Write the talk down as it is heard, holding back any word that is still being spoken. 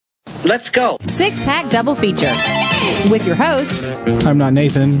Let's go. Six-pack double feature with your hosts. I'm not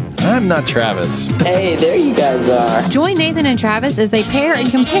Nathan. I'm not Travis. Hey, there you guys are. Join Nathan and Travis as they pair and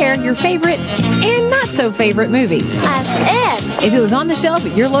compare your favorite and not so favorite movies. I'm Ed. If it was on the shelf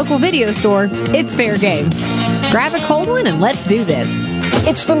at your local video store, it's fair game. Grab a cold one and let's do this.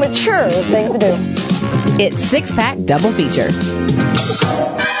 It's the mature thing to do. It's Six-pack double feature.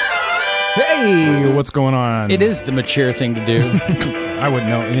 Hey, what's going on? It is the mature thing to do. I wouldn't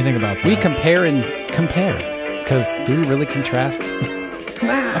know anything about that. We compare and compare. Because do we really contrast?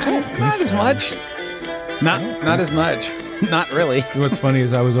 Not as much. Not as much. Not really. What's funny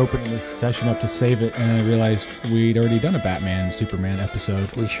is I was opening this session up to save it, and I realized we'd already done a Batman Superman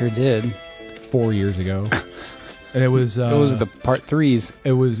episode. We sure did. 4 years ago. And it was... Those are the part threes.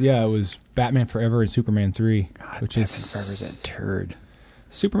 It was Batman Forever and Superman 3. God, which Batman is Forever's a turd.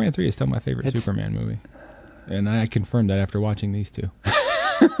 Superman 3 is still my favorite Superman movie. And I confirmed that after watching these two.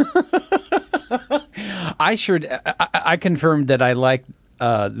 I confirmed that I liked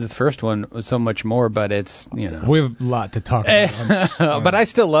the first one so much more, but it's, We have a lot to talk about. But I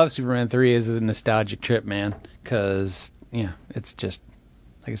still love Superman 3 as a nostalgic trip, man. Because, it's just,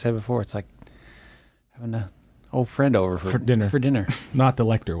 like I said before, it's like having an old friend over for dinner. Not the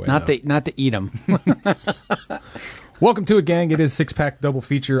Lecter way. Not to eat them. Welcome to it, gang. It is Six-pack double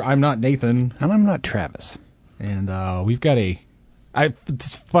feature. I'm not Nathan. And I'm not Travis. And we've got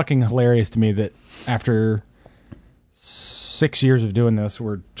it's fucking hilarious to me that after 6 years of doing this,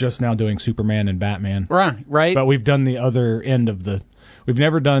 we're just now doing Superman and Batman. Right. But we've done the other end of we've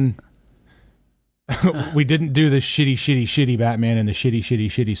never done, we didn't do the shitty Batman and the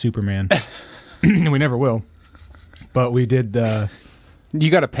shitty Superman. We never will. But we did,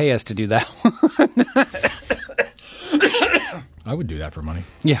 you got to pay us to do that. I would do that for money.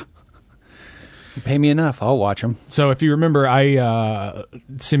 Yeah. You pay me enough, I'll watch them. So if you remember, I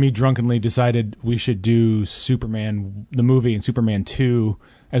semi-drunkenly decided we should do Superman, the movie, and Superman 2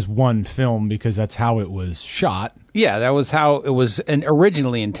 as one film because that's how it was shot. Yeah, that was how it was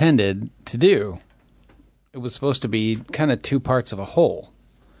originally intended to do. It was supposed to be kind of two parts of a whole.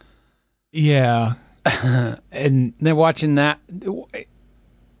 Yeah. And then watching that...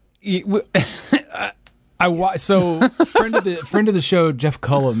 So friend of the show, Jeff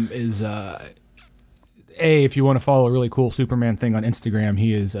Cullum, is... if you want to follow a really cool Superman thing on Instagram,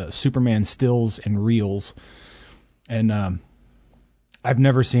 he is Superman Stills and Reels. And I've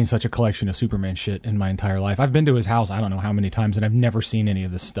never seen such a collection of Superman shit in my entire life. I've been to his house I don't know how many times, and I've never seen any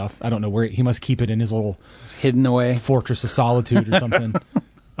of this stuff. I don't know where he must keep it in his little... It's hidden away. Fortress of Solitude or something.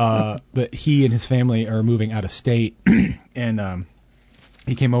 But he and his family are moving out of state, and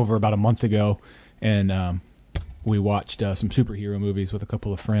he came over about a month ago, and we watched some superhero movies with a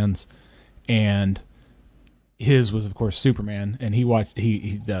couple of friends, and... his was, of course, Superman, and he watched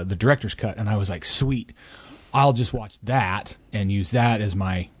the director's cut, and I was like, sweet, I'll just watch that and use that as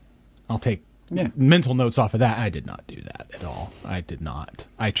I'll take mental notes off of that. I did not do that at all. I did not.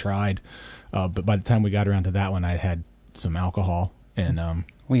 I tried, but by the time we got around to that one, I had some alcohol, and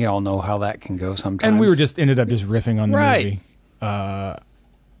we all know how that can go sometimes. And we ended up just riffing on the movie.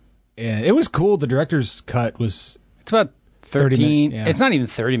 And it was cool. The director's cut was... It's about 13. Yeah. It's not even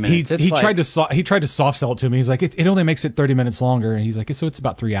 30 minutes. He tried to soft sell it to me. He's like, it only makes it 30 minutes longer, and he's like, so it's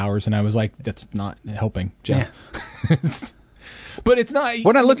about 3 hours. And I was like, that's not helping, Jeff. Yeah. But it's not.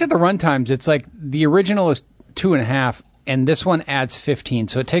 When I looked at the runtimes, it's like the original is 2.5, and this one adds 15,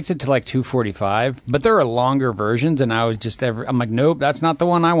 so it takes it to like 2:45. But there are longer versions, and I was I'm like, nope, that's not the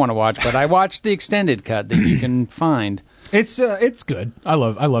one I want to watch. But I watched the extended cut that you can find. It's good. I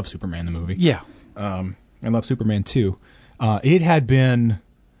love Superman the movie. Yeah. I love Superman 2. It had been...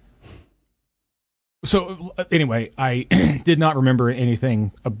 So, anyway, I did not remember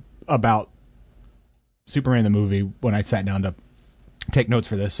anything about Superman the movie when I sat down to take notes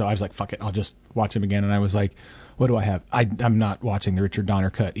for this, so I was like, fuck it, I'll just watch him again, and I was like, what do I have? I'm not watching the Richard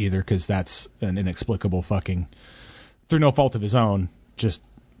Donner cut either, because that's an inexplicable fucking, through no fault of his own, just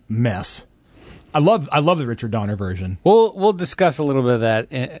mess. I love the Richard Donner version. We'll discuss a little bit of that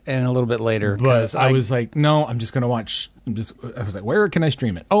in a little bit later. But I was like, no, I'm just going to watch. I was like, where can I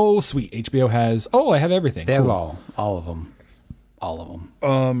stream it? Oh, sweet. HBO has. Oh, I have everything. They have all of them. All of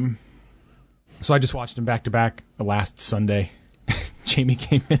them. So I just watched them back to back last Sunday. Jamie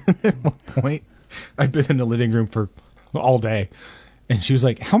came in at one point. I've been in the living room for all day. And she was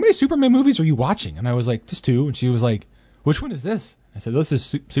like, how many Superman movies are you watching? And I was like, just 2. And she was like, which one is this? I said, this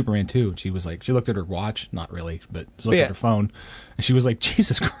is Superman 2. And she was like, she looked at her watch, not really, but she looked at her phone. And she was like,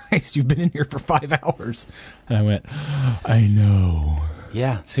 Jesus Christ, you've been in here for 5 hours. And I went, I know.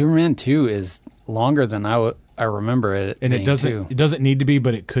 Yeah, Superman 2 is longer than I I remember it, and it doesn't need to be,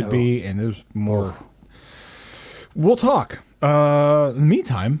 but it could be, and there's more. We'll talk. In the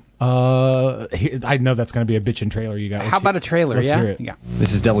meantime, I know that's going to be a bitchin' trailer you got. How about a trailer? Let's hear it. Yeah.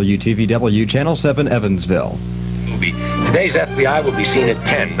 This is WTVW Channel 7 Evansville. Today's FBI will be seen at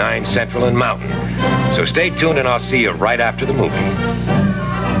 10, 9 Central and Mountain. So stay tuned and I'll see you right after the movie.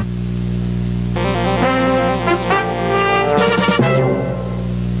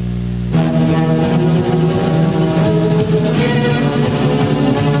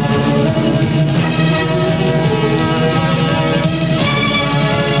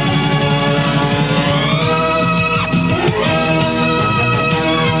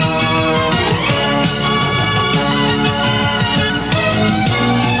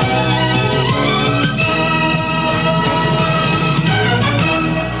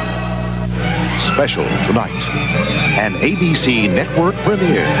 Special tonight, an ABC network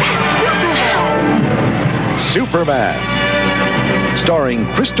premiere. Superman. Starring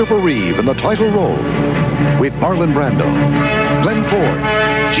Christopher Reeve in the title role, with Marlon Brando, Glenn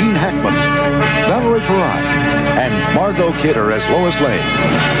Ford, Gene Hackman, Valerie Perrine, and Margot Kidder as Lois Lane.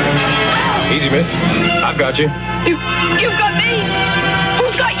 Easy, miss. I've got you. You've got me?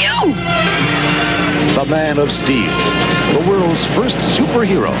 Who's got you? The Man of Steel, the world's first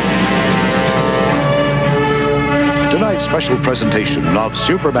superhero. Tonight's special presentation of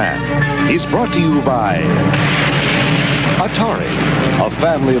Superman is brought to you by Atari, a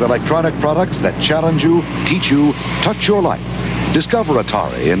family of electronic products that challenge you, teach you, touch your life. Discover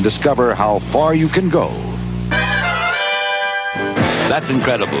Atari and discover how far you can go. That's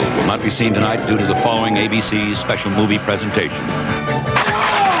Incredible will not be seen tonight due to the following ABC special movie presentation.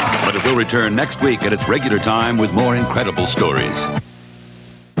 But it will return next week at its regular time with more incredible stories.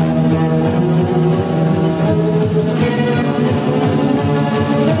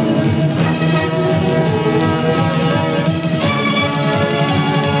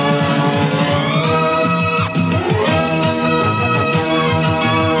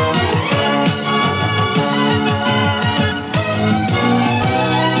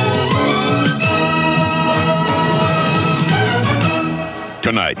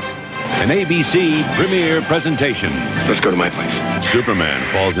 Tonight, an ABC premiere presentation. Let's go to my place. Superman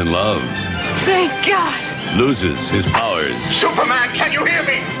falls in love, Thank God. loses his powers, Superman, can you hear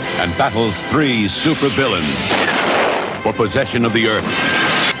me? and battles 3 supervillains for possession of the Earth.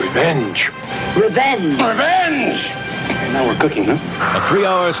 Revenge. Revenge. Revenge! Now we're cooking, huh? A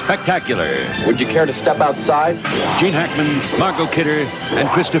 3-hour spectacular. Would you care to step outside? Gene Hackman, Margot Kidder, and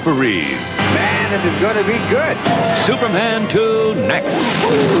Christopher Reeve. Man, this is going to be good. Superman 2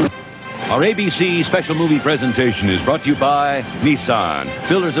 next. Our ABC special movie presentation is brought to you by Nissan,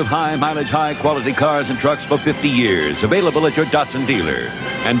 builders of high-mileage, high-quality cars and trucks for 50 years. Available at your Datsun dealer.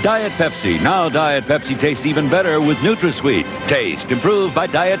 And Diet Pepsi. Now Diet Pepsi tastes even better with NutraSweet. Taste improved by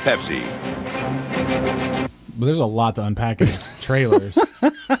Diet Pepsi. But there's a lot to unpack in these trailers.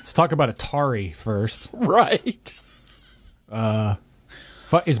 Let's talk about Atari first. Right.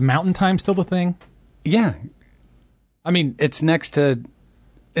 Is Mountain Time still the thing? Yeah. I mean, It's next to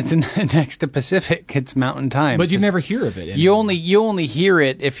Pacific. It's Mountain Time. but you never hear of it. You anymore. only hear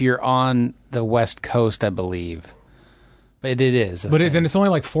it if you're on the West Coast, I believe. But it is. But then it's only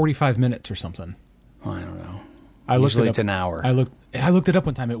like 45 minutes or something. I don't know. I looked Usually it up. it's an hour. I looked it up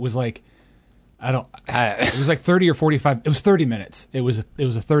one time. It was like it was like 30 or 45. It was 30 minutes. It was a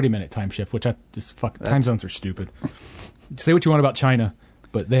 30-minute time shift, which time zones are stupid. Say what you want about China,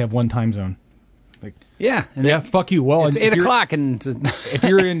 but they have one time zone. Like, yeah. Fuck you. Well, It's 8 o'clock, and if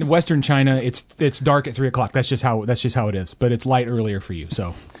you're in Western China, it's dark at 3 o'clock. That's just how it is. But it's light earlier for you, so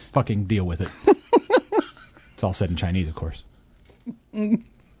fucking deal with it. It's all said in Chinese, of course. You're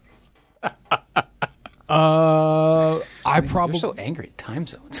so angry at time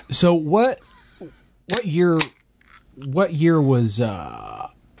zones. So what year was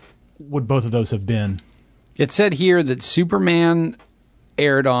would both of those have been? It said here that Superman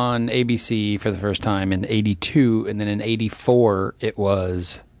aired on ABC for the first time in 82, and then in 84 it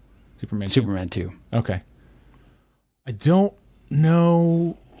was Superman 2. Okay. I don't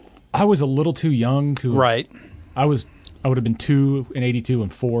know. I was a little too young to. Right. I would have been 2 in 82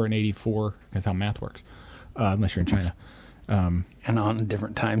 and 4 in 84. That's how math works. Unless you're in China. And on a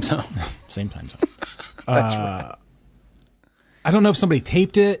different time zone. Same time zone. That's right. I don't know if somebody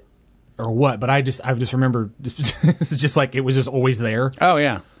taped it or what, but I just remember it's just like it was just always there. Oh,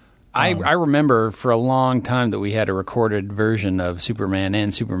 yeah. I remember for a long time that we had a recorded version of Superman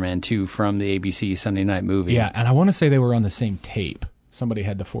and Superman 2 from the ABC Sunday Night Movie. Yeah, and I want to say they were on the same tape. Somebody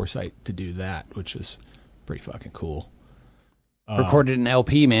had the foresight to do that, which was pretty fucking cool. Recorded in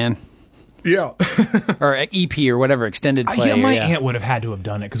LP, man. Yeah. or EP or whatever, extended play. Yeah, my aunt would have had to have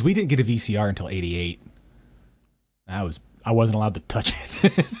done it because we didn't get a VCR until '88. I wasn't allowed to touch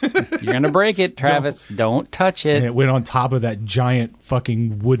it. You're gonna break it, Travis. Don't touch it. And it went on top of that giant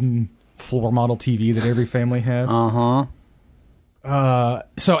fucking wooden floor model TV that every family had.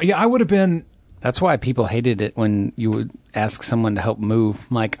 So yeah, I would have been. That's why people hated it when you would ask someone to help move.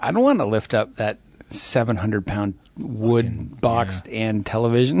 I'm like, I don't want to lift up that 700-pound wood boxed and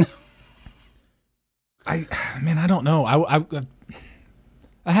television. I don't know. I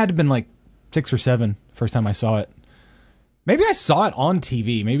had to have been like 6 or 7 first time I saw it. Maybe I saw it on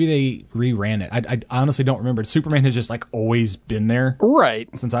TV. Maybe they reran it. I honestly don't remember. Superman has just like always been there, right?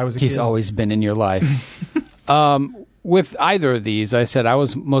 Since I was a kid. He's always been in your life. With either of these, I said I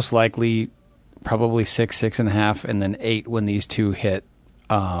was most likely probably 6, 6.5, and then 8 when these two hit.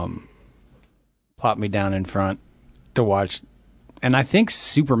 Plopped me down in front to watch. And I think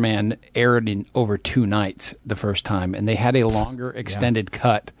Superman aired in over 2 nights the first time, and they had a longer extended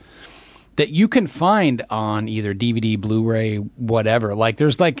cut that you can find on either DVD, Blu-ray, whatever. Like,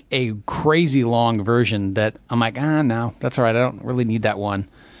 there's like a crazy long version that I'm like, no, that's all right. I don't really need that one.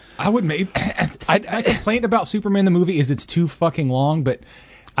 I would maybe. My complaint about Superman the movie is it's too fucking long, but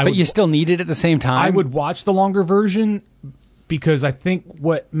you still need it at the same time. I would watch the longer version because I think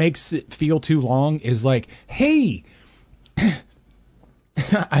what makes it feel too long is like, hey.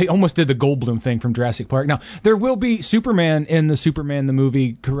 I almost did the Goldblum thing from Jurassic Park. Now, there will be Superman in the Superman the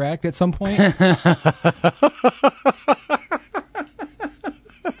movie, correct, at some point?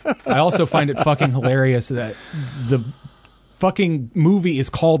 I also find it fucking hilarious that the fucking movie is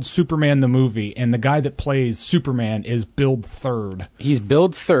called Superman the movie, and the guy that plays Superman is billed third. He's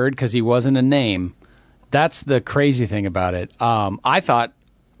billed third because he wasn't a name. That's the crazy thing about it. I thought,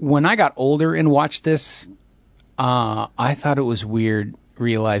 when I got older and watched this, I thought it was weird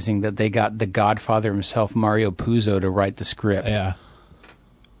realizing that they got the Godfather himself, Mario Puzo, to write the script. Yeah.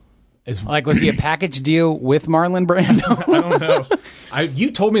 Like, was he a package deal with Marlon Brando? I don't know. You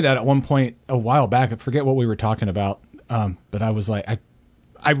told me that at one point a while back. I forget what we were talking about. But I was like,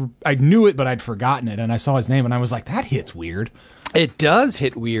 I knew it, but I'd forgotten it. And I saw his name and I was like, that hits weird. It does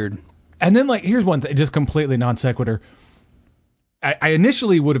hit weird. And then, like, here's one thing, just completely non sequitur. I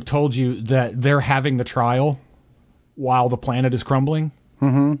initially would have told you that they're having the trial while the planet is crumbling.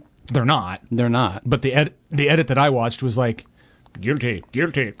 Mm-hmm. They're not. They're not. But the edit that I watched was like, guilty,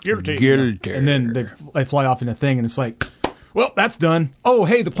 guilty, guilty. Guilty. And then they fly off in a thing, and it's like, well, that's done. Oh,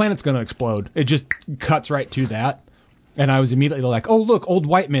 hey, the planet's going to explode. It just cuts right to that. And I was immediately like, oh, look, old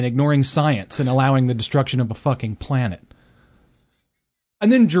white men ignoring science and allowing the destruction of a fucking planet.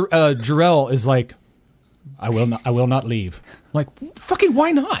 And then Jor-El is like, I will not leave. I'm like, fucking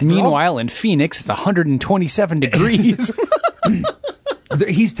why not? Meanwhile, in Phoenix, it's 127 degrees.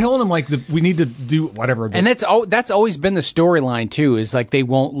 He's telling him, like, we need to do whatever. And that's always been the storyline, too, is like they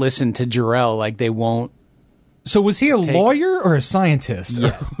won't listen to Jor-El. Like, they won't. So was he a lawyer or a scientist?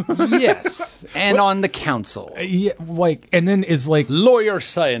 Yes. Yes. And on the council. Yeah, like, and then is like... Lawyer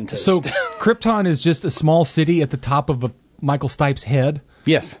scientist. So Krypton is just a small city at the top of a Michael Stipe's head?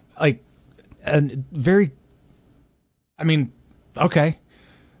 Yes. Like, and very... I mean, okay.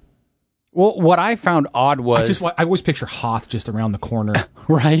 Well, what I found odd was... I always picture Hoth just around the corner.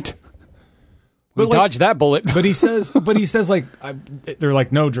 Right. But we dodged that bullet. But he says, like, they're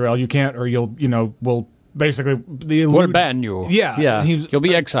like, no, Jor-El, you can't, or we'll basically... We'll ban you. Yeah. Yeah. You'll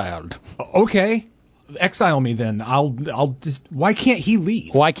be exiled. Okay. Exile me then. I'll just... Why can't he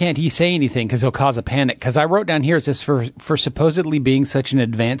leave? Why can't he say anything? Because he'll cause a panic. Because I wrote down here, it says, for supposedly being such an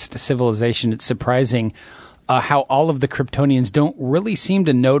advanced civilization, it's surprising... how all of the Kryptonians don't really seem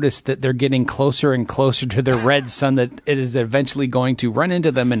to notice that they're getting closer and closer to their red sun, that it is eventually going to run into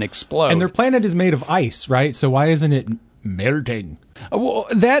them and explode. And their planet is made of ice, right? So why isn't it melting? Well,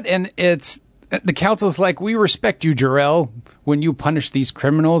 that, and it's... The council's like, we respect you, Jor-El, when you punish these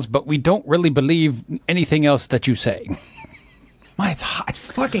criminals, but we don't really believe anything else that you say. My, it's hot.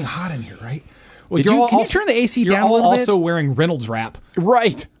 It's fucking hot in here, right? Well, can you turn the AC down a little bit? You're also wearing Reynolds wrap.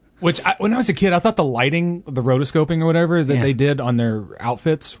 Right. Which, when I was a kid, I thought the lighting, the rotoscoping or whatever that they did on their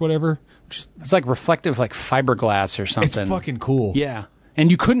outfits, whatever. It's like reflective, like fiberglass or something. It's fucking cool. Yeah.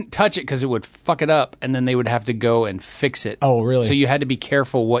 And you couldn't touch it because it would fuck it up, and then they would have to go and fix it. Oh, really? So you had to be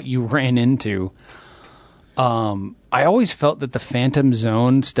careful what you ran into. I always felt that the Phantom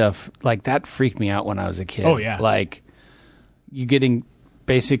Zone stuff, like, that freaked me out when I was a kid. Oh, yeah. Like, you getting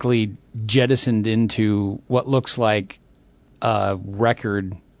basically jettisoned into what looks like a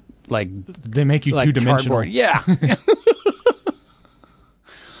record... Like they make you two-dimensional. Yeah.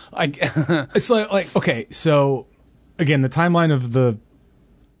 It's like okay, so again, the timeline of the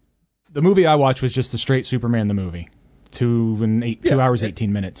the movie I watched was just the straight Superman the movie, 2 hours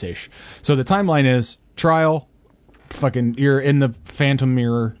 18 minutes ish. So the timeline is trial, fucking you're in the Phantom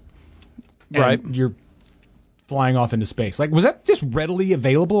Mirror, and Right. You're flying off into space. Like, was that just readily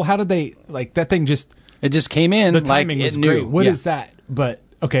available? How did they like that thing? Just It just came in. the timing like was it knew. great. What Yeah. is that? But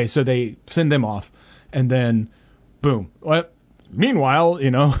okay, so they send them off, and then boom. What? Meanwhile,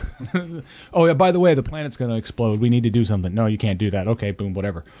 oh yeah. By the way, the planet's going to explode. We need to do something. No, you can't do that. Okay, boom,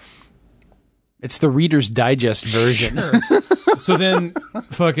 whatever. It's the Reader's Digest version. So then,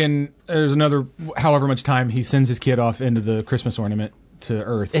 fucking, there's another however much time he sends his kid off into the Christmas ornament to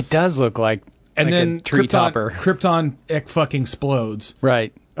Earth, It does look like and like then a tree topper. Krypton fucking explodes.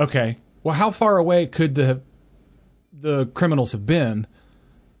 Right. Okay. Well, how far away could the criminals have been?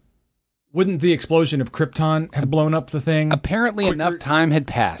 Wouldn't the explosion of Krypton have blown up the thing? Apparently enough time had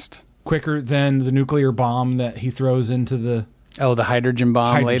passed. Quicker than the nuclear bomb that he throws into the Oh, the hydrogen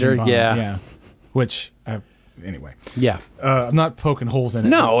bomb later? bomb. Yeah. Which, anyway. Yeah. I'm not poking holes in it.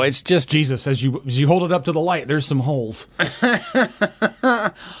 No, it's just... Jesus, as you hold it up to the light, there's some holes.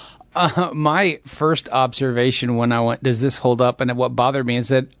 My first observation when I went, does this hold up? And what bothered me is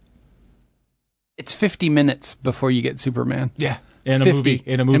that it's 50 minutes before you get Superman. Yeah. In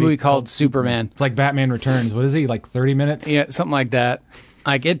a movie called Superman. It's like Batman Returns. What is he, like 30 minutes? Yeah, something like that.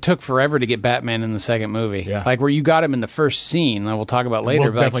 Like, it took forever to get Batman in the second movie. Yeah. Like, where you got him in the first scene, and we'll talk about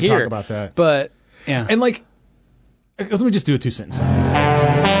later. We'll but like definitely here, talk about that. But, yeah. And like, let me just do a 2-sentence.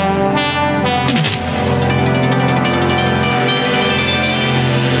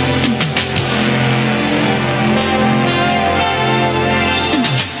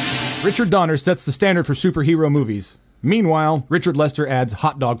 Richard Donner sets the standard for superhero movies. Meanwhile, Richard Lester adds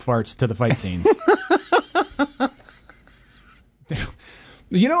hot dog farts to the fight scenes.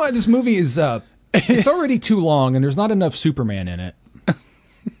 You know what? This movie is, it's already too long and there's not enough Superman in it.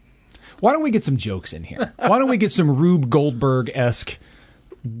 Why don't we get some jokes in here? Why don't we get some Rube Goldberg-esque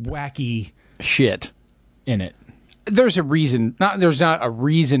wacky shit in it? There's a reason. There's not a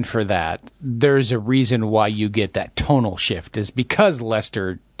reason for that. There's a reason why you get that tonal shift is because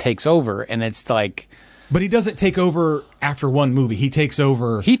Lester takes over, and it's like. But he doesn't take over after one movie. He takes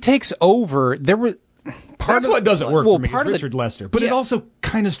over. There was that's what doesn't work for me. Is part of Richard Lester, but it also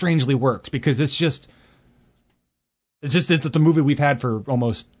kind of strangely works because it's just the movie we've had for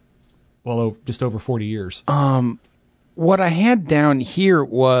almost just over 40 years. What I had down here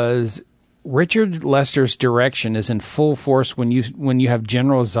was Richard Lester's direction is in full force when you have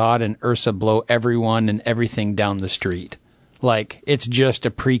General Zod and Ursa blow everyone and everything down the street. Like, it's just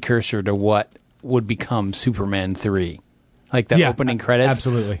a precursor to what would become Superman 3. Like the opening credits.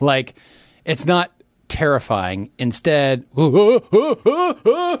 Absolutely. Like, it's not terrifying. Instead, hey,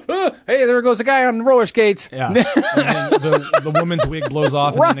 there goes a guy on roller skates. Yeah. And then the woman's wig blows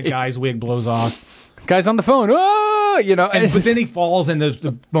off, and then the guy's wig blows off. Guy's on the phone. But then he falls, and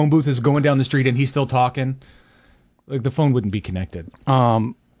the phone booth is going down the street, and he's still talking. Like, the phone wouldn't be connected.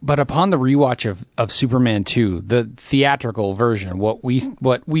 But upon the rewatch of Superman 2, the theatrical version, what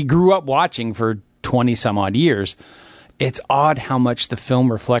we grew up watching for 20 some odd years, it's odd how much the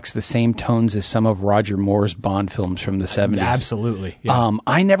film reflects the same tones as some of Roger Moore's Bond films from the 70s. Absolutely. Yeah.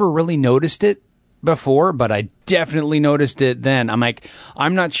 I never really noticed it before, but I definitely noticed it then.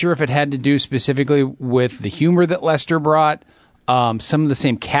 I'm not sure if it had to do specifically with the humor that Lester brought, some of the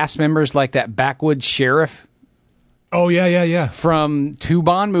same cast members like that backwoods sheriff. Oh, yeah. From two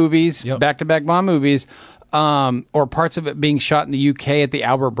Bond movies, back-to-back Bond movies, or parts of it being shot in the UK at the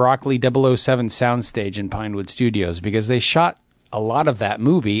Albert Broccoli 007 soundstage in Pinewood Studios, because they shot a lot of that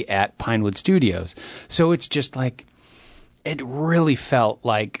movie at Pinewood Studios. So it's just like, it really felt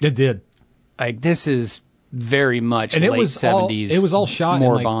like... It did. Like, this is very much and late it was 70s. It was all shot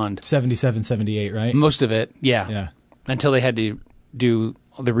more in like Bond. 77, 78, right? Most of it, yeah. Yeah. Until they had to do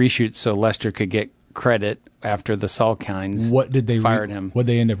the reshoot so Lester could get credit after the Salkinds fired him. What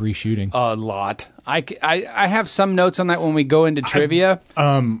did they end up reshooting? A lot. I have some notes on that when we go into trivia.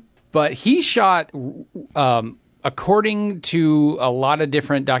 But he shot, according to a lot of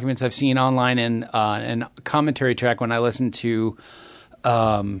different documents I've seen online and commentary track when I listened to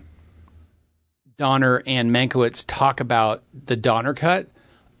Donner and Mankiewicz talk about the Donner cut,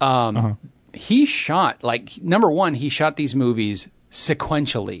 he shot, number one, he shot these movies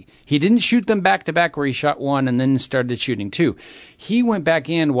sequentially. He didn't shoot them back to back where he shot one and then started shooting two. He went back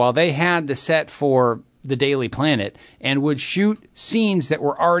in while they had the set for the Daily Planet and would shoot scenes that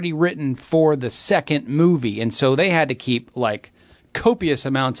were already written for the second movie. And so they had to keep copious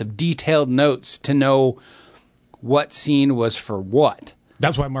amounts of detailed notes to know what scene was for what.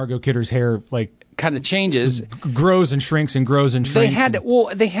 That's why Margot Kidder's hair kind of changes. Grows and shrinks and grows and shrinks.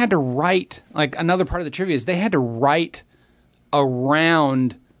 They had to write, like, another part of the trivia is they had to write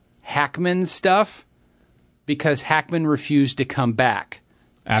around Hackman's stuff because Hackman refused to come back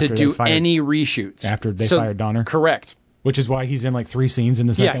to do any reshoots. After they fired Donner? Correct. Which is why he's in like 3 scenes in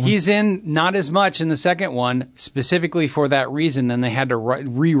the second one? Yeah, he's in not as much in the second one, specifically for that reason. Then they had to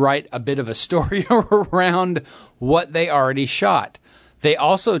rewrite a bit of a story around what they already shot. They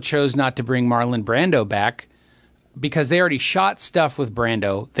also chose not to bring Marlon Brando back because they already shot stuff with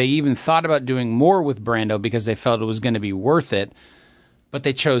Brando. They even thought about doing more with Brando because they felt it was going to be worth it. But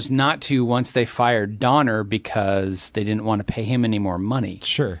they chose not to once they fired Donner because they didn't want to pay him any more money.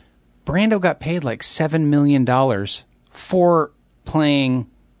 Sure. Brando got paid like $7 million for playing,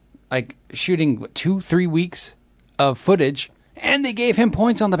 like, shooting 2-3 weeks of footage, and they gave him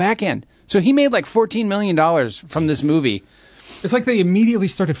points on the back end. So he made like $14 million from this movie. It's like they immediately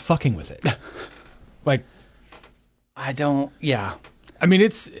started fucking with it. Like, yeah. I mean,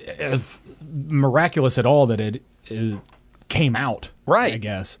 it's miraculous at all that it came out. Right. I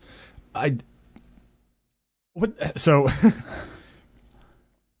guess. What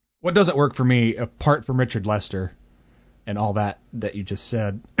doesn't work for me, apart from Richard Lester and all that you just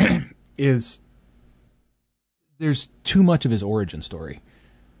said, is there's too much of his origin story.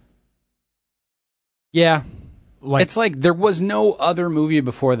 Yeah. It's like there was no other movie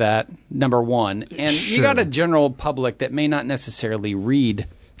before that, number one. And you got a general public that may not necessarily read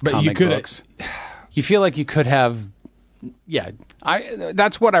comic books. You feel like you could have... Yeah,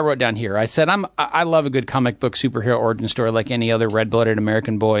 that's what I wrote down here. I said I love a good comic book superhero origin story like any other red-blooded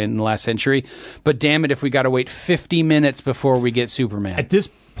American boy in the last century. But damn it, if we got to wait 50 minutes before we get Superman. At this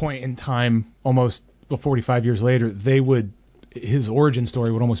point in time, almost 45 years later, his origin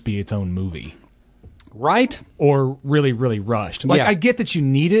story would almost be its own movie, right? Or really, really rushed. Like, I get that you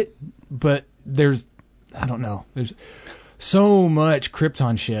need it, but there's so much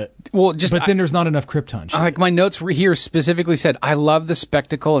Krypton shit. But then there's not enough Krypton shit. Like, my notes here specifically said, I love the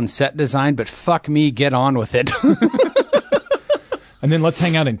spectacle and set design, but fuck me, get on with it. And then let's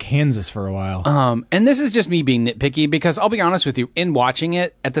hang out in Kansas for a while. And this is just me being nitpicky because I'll be honest with you, in watching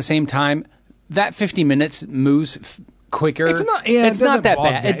it at the same time, that 50 minutes moves quicker. It's not, it's not that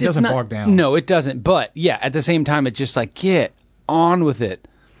bad. It doesn't bog down. No, it doesn't. But yeah, at the same time, it's just like, get on with it.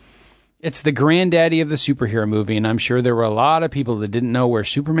 It's the granddaddy of the superhero movie, and I'm sure there were a lot of people that didn't know where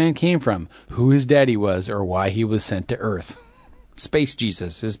Superman came from, who his daddy was, or why he was sent to Earth. Space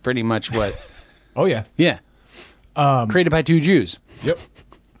Jesus is pretty much what... Oh, yeah. Yeah. Created by 2 Jews. Yep.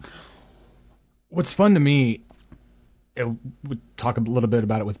 What's fun to me, we talk a little bit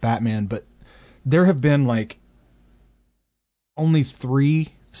about it with Batman, but there have been, like, only 3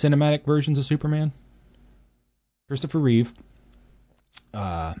 cinematic versions of Superman. Christopher Reeve.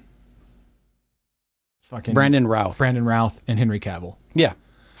 Brandon Routh, and Henry Cavill. Yeah,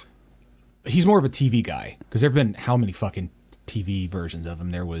 he's more of a TV guy because there've been how many fucking TV versions of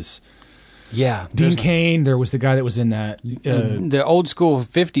him? There was, Dean Cain. There was the guy that was in that the old school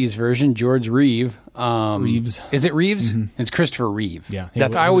 '50s version, George Reeves. Is it Reeves? Mm-hmm. It's Christopher Reeve. Yeah,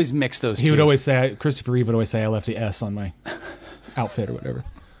 I always mix those. He would always say Christopher Reeve would always say I left the S on my outfit or whatever.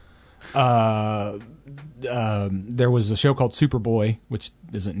 There was a show called Superboy, which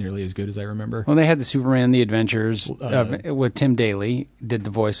isn't nearly as good as I remember. Well, they had the Superman: The Adventures with Tim Daly did the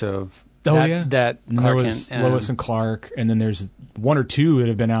voice of. That and there was Lois and Clark, and then there's 1 or 2 that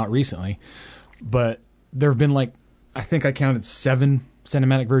have been out recently. But there have been I think I counted 7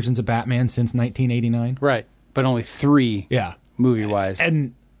 cinematic versions of Batman since 1989. Right, but only 3. Yeah, movie wise,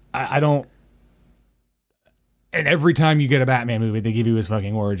 and I don't. And every time you get a Batman movie, they give you his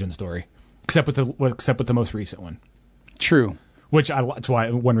fucking origin story. Except with the most recent one. True. That's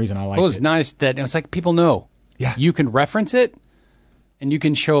why one reason I like it. It was nice that it's like people know. Yeah. You can reference it, and you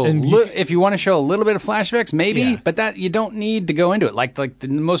can show if you want to show a little bit of flashbacks, maybe. But that you don't need to go into it. Like the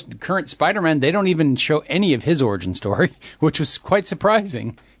most current Spider-Man, they don't even show any of his origin story, which was quite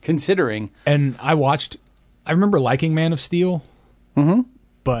surprising considering. And I remember liking Man of Steel. Mm-hmm.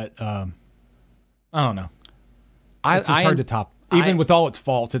 But I don't know. It's just hard to top. Even with all its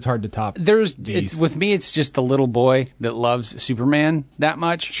faults, it's hard to top. With me, it's just the little boy that loves Superman that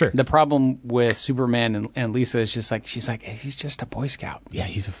much. Sure. The problem with Superman and Lisa is just like, she's like, he's just a Boy Scout. Yeah,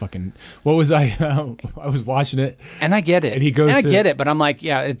 he's a fucking. What was I? I was watching it, and I get it. And he goes. And I get it, but I'm like,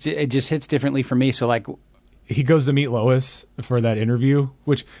 yeah, it just hits differently for me. So like, he goes to meet Lois for that interview,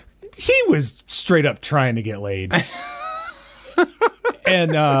 which he was straight up trying to get laid.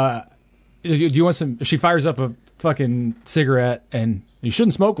 And do you want some? She fires up a fucking cigarette, and you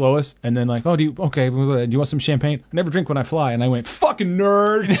shouldn't smoke, Lois. And then like, do you want some champagne? I never drink when I fly. And I went, fucking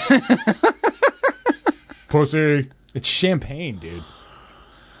nerd. Pussy. It's champagne, dude.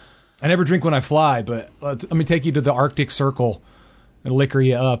 I never drink when I fly, but let me take you to the Arctic Circle and liquor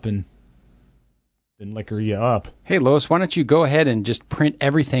you up and then liquor you up. Hey, Lois, why don't you go ahead and just print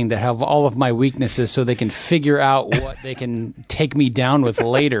everything that have all of my weaknesses so they can figure out what they can take me down with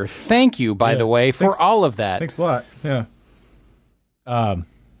later. Thank you, by the way, for all of that. Thanks a lot. Yeah.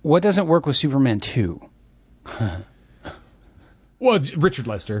 What doesn't work with Superman 2? Well, Richard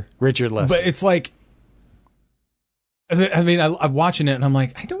Lester. Richard Lester. But it's like, I mean, I'm watching it and I'm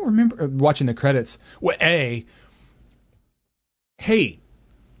like, I don't remember watching the credits. Well, hey,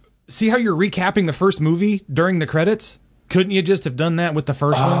 see how you're recapping the first movie during the credits? Couldn't you just have done that with the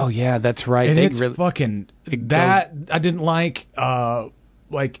first one? Oh, yeah, that's right. And it's fucking, that I didn't like,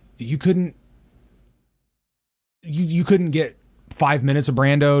 you couldn't get 5 minutes of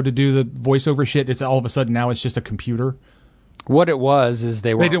Brando to do the voiceover shit. It's all of a sudden now it's just a computer. What it was is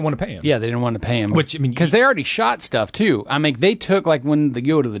they didn't want to pay him. Yeah, they didn't want to pay him. Which, I mean, because they already shot stuff too. I mean, they took, like, when they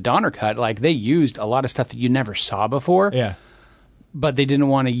go to the Donner cut, like, they used a lot of stuff that you never saw before. Yeah. But they didn't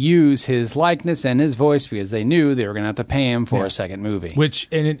want to use his likeness and his voice because they knew they were going to have to pay him for a second movie.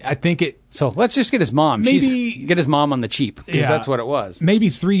 I think it. So let's just get his mom. Get his mom on the cheap because that's what it was. Maybe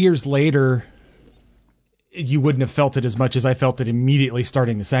 3 years later, you wouldn't have felt it as much as I felt it immediately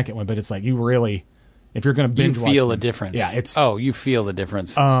starting the second one. But it's like, you really, if you're going to binge watch, you feel the difference. Yeah, it's. Oh, you feel the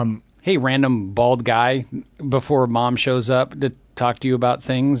difference. Hey, random bald guy before mom shows up to talk to you about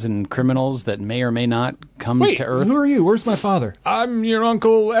things and criminals that may or may not come to Earth. Who are you? Where's my father? I'm your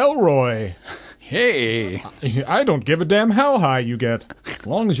Uncle Elroy. Hey. I don't give a damn how high you get, as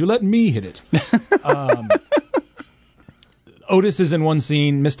long as you let me hit it. Otis is in one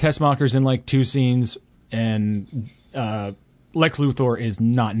scene, Miss Tessmacher's in like 2 scenes, and Lex Luthor is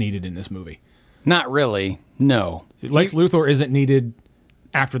not needed in this movie. Not really, no. Lex Luthor isn't needed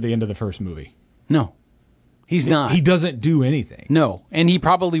after the end of the first movie. No. He's not. He doesn't do anything. No, and he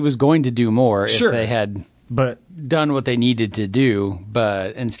probably was going to do more if they had done what they needed to do,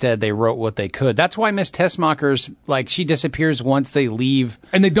 but instead they wrote what they could. That's why Miss Tessmacher's, like, she disappears once they leave.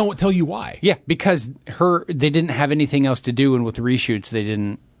 And they don't tell you why. Yeah, because they didn't have anything else to do, and with the reshoots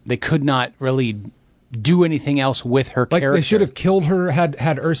they could not really do anything else with her character. They should have killed her,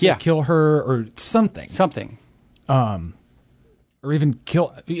 had Ursa kill her, or something. Or even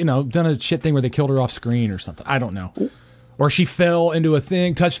done a shit thing where they killed her off screen or something. I don't know. Or she fell into a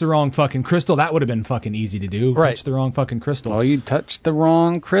thing, touched the wrong fucking crystal. That would have been fucking easy to do. Right. Touch the wrong fucking crystal. Oh, you touched the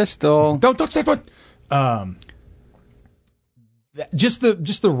wrong crystal. Don't touch that one. Just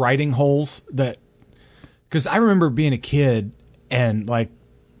the writing holes that, because I remember being a kid and like,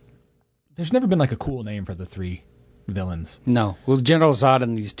 there's never been like a cool name for the 3 villains. No. Well, General Zod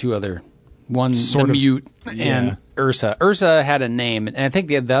and these 2 other. One, the Mute, and Ursa. Ursa had a name, and I think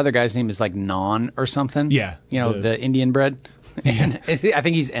the other guy's name is like Non or something. Yeah. The Indian bread. Yeah. I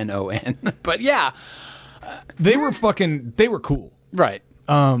think he's N-O-N. But yeah. They were cool. Right.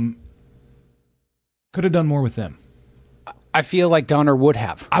 Could have done more with them. I feel like Donner would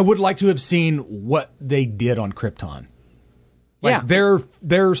have. I would like to have seen what they did on Krypton. Like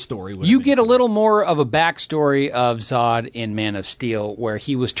their story. You get a little more of a backstory of Zod in Man of Steel, where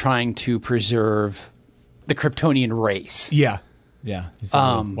he was trying to preserve the Kryptonian race. Yeah. He's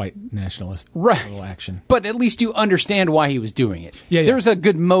a little white nationalist. Right. Little action. But at least you understand why he was doing it. Yeah. There's a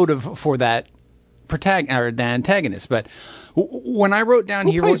good motive for that the antagonist. But when I wrote down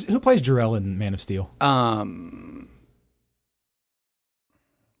who plays Jor-El in Man of Steel?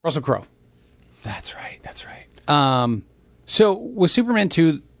 Russell Crowe. That's right. So with Superman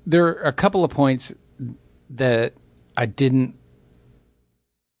 2, there are a couple of points that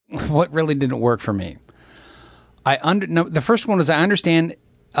what really didn't work for me. The first one is I understand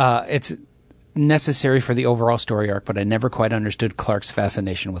it's necessary for the overall story arc, but I never quite understood Clark's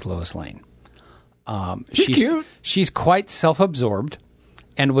fascination with Lois Lane. She's cute. She's quite self-absorbed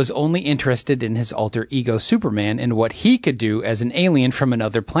and was only interested in his alter ego Superman and what he could do as an alien from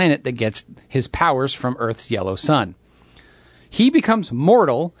another planet that gets his powers from Earth's yellow sun. He becomes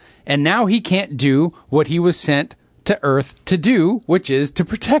mortal, and now he can't do what he was sent to Earth to do, which is to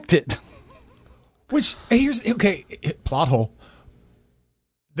protect it. Which, plot hole.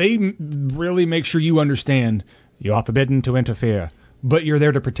 They really make sure you understand you are forbidden to interfere, but you're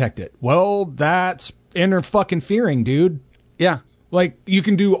there to protect it. Well, that's inter-fucking-fearing, dude. Yeah. Like, you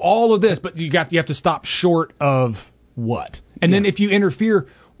can do all of this, but you have to stop short of what? And then if you interfere,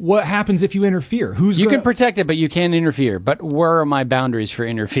 what happens if you interfere? You can protect it, but you can't interfere. But where are my boundaries for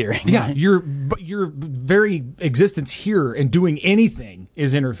interfering? Yeah, your very existence here and doing anything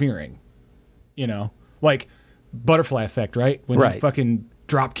is interfering. Like butterfly effect, right? When he fucking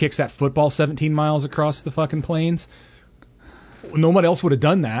drop kicks that football 17 miles across the fucking plains. Nobody else would have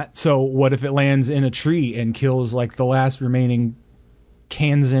done that. So what if it lands in a tree and kills like the last remaining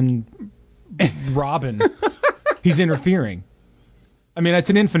Kansan robin? He's interfering. I mean, it's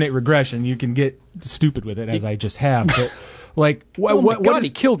an infinite regression. You can get stupid with it, as I just have. But like, what he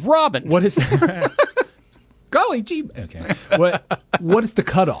killed Robin. What is? Golly gee. Okay. What is the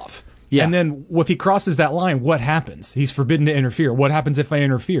cutoff? Yeah. And then if he crosses that line, what happens? He's forbidden to interfere. What happens if I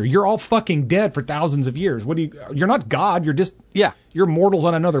interfere? You're all fucking dead for thousands of years. You're not God. You're just you're mortals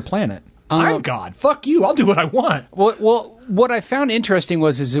on another planet. I'm God. Fuck you. I'll do what I want. Well, what I found interesting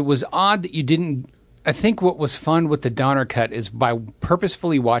is it was odd that you didn't. I think what was fun with the Donner cut is by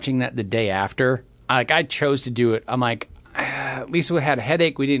purposefully watching that the day after. I chose to do it. I'm like, Lisa had a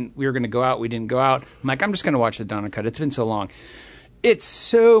headache. We were going to go out. We didn't go out. I'm like, I'm just going to watch the Donner cut. It's been so long. It's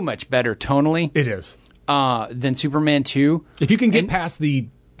so much better tonally. It is. Than Superman 2. If you can get past the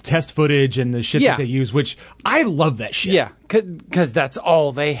test footage and the shit that they use, which I love that shit. Yeah, because that's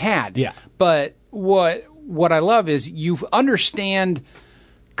all they had. Yeah. But what I love is you understand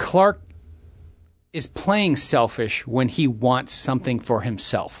Clark is playing selfish when he wants something for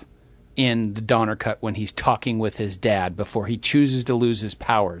himself in the Donner cut when he's talking with his dad before he chooses to lose his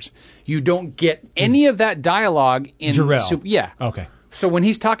powers. You don't get any of that dialogue in Jor-El. Okay. So when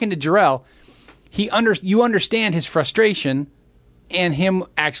he's talking to Jor-El, you understand his frustration and him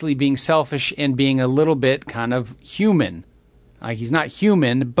actually being selfish and being a little bit kind of human. Like, he's not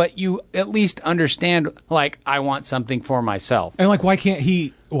human, but you at least understand, like, I want something for myself. And, like, why can't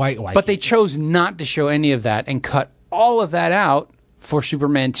he... Why? But they chose not to show any of that and cut all of that out for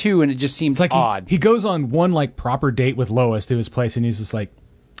Superman 2, and it just seems like odd. He goes on one, like, proper date with Lois to his place, and he's just like,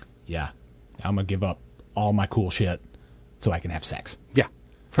 yeah, I'm going to give up all my cool shit so I can have sex. Yeah.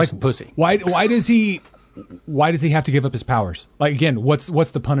 For some pussy. Why does he have to give up his powers? Like, again, what's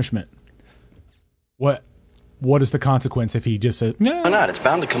the punishment? What is the consequence if he just said, no? Why not? It's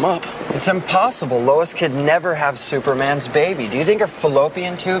bound to come up. It's impossible. Lois could never have Superman's baby. Do you think her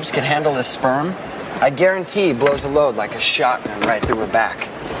fallopian tubes can handle his sperm? I guarantee he blows a load like a shotgun right through her back.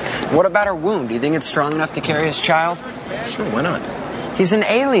 What about her womb? Do you think it's strong enough to carry his child? Sure, why not? He's an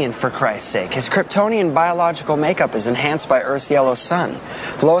alien, for Christ's sake. His Kryptonian biological makeup is enhanced by Earth's yellow sun.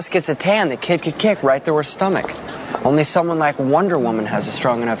 If Lois gets a tan, the kid could kick right through her stomach. Only someone like Wonder Woman has a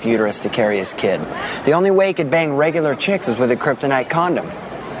strong enough uterus to carry his kid. The only way he could bang regular chicks is with a kryptonite condom.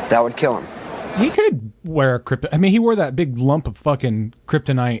 That would kill him. He could wear a kryptonite. I mean, he wore that big lump of fucking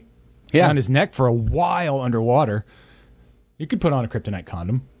kryptonite on his neck for a while underwater. You could put on a kryptonite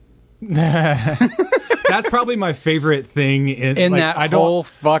condom. That's probably my favorite thing in like, that whole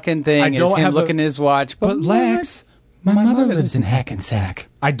fucking thing is him looking at his watch. But Lex, my mother lives in Hackensack.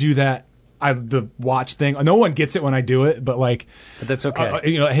 I do that. The watch thing. No one gets it when I do it, but that's okay.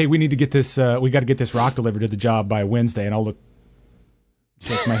 Hey, we need to get this. We got to get this rock delivered to the job by Wednesday, and I'll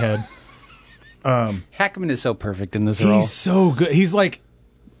shake my head. Hackman is so perfect in this role. He's so good. He's like,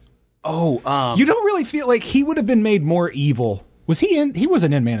 you don't really feel like he would have been made more evil. Was he in? He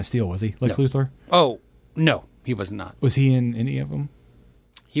wasn't in Man of Steel, was he? Lex Luthor? Oh no, he was not. Was he in any of them?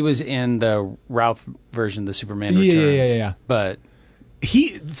 He was in the Routh version, the Superman Returns. Yeah. But.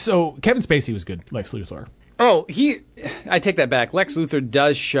 So Kevin Spacey was good, Lex Luthor. I take that back. Lex Luthor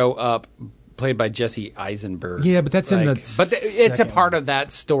does show up, played by Jesse Eisenberg. Yeah, but that's in the. But it's a part of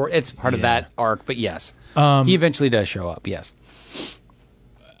that story. It's part of that arc. But yes, he eventually does show up. Yes.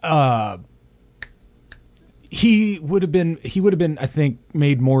 He would have been. I think,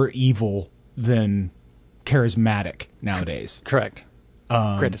 made more evil than charismatic nowadays. Correct.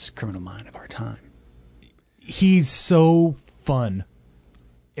 Greatest criminal mind of our time. He's so fun.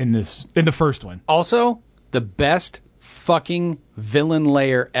 In the first one. Also, the best fucking villain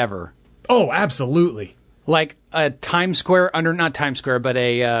layer ever. Oh, absolutely. Like a Times Square, not Times Square, but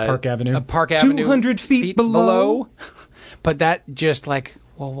a Park Avenue. A Park Avenue. 200 feet below. But that just like,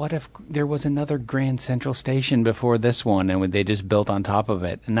 well, what if there was another Grand Central Station before this one and they just built on top of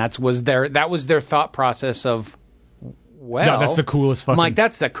it? And that was their thought process of, well. No, that's the coolest fucking. I'm like,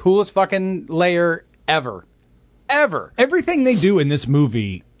 that's the coolest fucking layer ever. Ever. Everything they do in this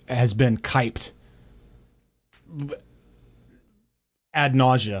movie has been kyped ad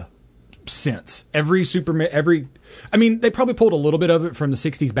nausea since. I mean, they probably pulled a little bit of it from the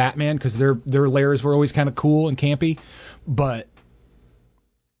 60s Batman because their layers were always kind of cool and campy, but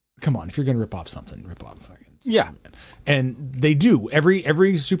come on, if you're going to rip off something, rip off fucking yeah. And they do. Every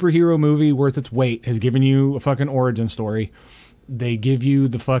superhero movie worth its weight has given you a fucking origin story. They give you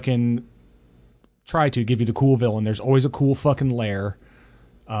the fucking try to give you the cool villain. There's always a cool fucking lair.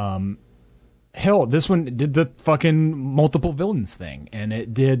 Hell, this one did the fucking multiple villains thing, and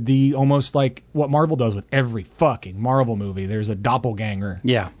it did the almost like what Marvel does with every fucking Marvel movie. There's a doppelganger.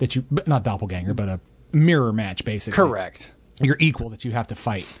 Yeah. Not doppelganger, but a mirror match, basically. Correct. You're equal that you have to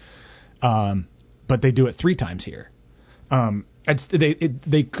fight. But they do it 3 times here.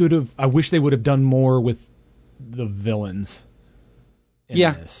 They could have, I wish they would have done more with the villains.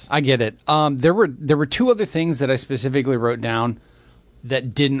 This. I get it. There were 2 other things that I specifically wrote down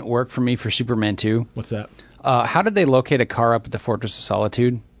that didn't work for me for Superman 2. What's that? How did they locate a car up at the Fortress of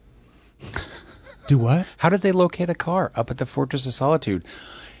Solitude? Do what? How did they locate a car up at the Fortress of Solitude?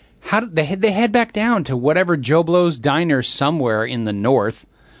 How did they head back down to whatever Joe Blow's diner somewhere in the north?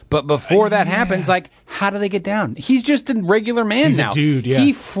 But before that happens, like, how do they get down? He's just a regular man He's now. a dude, yeah.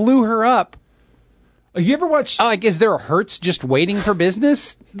 He flew her up. You ever watch... Like, is there a Hertz just waiting for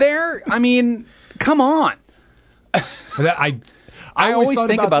business there? I mean, come on. I always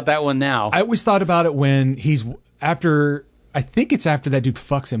think about that one now. I always thought about it when he's after... I think it's after that dude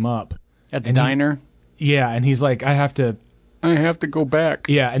fucks him up. At the diner? Yeah, and he's like, I have to go back.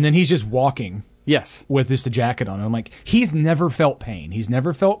 Yeah, and then he's just walking. Yes. With just a jacket on. And I'm like, he's never felt pain. He's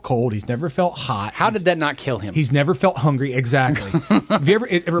never felt cold. He's never felt hot. How did that not kill him? He's never felt hungry. Exactly. Have you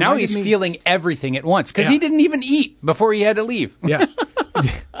ever, now he's feeling everything at once because he didn't even eat before he had to leave. Yeah.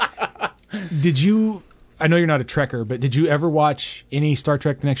 Did you... I know you're not a Trekker, but did you ever watch any Star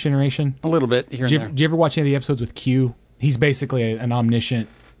Trek The Next Generation? A little bit here and there. Did you ever watch any of the episodes with Q? He's basically an omniscient,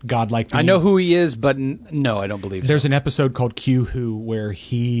 godlike being. I know who he is, but no, I don't believe so. There's an episode called Q Who where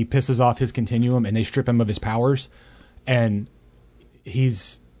he pisses off his continuum and they strip him of his powers. And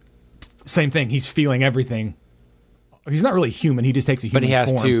he's... Same thing. He's feeling everything. He's not really human. He just takes a human form. But he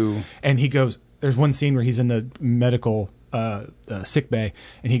has to... And he goes... There's one scene where he's in the medical sick bay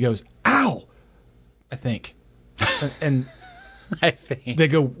and he goes, ow! I think. And I think. They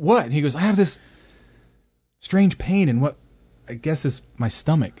go, what? And he goes, I have this strange pain in what I guess is my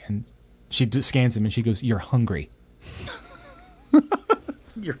stomach. And she just scans him and she goes, you're hungry.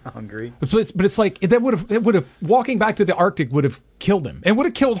 You're hungry. But it's like, it would have, walking back to the Arctic would have killed him. And would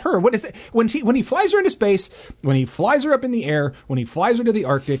have killed her. What is it? When he flies her into space, when he flies her up in the air, when he flies her to the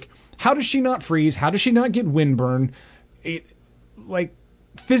Arctic, how does she not freeze? How does she not get windburn?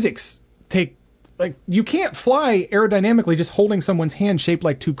 Physics take... Like, you can't fly aerodynamically just holding someone's hand shaped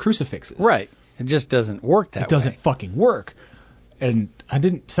like 2 crucifixes. Right. It just doesn't work that way. It doesn't fucking work. And I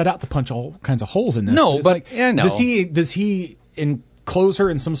didn't set out to punch all kinds of holes in this. No, but I know. Does he enclose her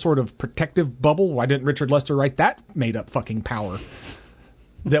in some sort of protective bubble? Why didn't Richard Lester write that made up fucking power?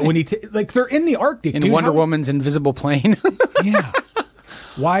 That when they're in the Arctic. In Wonder Woman's invisible plane. Yeah.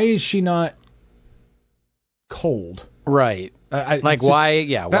 Why is she not cold? Right. Why?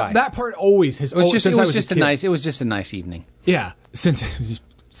 Yeah, why? That part always has. It was just a nice evening. Yeah, since it was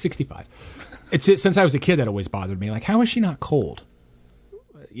 65. Since I was a kid, that always bothered me. Like, how is she not cold?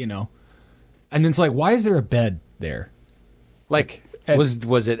 You know, and then it's like, why is there a bed there? Like,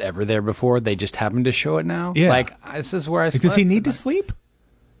 was it ever there before? They just happened to show it now. Yeah. Like, this is where I slept. Does he need to sleep?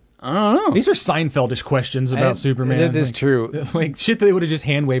 I don't know. These are Seinfeldish questions about Superman. It is true. Like shit that they would have just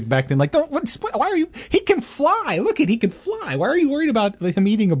hand waved back then. Like, why are you? He can fly. Look at he can fly. Why are you worried about him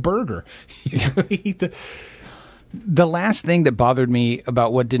eating a burger? The last thing that bothered me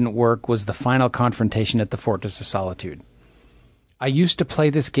about what didn't work was the final confrontation at the Fortress of Solitude. I used to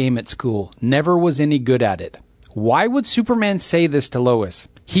play this game at school. Never was any good at it. Why would Superman say this to Lois?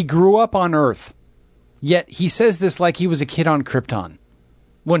 He grew up on Earth. Yet he says this like he was a kid on Krypton.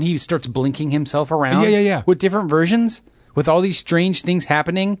 When he starts blinking himself around with different versions, with all these strange things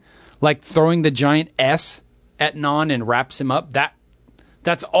happening, like throwing the giant S at Non and wraps him up,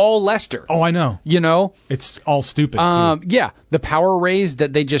 that's all Lester. Oh, I know. You know? It's all stupid, too. Yeah, the power rays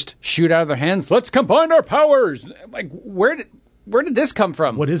that they just shoot out of their hands. Let's combine our powers! Like, where did this come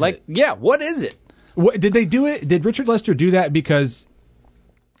from? What is it? Yeah, what is it? Did they do it? Did Richard Lester do that because...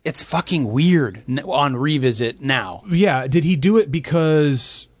 It's fucking weird on revisit now. Yeah, did he do it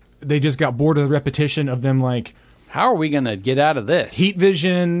because they just got bored of the repetition of them, like... How are we going to get out of this? Heat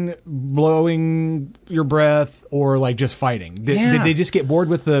vision, blowing your breath, or like just fighting? Did they just get bored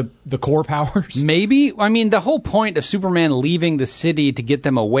with the core powers? Maybe. I mean, the whole point of Superman leaving the city to get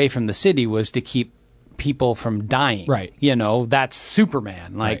them away from the city was to keep people from dying. Right. You know, that's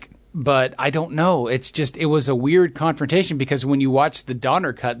Superman. Like... Right. But I don't know. It's just, it was a weird confrontation because when you watch the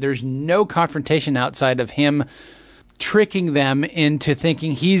Donner cut, there's no confrontation outside of him tricking them into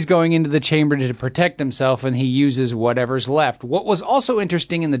thinking he's going into the chamber to protect himself and he uses whatever's left. What was also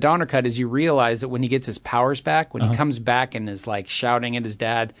interesting in the Donner cut is you realize that when he gets his powers back, when he comes back and is like shouting at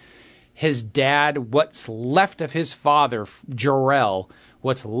his dad, what's left of his father, Jor-El,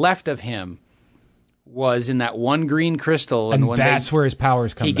 what's left of him was in that one green crystal. And when that's where his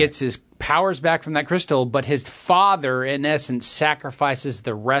powers come He back. gets his powers back from that crystal, but his father, in essence, sacrifices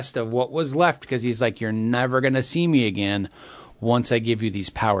the rest of what was left because he's like, you're never going to see me again once I give you these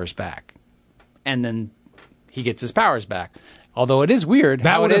powers back. And then he gets his powers back. Although it is weird.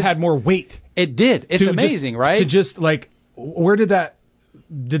 That would have had more weight. It did. It's amazing, right? To just like, where did that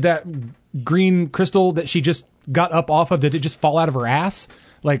green crystal that she just got up off of, did it just fall out of her ass?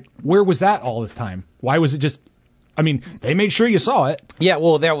 Like, where was that all this time? Why was it just, I mean, they made sure you saw it. Yeah,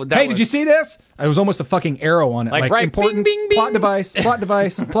 well, that hey, did you see this? It was almost a fucking arrow on it. Like right, important bing, bing, bing. plot device, plot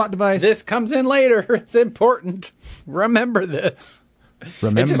device, plot device. This comes in later. It's important. Remember this.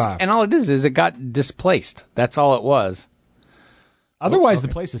 Remember. And all it is it got displaced. That's all it was. Otherwise, the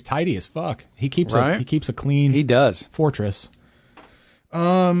place is tidy as fuck. He keeps a clean. He does. Fortress.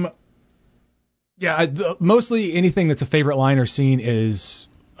 Yeah, mostly anything that's a favorite line or scene is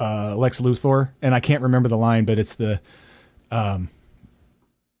Lex Luthor, and I can't remember the line, but it's the when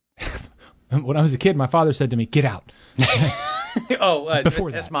I was a kid, my father said to me, "Get out." Before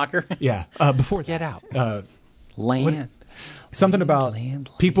Tessmacher. Yeah, before get out. Land. Something about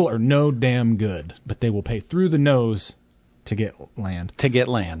people are no damn good, but they will pay through the nose to get land.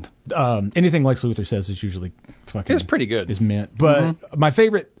 Anything Lex Luthor says is usually fucking. It's pretty good. Is meant, but my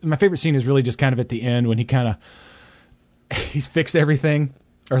favorite scene is really just kind of at the end when he's fixed everything,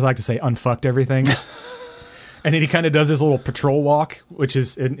 or as I like to say, unfucked everything. And then he kind of does this little patrol walk, which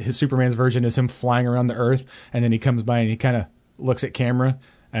is in his Superman's version is him flying around the Earth, and then he comes by and he kind of looks at camera,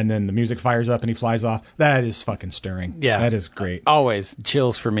 and then the music fires up and he flies off. That is fucking stirring. Yeah, that is great. Always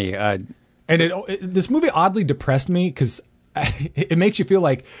chills for me. And this movie oddly depressed me because it makes you feel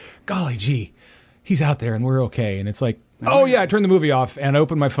like, golly gee, he's out there and we're okay. And it's like, oh yeah, I turned the movie off and I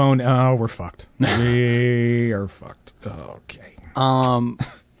opened my phone. Oh, we're fucked. We are fucked. Okay.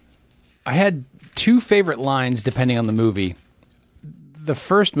 I had two favorite lines depending on the movie. The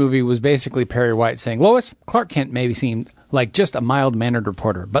first movie was basically Perry White saying, Lois, Clark Kent maybe seemed like just a mild-mannered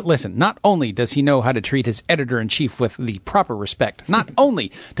reporter. But listen, not only does he know how to treat his editor-in-chief with the proper respect, not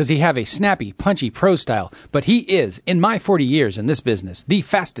only does he have a snappy, punchy prose style, but he is, in my 40 years in this business, the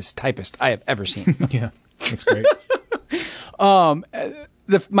fastest typist I have ever seen. Yeah, that's great.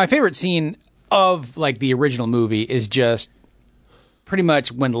 My favorite scene of like the original movie is just pretty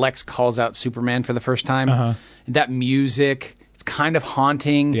much when Lex calls out Superman for the first time. That music, it's kind of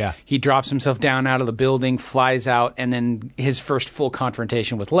haunting. Yeah. He drops himself down out of the building, flies out, and then his first full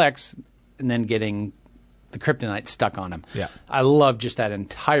confrontation with Lex, and then getting the kryptonite stuck on him. Yeah. I love just that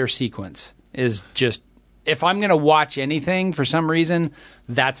entire sequence. Is just, if I'm going to watch anything for some reason,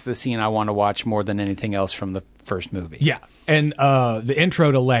 that's the scene I want to watch more than anything else from the first movie. Yeah, and the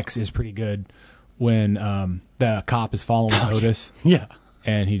intro to Lex is pretty good when the cop is following Otis. Yeah.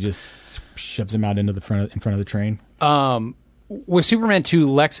 And he just shoves him out into in front of the train. With Superman 2,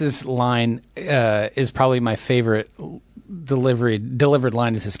 Lex's line is probably my favorite delivered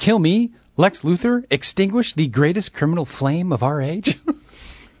line. It says, "Kill me, Lex Luthor, extinguish the greatest criminal flame of our age."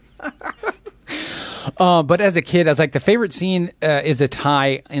 But as a kid, I was like, the favorite scene is a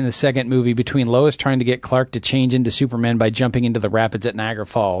tie in the second movie between Lois trying to get Clark to change into Superman by jumping into the rapids at Niagara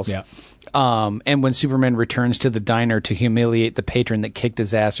Falls. Yeah. And when Superman returns to the diner to humiliate the patron that kicked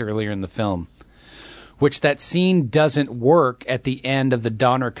his ass earlier in the film. Which that scene doesn't work at the end of the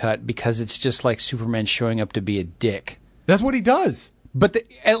Donner cut because it's just like Superman showing up to be a dick. That's what he does. But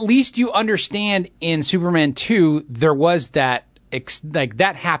at least you understand in Superman 2, there was that, like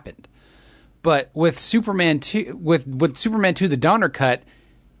that happened. But with Superman 2, with Superman 2, the Donner cut,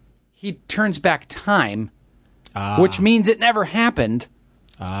 he turns back time, which means it never happened.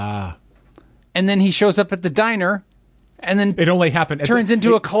 And then he shows up at the diner, and then it only happened. Turns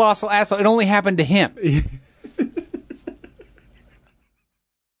into a colossal asshole. It only happened to him.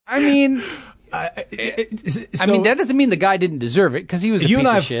 I mean, that doesn't mean the guy didn't deserve it because he was a piece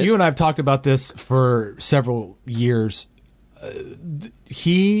of shit. You and I have talked about this for several years.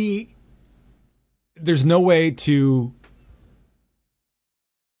 There's no way to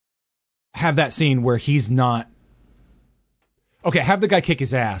have that scene where he's not okay. Have the guy kick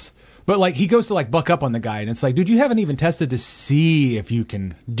his ass. But, like, he goes to, like, buck up on the guy, and it's like, dude, you haven't even tested to see if you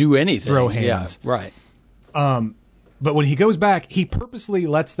can do anything. Throw hands. Yeah, right. But when he goes back, he purposely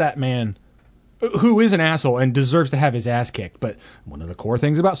lets that man, who is an asshole and deserves to have his ass kicked, but one of the core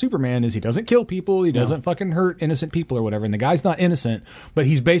things about Superman is he doesn't kill people, he doesn't fucking hurt innocent people or whatever, and the guy's not innocent, but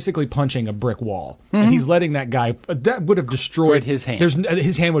he's basically punching a brick wall. Mm-hmm. And he's letting that guy, that would have destroyed his hand.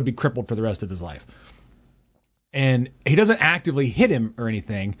 His hand would be crippled for the rest of his life. And he doesn't actively hit him or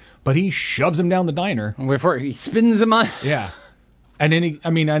anything, but he shoves him down the diner. Before he spins him on. Yeah. And then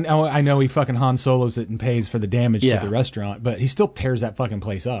I know he fucking Han Solos it and pays for the damage to the restaurant, but he still tears that fucking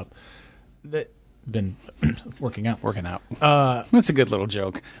place up. That been working out. That's a good little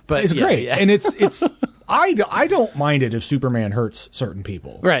joke, but it's great, and it's. I don't mind it if Superman hurts certain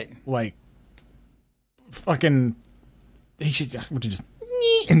people, right? Like, fucking, he should just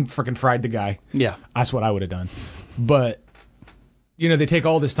and freaking fried the guy. Yeah, that's what I would have done, but. They take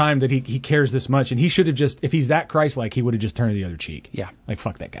all this time that he cares this much, and he should have just, if he's that Christ-like, he would have just turned the other cheek. Yeah. Like,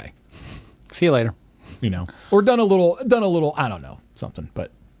 fuck that guy. See you later. Or done a little, I don't know, something, but.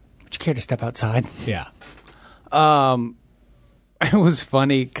 Would you care to step outside? Yeah. It was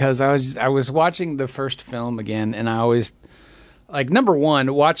funny because I was watching the first film again, and I always, like, number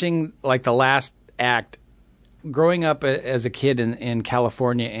one, watching, like, the last act, growing up as a kid in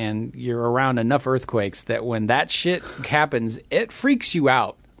California, and you're around enough earthquakes that when that shit happens, it freaks you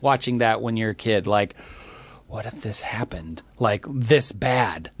out watching that when you're a kid. Like, what if this happened? Like, this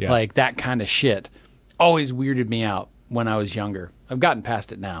bad? Yeah. Like, that kind of shit. Always weirded me out when I was younger. I've gotten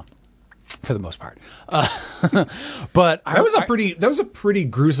past it now, for the most part. But that was a pretty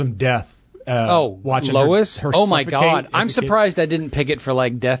gruesome death. Watching Lois? Her oh my suffocate God! as I'm a surprised I didn't pick it for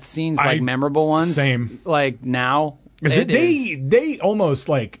like death scenes, like memorable ones. Same. Like now, they almost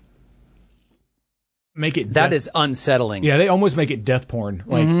like make it. That is unsettling. Yeah, they almost make it death porn.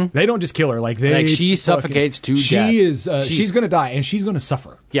 Like they don't just kill her. Like she suffocates to death. She is. She's going to die, and she's going to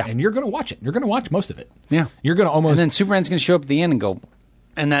suffer. Yeah, and you're going to watch it. You're going to watch most of it. Yeah, you're going to almost. And then Superman's going to show up at the end and go.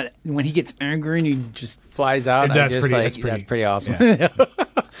 And that when he gets angry and he just flies out, that's pretty awesome. Yeah.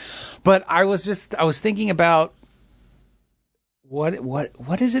 But I was thinking about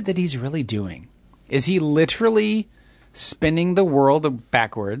what is it that he's really doing? Is he literally spinning the world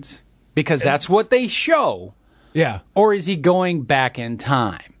backwards because that's what they show? Yeah. Or is he going back in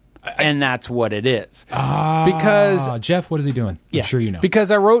time? And that's what it is. Because Jeff, what is he doing? Yeah, I'm sure you know. Because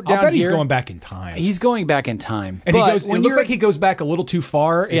I wrote down I bet here, he's going back in time. He's going back in time. And but it looks like he goes back a little too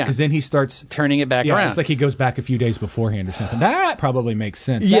far because then he starts turning it back around. It's like he goes back a few days beforehand or something. That probably makes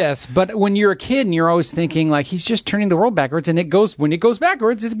sense. Yes, but when you're a kid and you're always thinking like he's just turning the world backwards, and when it goes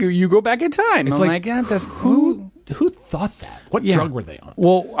backwards, you go back in time. It's I'm like who thought that? What drug were they on?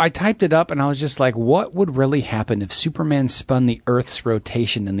 Well, I typed it up and I was just like, what would really happen if Superman spun the Earth's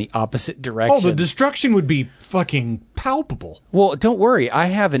rotation in the opposite direction? Oh, the destruction would be fucking palpable. Well, don't worry. I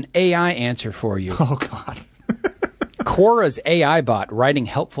have an AI answer for you. Oh, God. Quora's AI bot writing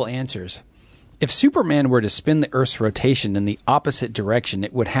helpful answers. If Superman were to spin the Earth's rotation in the opposite direction,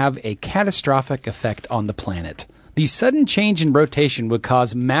 it would have a catastrophic effect on the planet. The sudden change in rotation would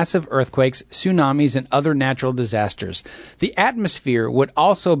cause massive earthquakes, tsunamis, and other natural disasters. The atmosphere would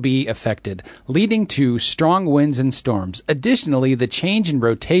also be affected, leading to strong winds and storms. Additionally, the change in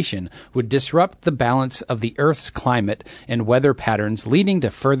rotation would disrupt the balance of the Earth's climate and weather patterns, leading to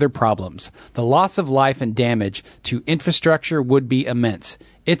further problems. The loss of life and damage to infrastructure would be immense.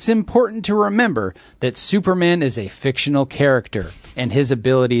 It's important to remember that Superman is a fictional character, and his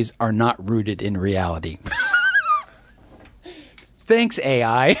abilities are not rooted in reality. Thanks,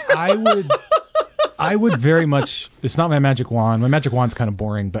 AI. I would very much. It's not my magic wand. My magic wand's kind of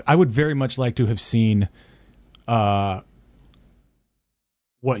boring, but I would very much like to have seen what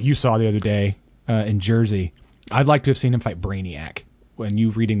you saw the other day in Jersey. I'd like to have seen him fight Brainiac. When you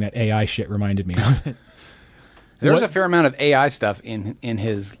reading that AI shit reminded me of it. There was a fair amount of AI stuff in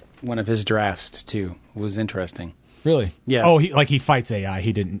his one of his drafts too. It was interesting. Really? Yeah. Oh, he fights AI.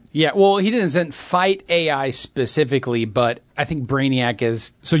 He didn't. Yeah. Well, he didn't fight AI specifically, but I think Brainiac is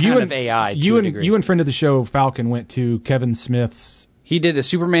kind of AI. You and friend of the show Falcon went to Kevin Smith's. He did a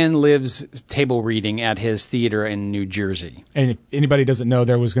Superman Lives table reading at his theater in New Jersey. And if anybody doesn't know,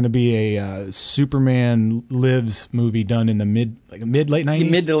 there was going to be a Superman Lives movie done in the mid late 90s.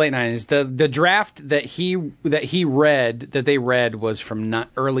 Mid to late 90s. The draft that they read was from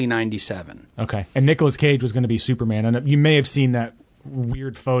early 97. Okay. And Nicolas Cage was going to be Superman. And you may have seen that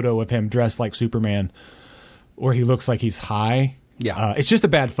weird photo of him dressed like Superman where he looks like he's high. Yeah, it's just a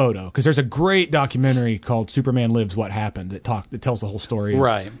bad photo because there's a great documentary called "Superman Lives: What Happened" that tells the whole story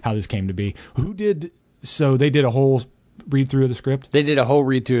of how this came to be. They did a whole read through of the script. They did a whole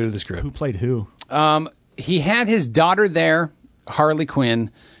read through of the script. Who played who? He had his daughter there, Harley Quinn.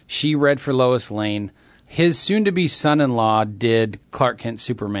 She read for Lois Lane. His soon-to-be son-in-law did Clark Kent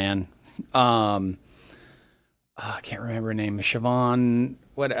Superman. I can't remember her name. Siobhan.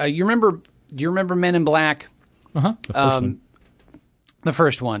 What? You remember? Do you remember Men in Black? The first one. The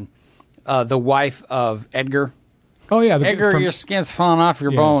first one, the wife of Edgar. Oh yeah, Edgar, your skin's falling off your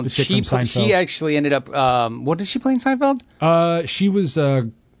bones. She actually ended up. What did she play in Seinfeld? She was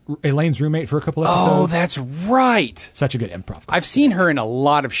Elaine's roommate for a couple episodes. Oh, that's right. Such a good improv. I've seen her in a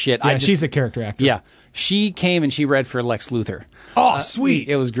lot of shit. Yeah, she's a character actor. Yeah. She came and she read for Lex Luthor. Oh, sweet.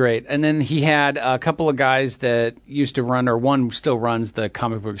 It was great. And then he had a couple of guys that used to run, or one still runs the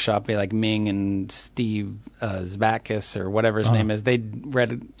comic book shop, like Ming and Steve Zbakis or whatever his name is. They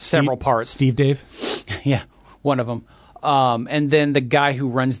read several parts. Steve Dave? Yeah, one of them. And then the guy who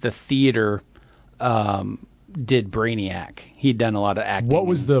runs the theater did Brainiac. He'd done a lot of acting. What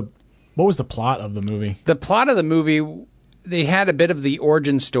was the plot of the movie? The plot of the movie, they had a bit of the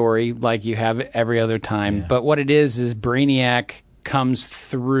origin story like you have every other time. But what it is Brainiac comes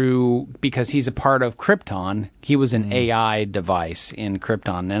through because he's a part of Krypton. He was an AI device in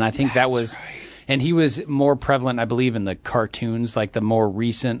Krypton. And I think that was... Right. And he was more prevalent, I believe, in the cartoons, like the more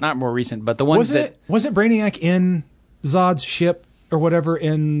recent... Not more recent, but the ones Wasn't Brainiac in Zod's ship or whatever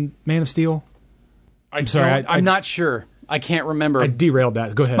in Man of Steel? I'm sorry. I'm not sure. I can't remember. I derailed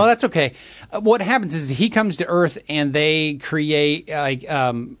that. Go ahead. Oh, that's okay. What happens is he comes to Earth and they create...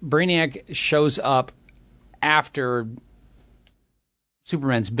 Brainiac shows up after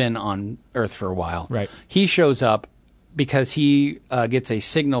Superman's been on Earth for a while. Right. He shows up because he gets a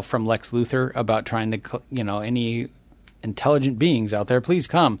signal from Lex Luthor about trying to... any intelligent beings out there, please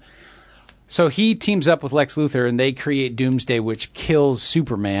come. So he teams up with Lex Luthor and they create Doomsday, which kills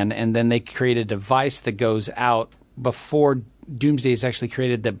Superman, and then they create a device that goes out before Doomsday is actually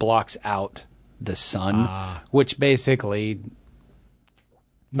created that blocks out the sun, which basically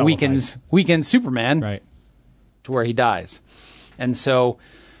weakens Superman right. to where he dies. And so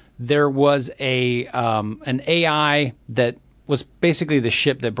there was an AI that was basically the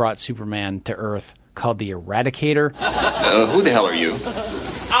ship that brought Superman to Earth called the Eradicator. Who the hell are you?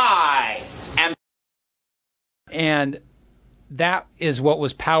 I am. And that is what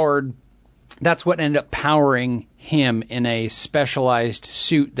was powered. That's what ended up powering him in a specialized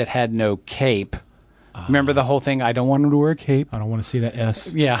suit that had no cape. Remember the whole thing? I don't want him to wear a cape. I don't want to see that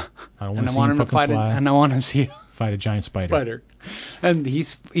S. Yeah. I don't want to see him fucking fly. And I want him to see fight a giant spider. And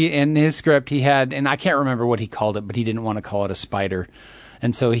in his script, he had, and I can't remember what he called it, but he didn't want to call it a spider.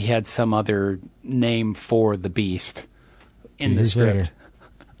 And so he had some other name for the beast in the script. Later,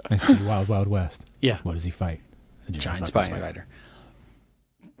 I see Wild Wild West. Yeah. What does he fight? A giant spider.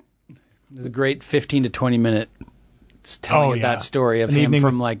 There's a great 15 to 20 minute telling of that story of him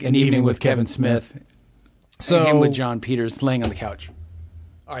from like an evening with Kevin Smith. So him with John Peters laying on the couch.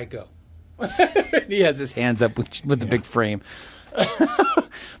 All right, go. He has his hands up with the big frame.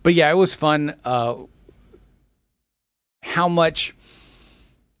 But yeah, it was fun. How much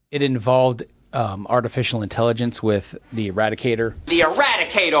it involved artificial intelligence with the Eradicator. The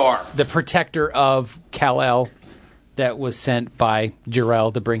Eradicator! The protector of Kal-El that was sent by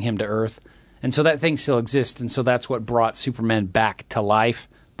Jor-El to bring him to Earth. And so that thing still exists, and so that's what brought Superman back to life.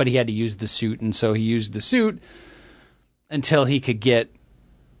 But he had to use the suit, and so he used the suit until he could get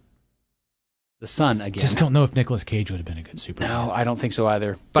the sun again. Just don't know if Nicolas Cage would have been a good Superman. No, I don't think so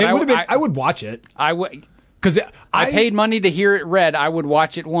either. But I would watch it. I would, because I paid money to hear it read. I would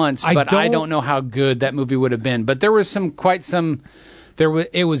watch it once, but I don't know how good that movie would have been. But there was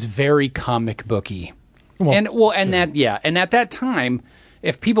it was very comic booky, and at that time,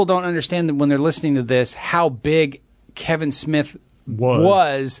 if people don't understand that when they're listening to this, how big Kevin Smith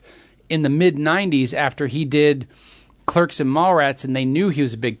was in the mid '90s after he did Clerks and Mallrats, and they knew he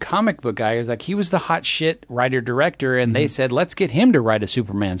was a big comic book guy. It was like he was the hot shit writer-director, and they said, let's get him to write a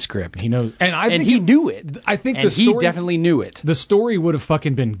Superman script. He knows. And he knew it. I think he definitely knew it. The story would have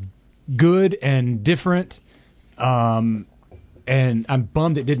fucking been good and different, and I'm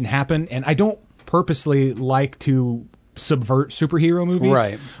bummed it didn't happen. And I don't purposely like to subvert superhero movies,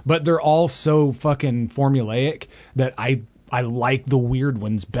 right? But they're all so fucking formulaic that I like the weird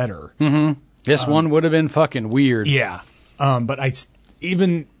ones better. Mm-hmm. This one would have been fucking weird. Yeah. But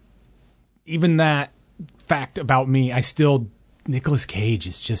even that fact about me, Nicolas Cage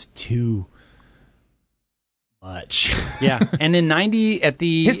is just too much. Yeah. And in 90, at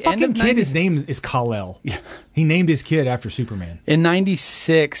the his end fucking of 90, kid, his name is Kal-El. Yeah. He named his kid after Superman. In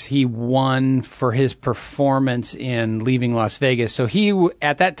 96, he won for his performance in Leaving Las Vegas. So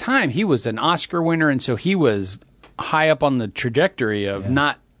at that time, he was an Oscar winner, and so he was high up on the trajectory of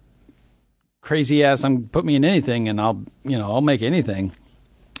not crazy ass. Put me in anything, and I'll make anything.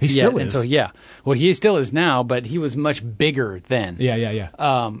 He still is. And so well, he still is now, but he was much bigger then.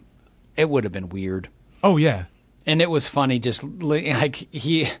 Yeah. It would have been weird. Oh yeah, and it was funny. Just like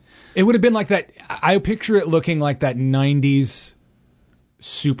it would have been like that. I picture it looking like that '90s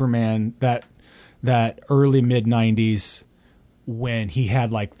Superman, that early mid '90s when he had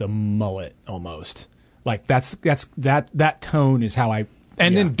like the mullet almost. Like that tone is how I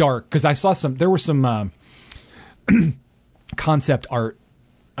And then dark, because I saw there were some concept art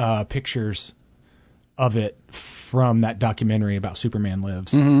pictures of it from that documentary about Superman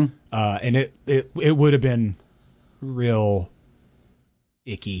Lives. Mm-hmm. And it would have been real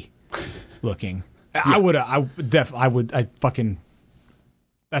icky looking. That's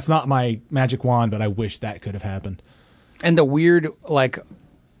not my magic wand, but I wish that could have happened. And the weird, like,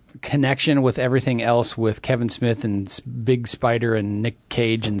 connection with everything else with Kevin Smith and Big Spider and Nick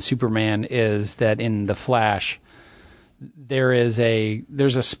Cage and Superman is that in The Flash, there's a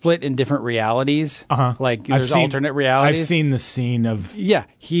split in different realities. Like there's alternate realities. I've seen the scene of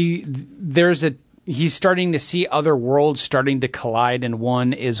he's starting to see other worlds starting to collide, and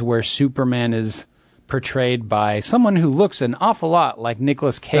one is where Superman is portrayed by someone who looks an awful lot like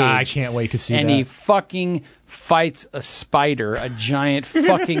Nicolas Cage. I can't wait to see and that. He fucking fights a spider, a giant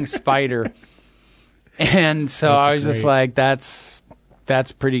fucking spider. And so I was just like, that's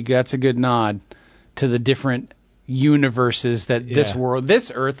pretty good. That's a good nod to the different universes that this world,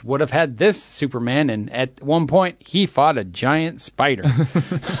 this Earth would have had this Superman, and at one point he fought a giant spider.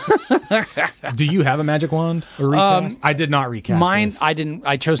 Do you have a magic wand or recast? I did not recast mine. this. I didn't.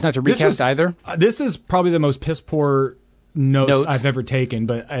 I chose not to recast either. This is probably the most piss poor notes I've ever taken,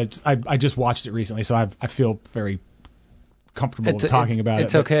 but I just watched it recently, so I feel very comfortable talking about it.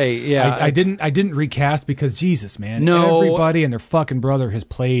 It's okay. Yeah, I didn't recast because Jesus, man, no, everybody and their fucking brother has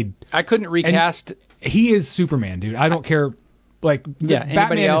played. I couldn't recast. He is Superman, dude. I don't care. Like,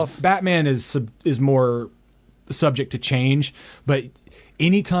 Batman is more subject to change, but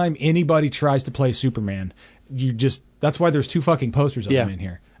anytime anybody tries to play Superman, that's why there's two fucking posters of him in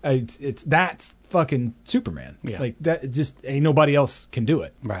here. That's fucking Superman. Yeah. Like that, just ain't nobody else can do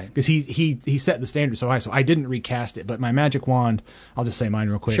it, right? Because he set the standard so high. So I didn't recast it, but my magic wand, I'll just say mine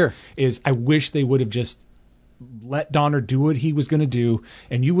real quick. Sure. Is I wish they would have just let Donner do what he was going to do,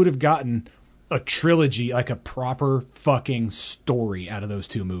 and you would have gotten a trilogy, like a proper fucking story out of those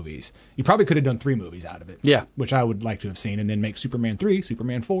two movies. You probably could have done 3 movies out of it. Yeah. Which I would like to have seen, and then make Superman 3,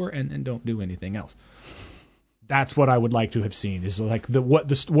 Superman 4, and then don't do anything else. That's what I would like to have seen, is like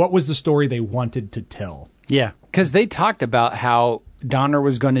what was the story they wanted to tell. Yeah, because they talked about how Donner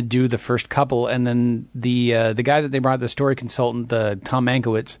was going to do the first couple, and then the guy that they brought, the story consultant, Tom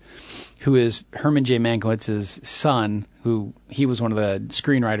Mankiewicz, who is Herman J. Mankiewicz's son, who he was one of the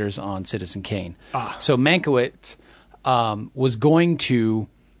screenwriters on Citizen Kane. So Mankiewicz was going to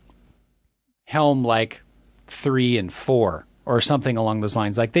helm like 3 and 4 or something along those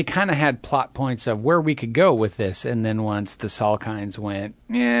lines. Like they kind of had plot points of where we could go with this, and then once the Salkinds went,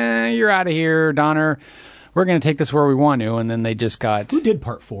 yeah, you're out of here, Donner. We're going to take this where we want to, and then they just got... Who did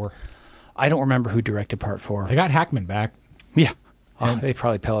part 4? I don't remember who directed part 4. They got Hackman back. Yeah. They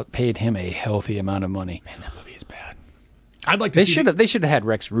probably paid him a healthy amount of money. Man, that movie is bad. I'd like to They should have had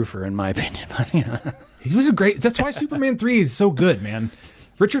Rex Roofer, in my opinion. He was a great... That's why Superman 3 is so good, man.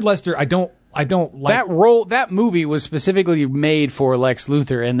 Richard Lester, I don't like... That role, that movie was specifically made for Lex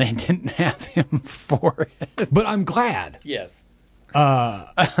Luthor, and they didn't have him for it. But I'm glad. Yes.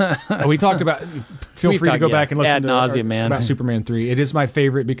 We talked about... Feel free to go back and listen ad nauseam, man. About Superman 3. It is my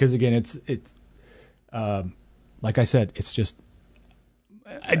favorite because, again, it's like I said, it's just...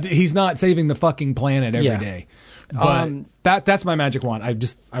 He's not saving the fucking planet every day. But that's my magic wand.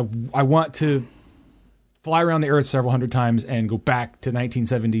 I want to fly around the Earth several hundred times and go back to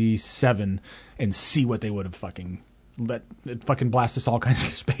 1977 and see what they would have fucking blast us all kinds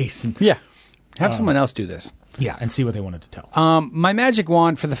of space. And, have someone else do this. Yeah, and see what they wanted to tell. My magic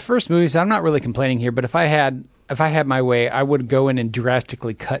wand for the first movies, I'm not really complaining here, but if I had my way, I would go in and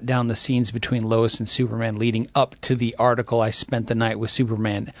drastically cut down the scenes between Lois and Superman leading up to the article I spent the night with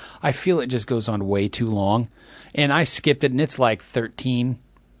Superman. I feel it just goes on way too long. And I skipped it, and it's like 13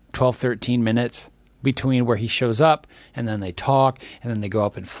 minutes between where he shows up, and then they talk, and then they go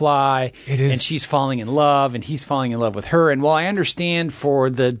up and fly. It is. And she's falling in love, and he's falling in love with her. And while I understand for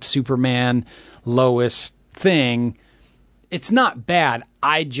the Superman Lois thing, it's not bad.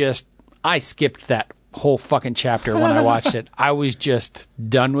 I skipped that whole fucking chapter when I watched it. I was just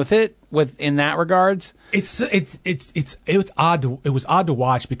done with it in that regards. It was odd to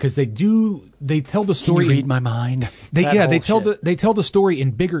watch because they tell the story. Can you read my mind? They tell the story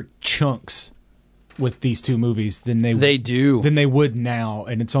in bigger chunks with these two movies than they would now,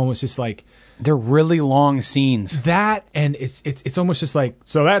 and it's almost just like they're really long scenes. That, and it's almost just like,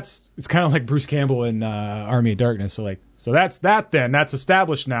 so it's kind of like Bruce Campbell in Army of Darkness. So like, so that's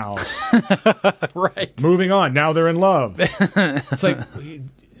established now. Right. Moving on. Now they're in love. It's like,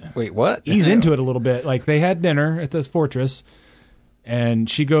 wait, what? Ease into it a little bit. Like they had dinner at this fortress. and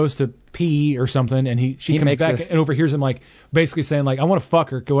she goes to pee or something, and she comes back and overhears him like basically saying like, "I want to fuck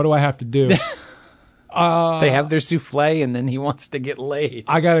her. What do I have to do?" They have their souffle, and then he wants to get laid.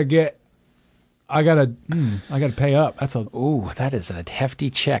 I gotta pay up. That is a hefty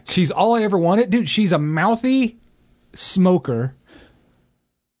check. She's all I ever wanted, dude. She's a mouthy smoker,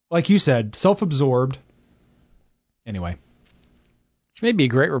 like you said, self-absorbed. Anyway, she may be a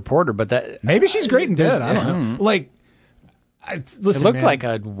great reporter, but maybe she's great in bed. I don't know. Like, listen, it looked man, like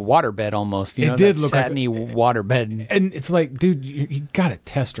a waterbed almost. You know, it did that look satiny like waterbed. And it's like, dude, you got to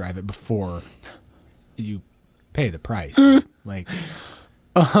test drive it before you pay the price. Like,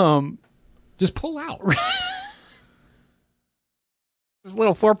 just pull out. Just a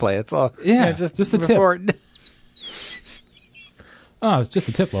little foreplay. It's all. Yeah, just the before tip. Oh, it's just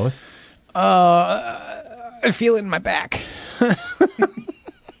a tip, Lois. I feel it in my back.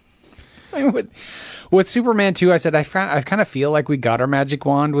 With Superman 2, I said I kind of feel like we got our magic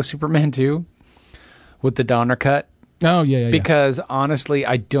wand with Superman 2 with the Donner cut. Oh, yeah. Because honestly,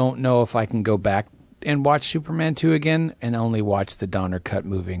 I don't know if I can go back and watch Superman 2 again and only watch the Donner cut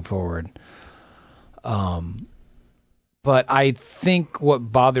moving forward. But I think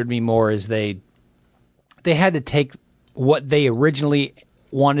what bothered me more is they had to take what they originally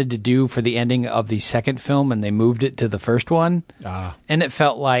wanted to do for the ending of the second film, and they moved it to the first one. And it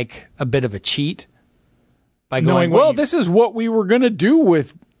felt like a bit of a cheat by going, this is what we were going to do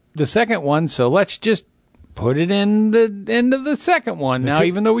with the second one, so let's just put it in the end of the second one now,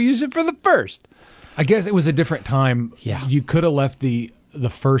 even though we used it for the first. I guess it was a different time. Yeah. You could have left the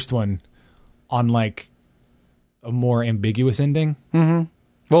first one on like a more ambiguous ending. Mm-hmm.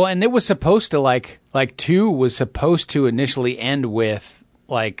 Well, and it was supposed to like 2 was supposed to initially end with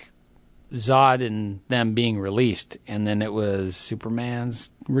like Zod and them being released, and then it was Superman's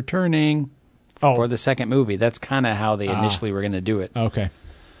returning for the second movie. That's kind of how they initially were going to do it. Okay.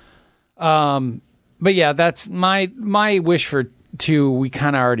 But yeah, that's my wish for 2. We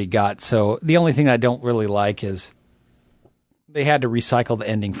kind of already got. So the only thing I don't really like is they had to recycle the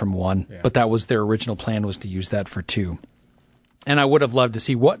ending from 1, but that was their original plan, was to use that for 2. And I would have loved to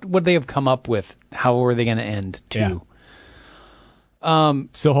see what would they have come up with. How were they going to end 2? Yeah.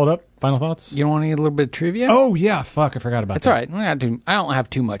 Still hold up? Final thoughts? You don't want to get a little bit of trivia? Oh, yeah. Fuck, I forgot about that. It's all right. I don't have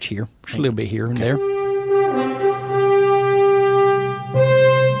too much here. Just a little bit here and there.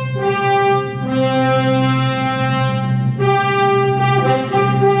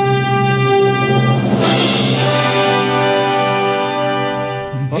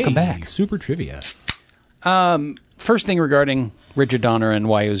 Welcome back. Super trivia. First thing regarding Richard Donner and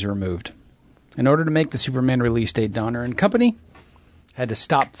why he was removed. In order to make the Superman release date, Donner and company had to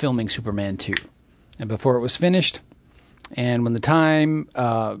stop filming Superman 2. And before it was finished, and when the time,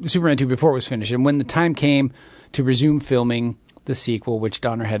 Superman 2 before it was finished, and when the time came to resume filming the sequel, which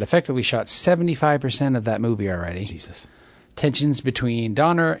Donner had effectively shot 75% of that movie already. Jesus. Tensions between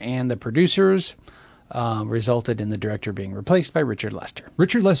Donner and the producers resulted in the director being replaced by Richard Lester.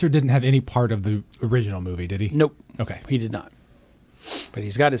 Richard Lester didn't have any part of the original movie, did he? Nope. Okay. He did not. But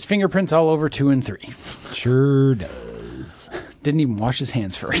he's got his fingerprints all over 2 and 3. Sure does. Didn't even wash his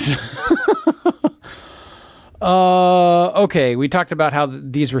hands first. Okay, we talked about how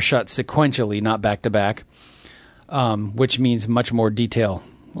these were shot sequentially, not back to back, which means much more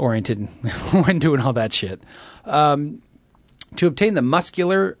detail-oriented when doing all that shit. To obtain the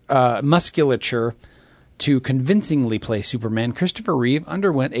musculature to convincingly play Superman, Christopher Reeve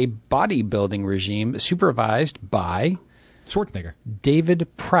underwent a bodybuilding regime supervised by Schwarzenegger. David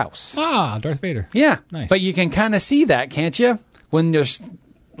Prowse. Ah, Darth Vader. Yeah. Nice. But you can kind of see that, can't you? When there's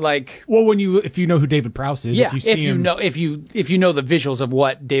like, well, if you know who David Prowse is, yeah, if you know the visuals of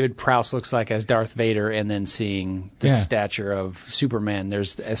what David Prowse looks like as Darth Vader, and then seeing the stature of Superman,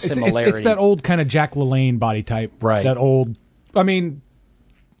 there's a similarity. It's that old kind of Jack LaLanne body type, right? That old. I mean,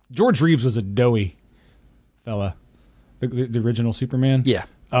 George Reeves was a doughy fella, the original Superman. Yeah,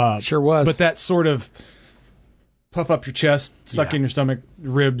 sure was. But that sort of puff up your chest, suck in your stomach,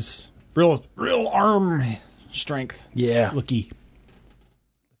 ribs, real arm strength. Yeah, looky.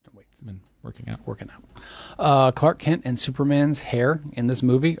 Been working out. Clark Kent and Superman's hair in this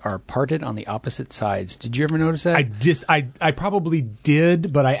movie are parted on the opposite sides. Did you ever notice that? I probably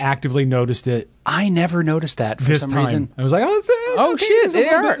did, but I actively noticed it. I never noticed that for some reason. I was like, shit,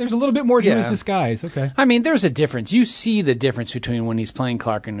 there's a little bit more to his disguise. Okay. I mean, there's a difference. You see the difference between when he's playing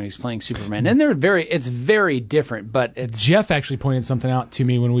Clark and when he's playing Superman, and it's very different. But Jeff actually pointed something out to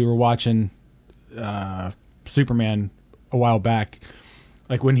me when we were watching Superman a while back.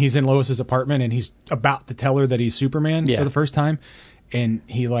 Like when he's in Lois's apartment and he's about to tell her that he's Superman for the first time, and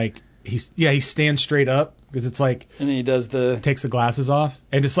he stands straight up because it's like, and then he does takes the glasses off,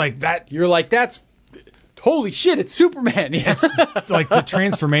 and it's like that. You're like, that's holy shit! It's Superman. Yeah. It's like the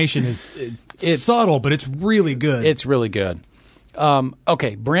transformation it's subtle, but it's really good. It's really good.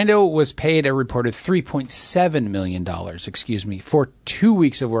 Okay, Brando was paid a reported $3.7 million, for 2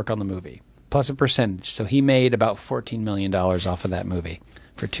 weeks of work on the movie, plus a percentage. So he made about $14 million off of that movie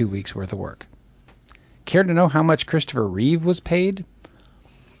for 2 weeks worth of work. Care to know how much Christopher Reeve was paid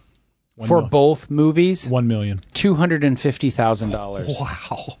for both movies? $1 million. $250,000.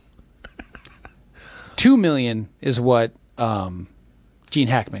 Wow. $2 million is what Gene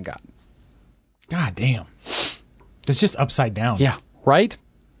Hackman got. God damn. It's just upside down. Yeah, right?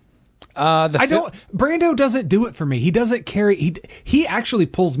 Brando doesn't do it for me. He doesn't carry. He actually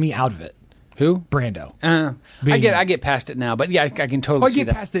pulls me out of it. Who? Brando. I get past it now, but yeah, I can totally see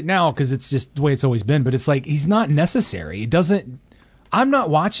that. I get past it now because it's just the way it's always been. But it's like he's not necessary. It doesn't. I'm not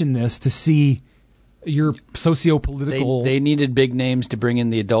watching this to see your socio-political. They needed big names to bring in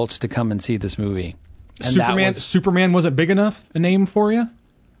the adults to come and see this movie. And Superman wasn't big enough a name for you.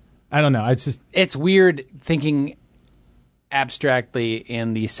 I don't know. It's weird thinking abstractly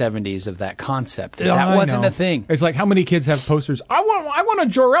in the 70s of that concept. That wasn't a thing. It's like, how many kids have posters? I want a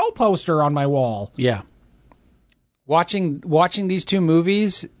Jor-El poster on my wall. Yeah. Watching these two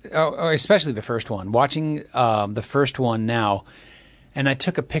movies, especially the first one, watching the first one now, and I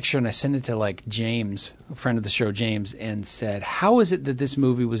took a picture and I sent it to like James, a friend of the show, James, and said, how is it that this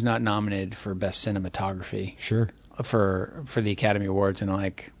movie was not nominated for Best Cinematography? Sure. For the Academy Awards. And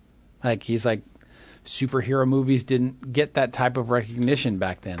like he's like, superhero movies didn't get that type of recognition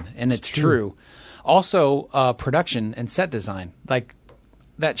back then. And it's true. Also, production and set design. Like,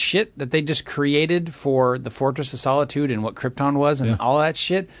 that shit that they just created for the Fortress of Solitude and what Krypton was and all that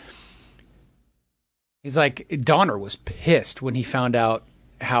shit. He's like, Donner was pissed when he found out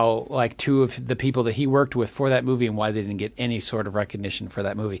how, like, two of the people that he worked with for that movie and why they didn't get any sort of recognition for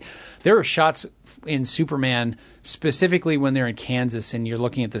that movie. There are shots in Superman, specifically when they're in Kansas and you're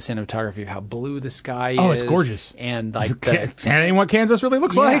looking at the cinematography of how blue the sky is. Oh, it's gorgeous. And like that ain't what Kansas really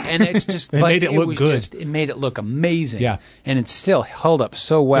looks like. And it's just they made it look good. It made it look amazing. Yeah. And it's still held up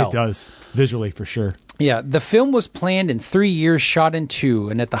so well. It does, visually for sure. Yeah. The film was planned in 3 years, shot in 2,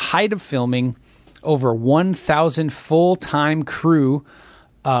 and at the height of filming, over 1,000 full-time crew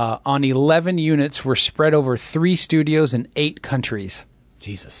on 11 units were spread over 3 studios in 8 countries.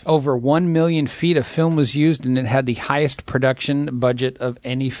 Jesus. Over 1 million feet of film was used, and it had the highest production budget of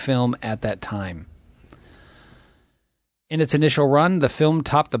any film at that time. In its initial run, the film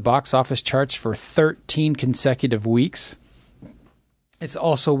topped the box office charts for 13 consecutive weeks. It's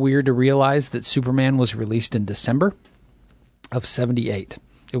also weird to realize that Superman was released in December of 1978.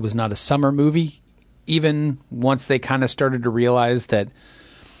 It was not a summer movie, even once they kind of started to realize that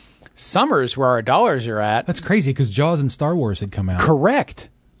summer's where our dollars are at. That's crazy because Jaws and Star Wars had come out. Correct.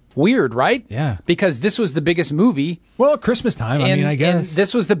 Weird, right? Yeah. Because this was the biggest movie. Well, at Christmas time, I guess. And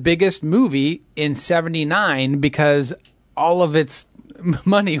this was the biggest movie in 1979 because all of its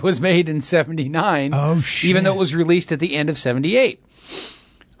money was made in 1979. Oh, shit. Even though it was released at the end of 1978.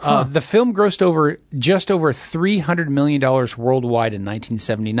 The film grossed just over $300 million worldwide in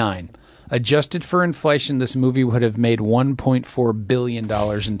 1979. Adjusted for inflation, this movie would have made $1.4 billion in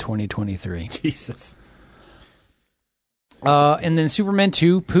 2023. Jesus. And then Superman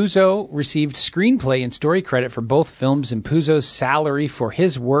 2, Puzo received screenplay and story credit for both films, and Puzo's salary for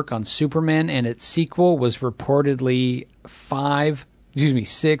his work on Superman and its sequel was reportedly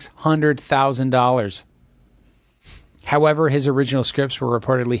 $600,000. However, his original scripts were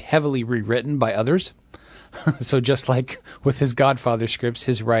reportedly heavily rewritten by others. So just like with his Godfather scripts,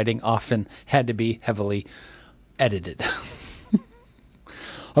 his writing often had to be heavily edited.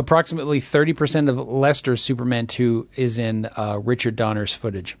 Approximately 30% of Lester's Superman 2 is in Richard Donner's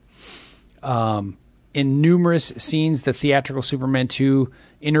footage. In numerous scenes, the theatrical Superman 2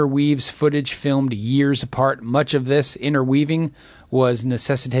 interweaves footage filmed years apart. Much of this interweaving was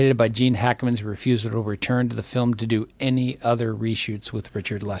necessitated by Gene Hackman's refusal to return to the film to do any other reshoots with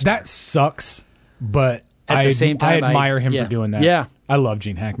Richard Lester. That sucks, but at the same time, I admire him for doing that. Yeah. I love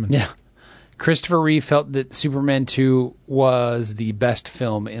Gene Hackman. Yeah. Christopher Reeve felt that Superman 2 was the best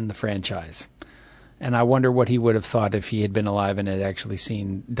film in the franchise. And I wonder what he would have thought if he had been alive and had actually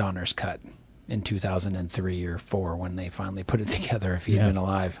seen Donner's cut in 2003 or 4 when they finally put it together. If he had been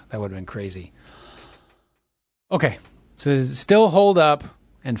alive, that would have been crazy. Okay. So does it still hold up?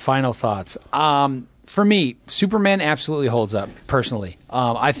 And final thoughts. For me, Superman absolutely holds up, personally.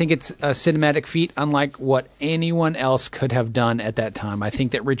 I think it's a cinematic feat unlike what anyone else could have done at that time. I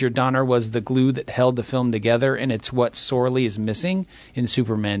think that Richard Donner was the glue that held the film together, and it's what sorely is missing in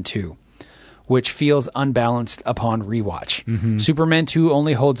Superman 2. which feels unbalanced upon rewatch. Mm-hmm. Superman 2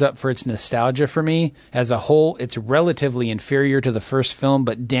 only holds up for its nostalgia for me. As a whole, it's relatively inferior to the first film,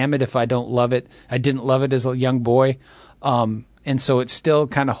 but damn it if I don't love it. I didn't love it as a young boy. And so it still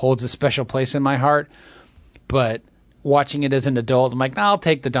kind of holds a special place in my heart. But watching it as an adult, I'm like, I'll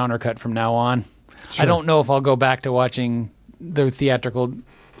take the Donner cut from now on. Sure. I don't know if I'll go back to watching the theatrical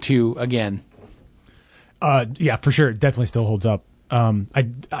 2 again. Yeah, for sure. It definitely still holds up. I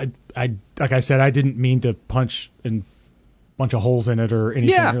like I said, I didn't mean to punch a bunch of holes in it or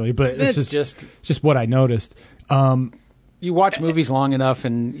anything really, but it's just what I noticed. You watch movies long enough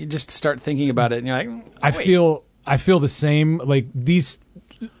and you just start thinking about it and you're like, I feel the same. Like these,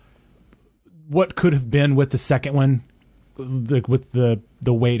 what could have been with the second one, with the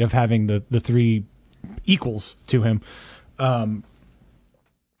weight of having the three equals to him.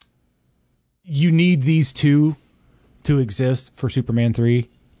 You need these two to exist for Superman 3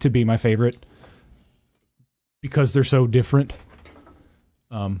 to be my favorite because they're so different.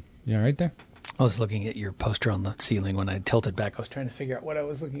 Yeah, right there. I was looking at your poster on the ceiling when I tilted back. I was trying to figure out what I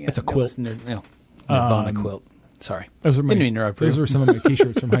was looking at. It's a quilt. Nirvana quilt. Sorry. Those were some of my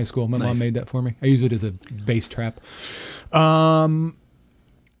T-shirts from high school. My Nice. mom made that for me. I use it as a base trap.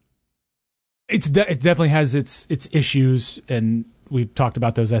 It definitely has its issues, and we've talked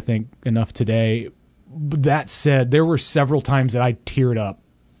about those, I think, enough today. That said, there were several times that I teared up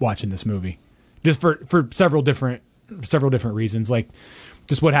watching this movie, just for several different reasons. Like,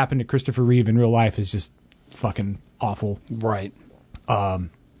 just what happened to Christopher Reeve in real life is just fucking awful. Right. Because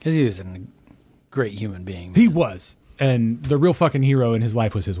he was a great human being. He was. And the real fucking hero in his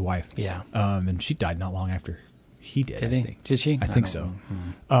life was his wife. Yeah. And she died not long after he did. Did he? Did she? I think so.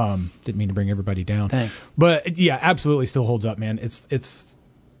 Didn't mean to bring everybody down. Thanks. But yeah, absolutely still holds up, man. It's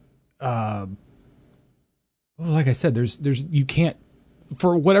like I said, there's you can't,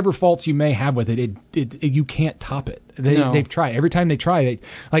 for whatever faults you may have with it, you can't top it. They've tried. Every time they try,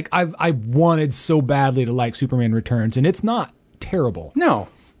 I wanted so badly to like Superman Returns, and it's not terrible. No.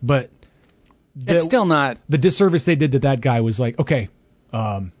 But it's still not. The disservice they did to that guy was like, okay,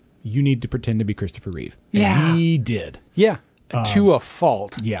 you need to pretend to be Christopher Reeve. Yeah. And he did. Yeah. To a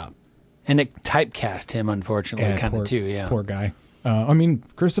fault. Yeah. And it typecast him, unfortunately, kind of too. Yeah. Poor guy. I mean,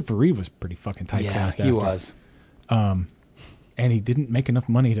 Christopher Reeve was pretty fucking typecast. Yeah, he was. And he didn't make enough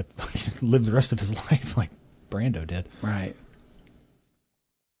money to live the rest of his life like Brando did. Right.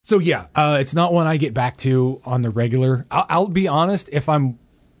 So yeah, it's not one I get back to on the regular. I'll be honest, if I'm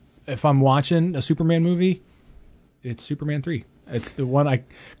watching a Superman movie, it's Superman 3. It's the one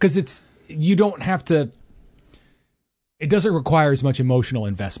because you don't have to. It doesn't require as much emotional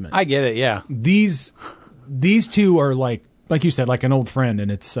investment. I get it. Yeah. These two are like you said, like an old friend,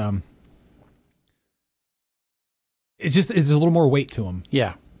 and it's it's a little more weight to them.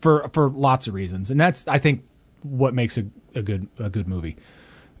 Yeah. For lots of reasons, and that's, I think, what makes a good movie.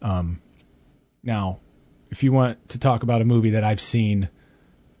 Now, if you want to talk about a movie that I've seen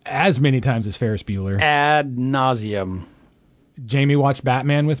as many times as Ferris Bueller, ad nauseum. Jamie watched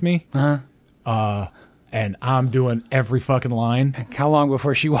Batman with me. Uh-huh. And I'm doing every fucking line. How long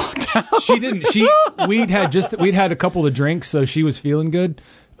before she walked out? She didn't. We'd had a couple of drinks, so she was feeling good.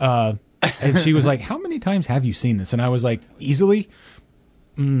 And she was like, "How many times have you seen this?" And I was like, "Easily,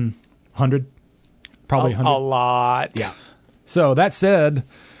 100, probably 100, a lot." Yeah. So that said,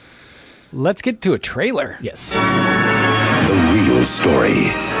 let's get to a trailer. Yes. The real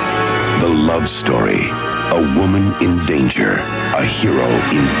story, the love story, a woman in danger, a hero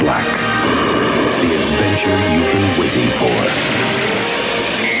in black. The adventure you've been waiting for.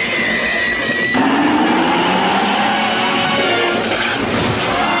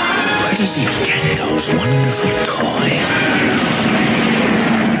 Where does he get those wonderful toys?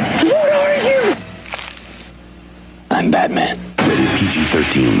 What are you? I'm Batman. Rated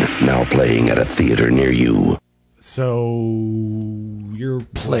PG-13, now playing at a theater near you. So you're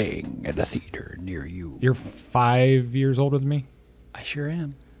playing at a theater near you. You're 5 years older than me? I sure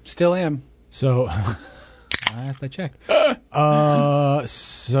am. Still am. So, last I checked.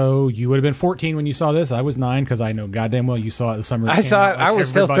 So you would have been 14 when you saw this. I was 9 because I know goddamn well you saw it the summer. I saw it. Like I was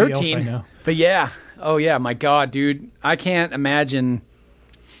still everybody 13. Else I know. But yeah. Oh yeah. My God, dude. I can't imagine.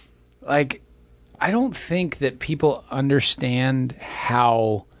 Like, I don't think that people understand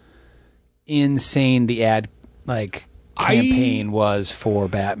how insane the ad campaign was for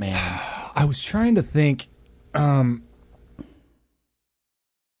Batman. I was trying to think.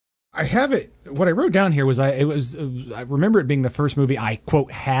 I have it. What I wrote down here was I remember it being the first movie I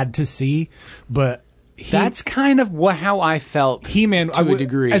quote had to see, but that's kind of how I felt. He-Man to a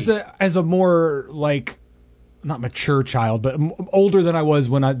degree as a more like not mature child, but older than I was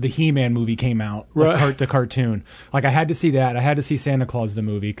when the He-Man movie came out, Right. the cartoon. Like, I had to see that. I had to see Santa Claus the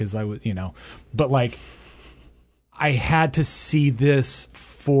movie because I was, but like, I had to see this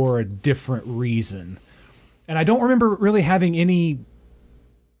for a different reason. And I don't remember really having any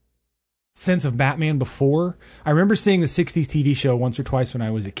sense of Batman before. I remember seeing the 60s TV show once or twice when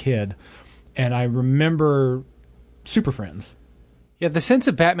I was a kid, and I remember Super Friends. Yeah, the sense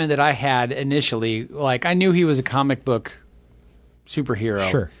of Batman that I had initially, like, I knew he was a comic book superhero.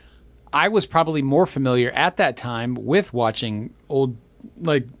 Sure. I was probably more familiar at that time with watching old,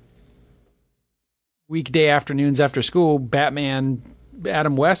 like, weekday afternoons after school, Batman,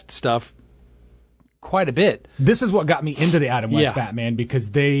 Adam West stuff quite a bit. This is what got me into the Adam West Yeah. Batman, because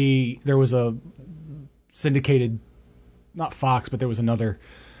there was a syndicated, not Fox, but there was another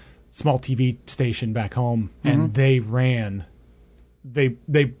small TV station back home, and they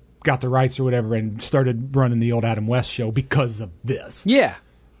got the rights or whatever and started running the old Adam West show because of this. Yeah,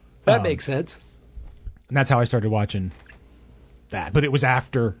 that makes sense. And that's how I started watching that. But it was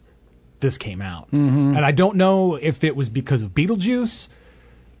after this came out. And I don't know if it was because of Beetlejuice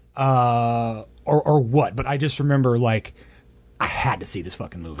or what, but I just remember, like, I had to see this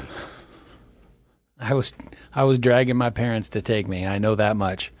fucking movie. I was dragging my parents to take me. I know that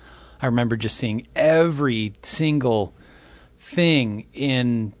much. I remember just seeing every single thing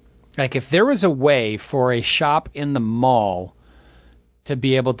in, like, if there was a way for a shop in the mall to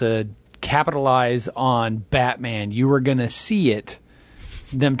be able to capitalize on Batman, you were going to see it.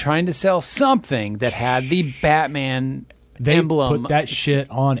 Them trying to sell something that had the Batman emblem. Put that shit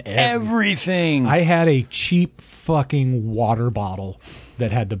on everything. I had a cheap fucking water bottle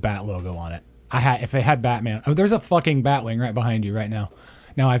that had the Bat logo on it. If it had Batman. Oh, there's a fucking Batwing right behind you right now.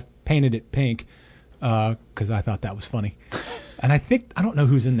 Now I've painted it pink because I thought that was funny. And I don't know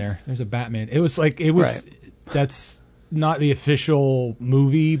who's in there. There's a Batman. Right. That's not the official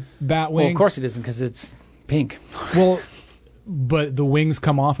movie Batwing. Well, of course it isn't, because it's pink. Well, but the wings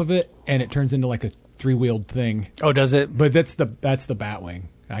come off of it and it turns into like a 3-wheeled thing. Oh, does it? But that's the Batwing.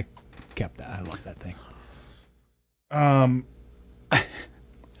 I kept that. I love that thing.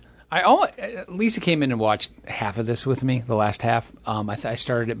 Lisa came in and watched half of this with me, the last half. I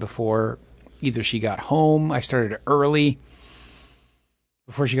started it before either she got home. I started it early,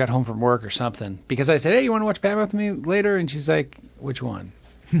 before she got home from work or something. Because I said, hey, you want to watch Batman with me later? And she's like, which one?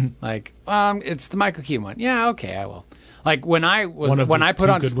 Like, it's the Michael Keaton one. Yeah, okay, I will. Like, when I put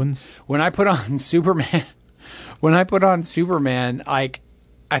on Superman, like,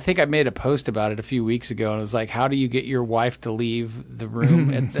 I think I made a post about it a few weeks ago, and it was like, how do you get your wife to leave the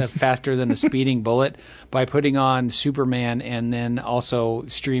room faster than a speeding bullet? By putting on Superman and then also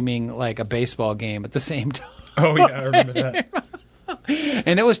streaming like a baseball game at the same time. Oh yeah, I remember that.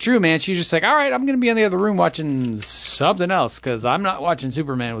 And it was true, man. She's just like, all right, I'm going to be in the other room watching something else because I'm not watching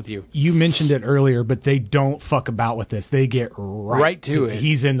Superman with you. You mentioned it earlier, but they don't fuck about with this. They get right to it.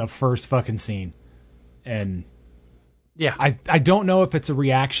 He's in the first fucking scene. And yeah, I don't know if it's a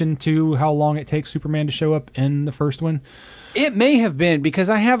reaction to how long it takes Superman to show up in the first one. It may have been, because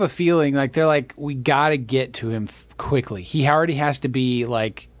I have a feeling like they're like, we got to get to him quickly. He already has to be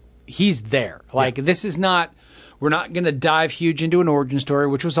like, he's there. Like, this is not... We're not going to dive huge into an origin story,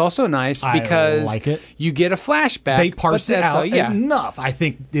 which was also nice because I like it. You get a flashback. They parse it out enough. I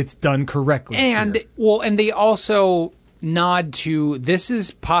think it's done correctly. And and they also nod to, this is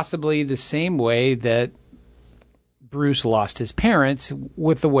possibly the same way that Bruce lost his parents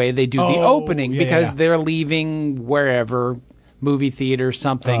with the way they do the opening, because they're leaving wherever, movie theater,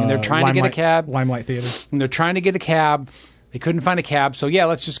 something, and they're trying to get a cab. Limelight Theater. And they're trying to get a cab. They couldn't find a cab, so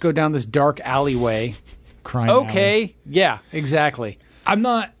let's just go down this dark alleyway. Crime okay. alley. Yeah, exactly. I'm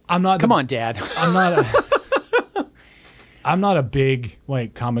not. Come on, Dad. I'm not a big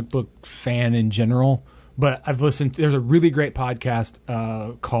like comic book fan in general, but I've listened. There's a really great podcast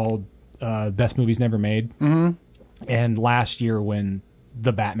called Best Movies Never Made. Mm-hmm. And last year when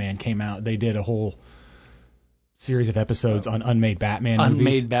the Batman came out, they did a whole series of episodes on unmade Batman movies.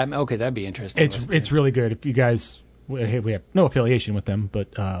 Unmade Batman. Okay, that'd be interesting. It's really good. If you guys, we have no affiliation with them,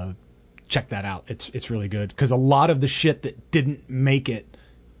 but check that out. It's really good, because a lot of the shit that didn't make it,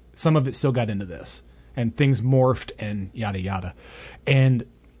 some of it still got into this, and things morphed and yada yada. And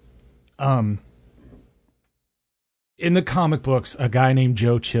in the comic books, a guy named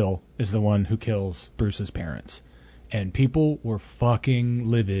Joe Chill is the one who kills Bruce's parents, and people were fucking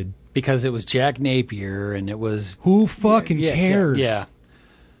livid because it was Jack Napier, and it was who fucking cares? Yeah.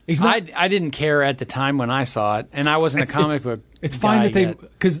 I didn't care at the time when I saw it, and I wasn't a comic book. It's fine that they yet.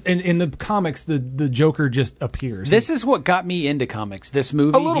 because in the comics the Joker just appears. This is what got me into comics. This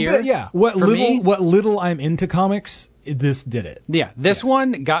movie a little here, bit, yeah. What little I'm into comics, this did it. Yeah, this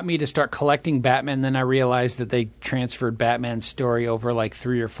one got me to start collecting Batman. Then I realized that they transferred Batman's story over like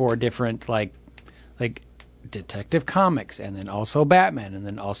 3 or 4 different like Detective Comics, and then also Batman, and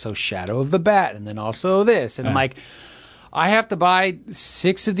then also Shadow of the Bat, and then also this, and I'm like, I have to buy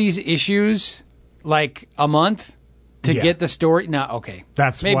 6 of these issues like a month to get the story. No, okay,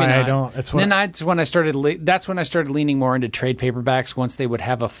 that's maybe why not. I don't. That's why. Then that's when I started. That's when I started leaning more into trade paperbacks. Once they would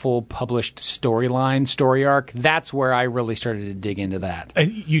have a full published story arc, that's where I really started to dig into that.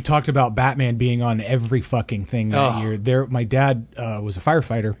 And you talked about Batman being on every fucking thing that year. There, my dad was a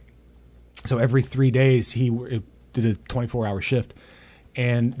firefighter, so every 3 days he did a 24-hour shift,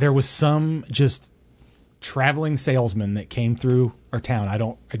 and there was some just traveling salesman that came through our town. I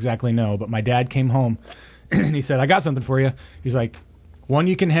don't exactly know, but my dad came home and he said, I got something for you. He's like, one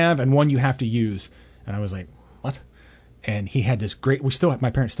you can have and one you have to use. And I was like, what? And he had this great,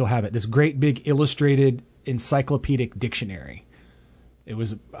 my parents still have it, this great big illustrated encyclopedic dictionary. It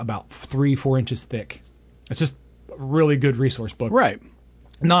was about 3-4 inches thick. It's just a really good resource book. Right.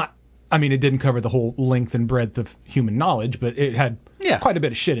 It didn't cover the whole length and breadth of human knowledge, but it had quite a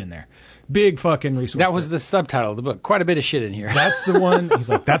bit of shit in there. Big fucking resource. That was the subtitle of the book. Quite a bit of shit in here. That's the one. He's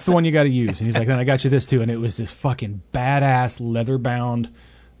like, that's the one you got to use. And he's like, then I got you this too. And it was this fucking badass leather-bound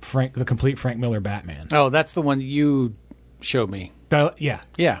the complete Frank Miller Batman. Oh, that's the one you showed me. Yeah.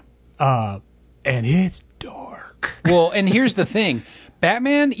 Yeah. And it's dark. Well, and here's the thing.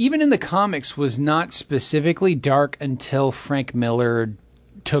 Batman, even in the comics, was not specifically dark until Frank Miller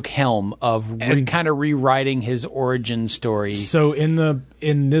took helm of kind of rewriting his origin story. So in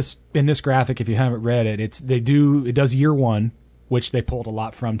this graphic, if you haven't read it, it does year 1, which they pulled a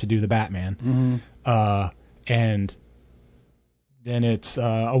lot from to do the Batman, and then it's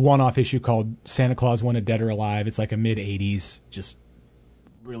a one-off issue called Santa Claus Wanted Dead or Alive. It's like a mid-'80s, just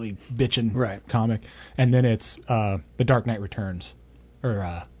really bitchin' comic, and then it's The Dark Knight Returns, it's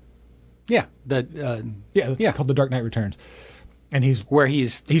called The Dark Knight Returns. And he's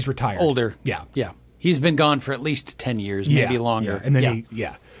retired. Older. Yeah. Yeah. He's been gone for at least 10 years, maybe longer. Yeah. And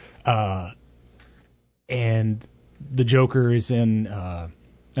then and the Joker is in an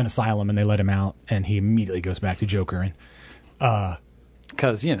asylum and they let him out and he immediately goes back to Joker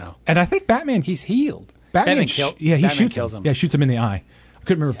because, and I think Batman, he's healed. Batman Batman kills him. Yeah, shoots him in the eye. I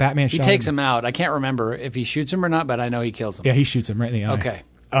couldn't remember if Batman shot him. He takes him out. I can't remember if he shoots him or not, but I know he kills him. Yeah, he shoots him right in the eye. Okay.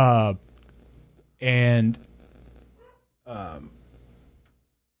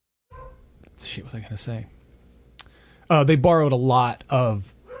 Shit, what was I going to say? They borrowed a lot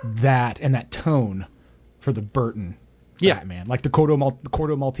of that and that tone for the Burton Batman. Like the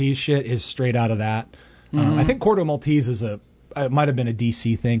Corto Maltese shit is straight out of that. I think Corto Maltese is it might have been a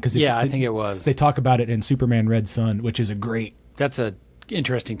DC thing. I think it was. They talk about it in Superman Red Sun, which is a great... That's a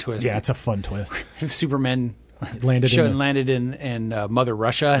interesting twist. Yeah, it's a fun twist. If Superman landed in Mother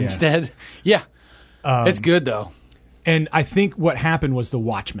Russia instead. Yeah. It's good, though. And I think what happened was The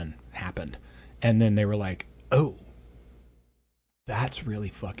Watchmen happened. And then they were like, oh, that's really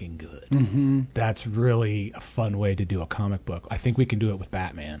fucking good. Mm-hmm. That's really a fun way to do a comic book. I think we can do it with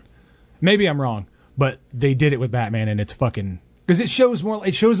Batman. Maybe I'm wrong, but they did it with Batman and it's fucking... Because it shows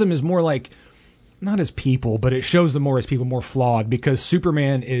them as more like... Not as people, but it shows them more as people more flawed because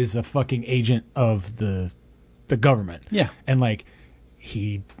Superman is a fucking agent of the government. Yeah. And like...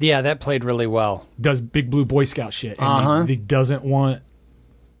 that played really well. Does big blue Boy Scout shit. And he doesn't want...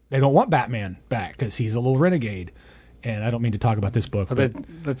 They don't want Batman back because he's a little renegade. And I don't mean to talk about this book. But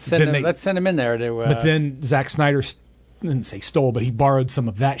let's send him in there. But then Zack Snyder, didn't say stole, but he borrowed some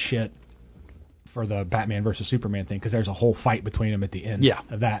of that shit for the Batman versus Superman thing because there's a whole fight between them at the end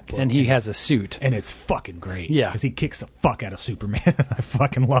of that book. And he has a suit. And it's fucking great. Yeah. Because he kicks the fuck out of Superman. I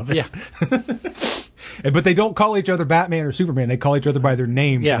fucking love it. Yeah. But they don't call each other Batman or Superman. They call each other by their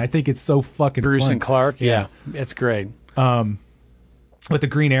names. Yeah. And I think it's so fucking Bruce fun. And Clark. Yeah. It's great. With the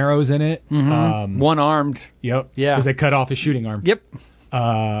green arrows in it. Mm-hmm. One-armed. Yep. Yeah. Because they cut off his shooting arm. Yep.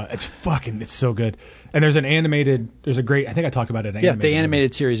 It's so good. And there's a great, I think I talked about it. Yeah, the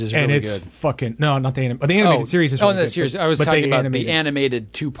animated series is really good. And it's fucking, no, not the animated, the animated series is really good. The series. I was talking about the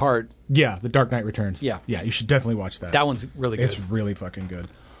animated 2-part. Yeah, The Dark Knight Returns. Yeah. Yeah, you should definitely watch that. That one's really good. It's really fucking good.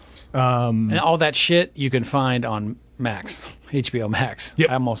 And all that shit you can find on Max, HBO Max.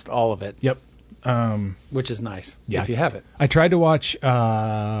 Yep. Almost all of it. Yep. Which is nice if you have it. I tried to watch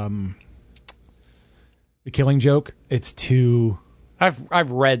The Killing Joke. It's too...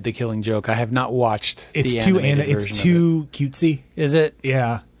 I've read The Killing Joke. I have not watched the animated version. It's too cutesy. Is it?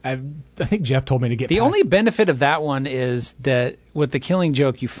 Yeah. I think Jeff told me to get The past- only benefit of that one is that with the Killing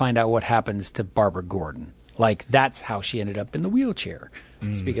Joke, you find out what happens to Barbara Gordon. Like, that's how she ended up in the wheelchair.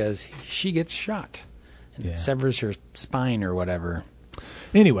 It's because she gets shot and it severs her spine or whatever.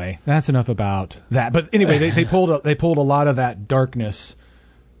 Anyway, that's enough about that. But anyway, they pulled a lot of that darkness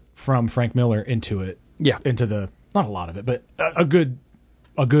from Frank Miller into it. Yeah. Into the, not a lot of it, but a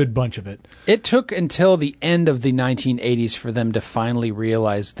good bunch of it. It took until the end of the 1980s for them to finally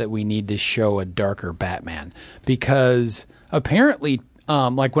realize that we need to show a darker Batman. Because apparently,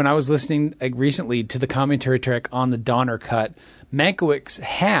 like when I was listening recently to the commentary track on the Donner cut, Mankiewicz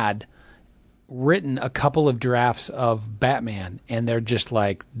had written a couple of drafts of Batman, and they're just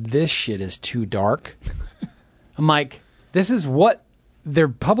like, this shit is too dark. I'm like, this is what they're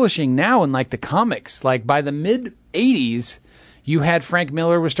publishing now in like the comics. Like by the mid 80s, you had Frank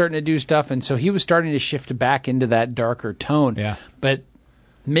Miller was starting to do stuff, and so he was starting to shift back into that darker tone. Yeah. But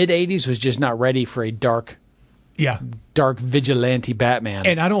mid 80s was just not ready for a dark vigilante Batman.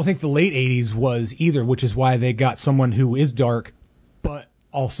 And I don't think the late 80s was either, which is why they got someone who is dark, but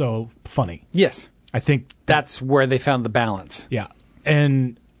also funny. Yes. I think that's where they found the balance. Yeah.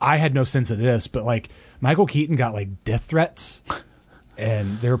 And I had no sense of this, but like Michael Keaton got like death threats.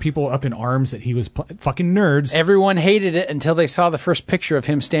 And there were people up in arms that he was fucking nerds. Everyone hated it until they saw the first picture of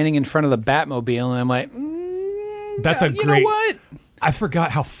him standing in front of the Batmobile, and I'm like, that's a you great. know what? I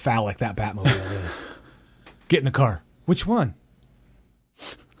forgot how phallic that Batmobile is. Get in the car. Which one?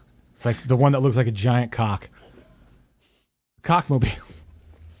 It's like the one that looks like a giant cock. Cockmobile.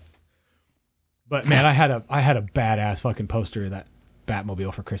 But man, I had a badass fucking poster of that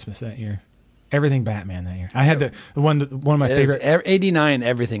Batmobile for Christmas that year. Everything Batman that year. I had the one of my favorite. 89,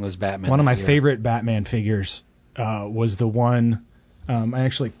 everything was Batman. One of my favorite Batman figures was the one. I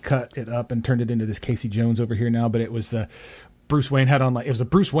actually cut it up and turned it into this Casey Jones over here now, but it was the Bruce Wayne had on like it was a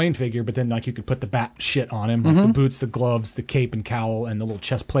Bruce Wayne figure, but then like you could put the bat shit on him, like the boots, the gloves, the cape and cowl, and the little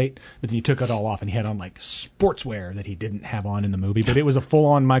chest plate. But then you took it all off, and he had on like sportswear that he didn't have on in the movie. But it was a full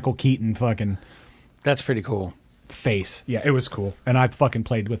on Michael Keaton fucking. That's pretty cool. Face, yeah, it was cool, and I fucking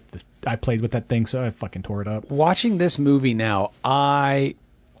played with that thing, so I fucking tore it up. Watching this movie now, I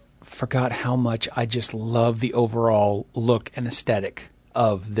forgot how much I just love the overall look and aesthetic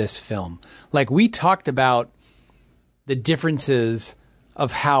of this film. Like we talked about the differences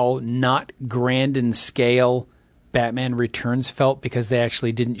of how not grand in scale Batman Returns felt because they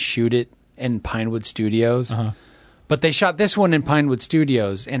actually didn't shoot it in Pinewood Studios, but they shot this one in Pinewood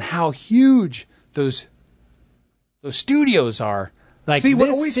Studios, and how huge those studios are. Like, See,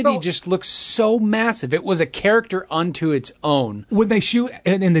 this city just looks so massive. It was a character unto its own. When they shoot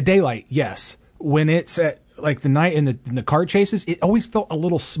in the daylight, yes. When it's at like the night in the car chases, it always felt a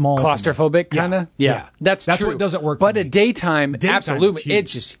little small. Claustrophobic, kind of? Yeah. That's true. what doesn't work. But at daytime, absolutely.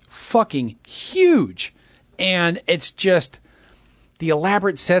 It's It's just fucking huge. And it's just the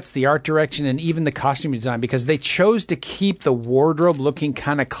elaborate sets, the art direction, and even the costume design, because they chose to keep the wardrobe looking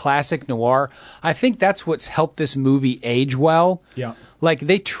kind of classic noir. I think that's what's helped this movie age well. Yeah. Like,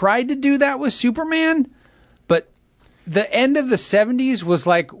 they tried to do that with Superman, but the end of the 70s was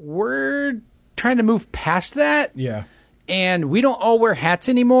like, we're trying to move past that. Yeah. And we don't all wear hats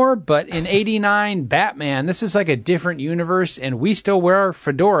anymore, but in 89 Batman, this is like a different universe, and we still wear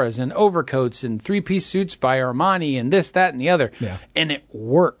fedoras and overcoats and three-piece suits by Armani and this, that, and the other. Yeah. And it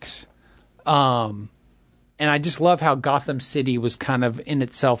works. And I just love how Gotham City was kind of in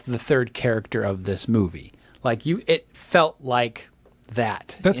itself the third character of this movie. Like it felt like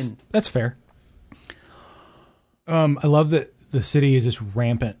that. That's fair. I love that the city is just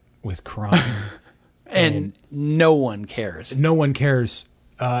rampant with crime. And no one cares. No one cares.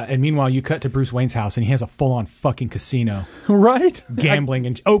 And meanwhile, you cut to Bruce Wayne's house, and he has a full-on fucking casino. Right? Gambling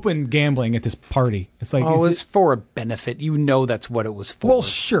and open gambling at this party. It's like, it's for a benefit. You know that's what it was for. Well,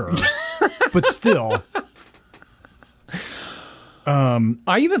 sure. But still.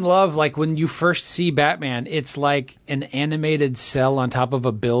 I even love, like, when you first see Batman, it's like an animated cell on top of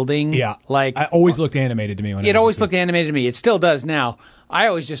a building. Yeah. Like, it always looked animated to me. It always looked animated to me. It still does now. I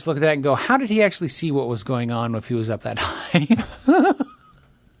always just look at that and go, how did he actually see what was going on if he was up that high?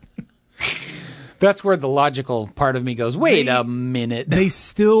 That's where the logical part of me goes, wait a minute.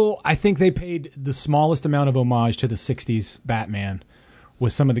 I think they paid the smallest amount of homage to the 60s Batman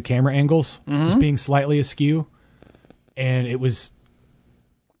with some of the camera angles just being slightly askew. And it was,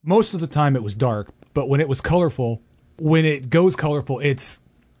 most of the time it was dark, but when it was colorful, when it goes colorful, it's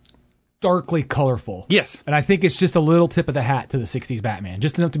darkly colorful. Yes. And I think it's just a little tip of the hat to the 60s Batman.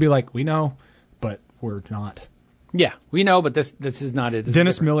 Just enough to be like, we know, but we're not. Yeah, we know, but this is not it.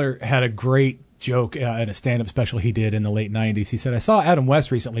 Dennis Miller had a great joke in a stand-up special he did in the late 90s. He said, I saw Adam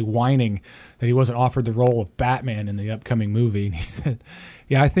West recently whining that he wasn't offered the role of Batman in the upcoming movie. And he said,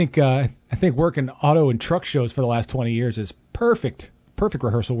 yeah, I think working auto and truck shows for the last 20 years is perfect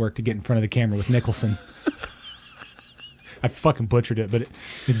rehearsal work to get in front of the camera with Nicholson. I fucking butchered it, but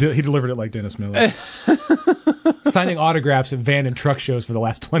he delivered it like Dennis Miller. Signing autographs at van and truck shows for the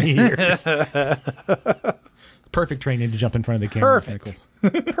last 20 years. Perfect training to jump in front of the camera.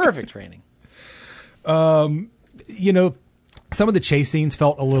 Perfect training. You know, some of the auto chase scenes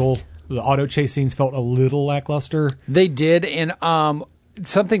felt a little lackluster. They did, and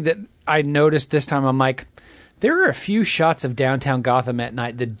something that I noticed this time, I'm like, there are a few shots of downtown Gotham at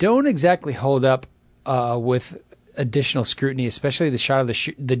night that don't exactly hold up with additional scrutiny, especially the shot of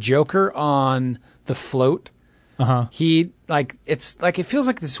the Joker on the float. He it feels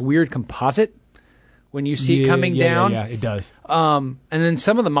like this weird composite when you see it coming down. Yeah, it does. And then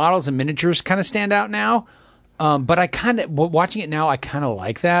some of the models and miniatures kind of stand out now. But I watching it now, I kind of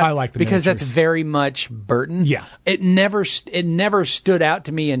like that. I like the because miniatures. That's very much Burton. Yeah, it never stood out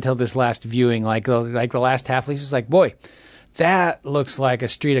to me until this last viewing. Like the last half, Lisa was like, "Boy, that looks like a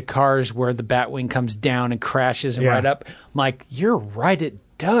street of cars where the Batwing comes down and crashes right up." I'm like, "You're right, it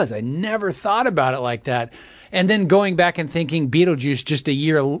does. I never thought about it like that." And then going back and thinking Beetlejuice just a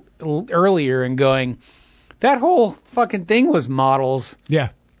year earlier and going, that whole fucking thing was models.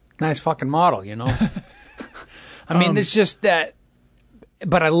 Yeah, nice fucking model, you know. I mean, it's just that,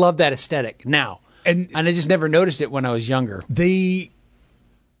 but I love that aesthetic now, and I just never noticed it when I was younger.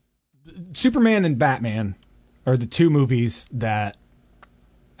 Superman and Batman are the two movies that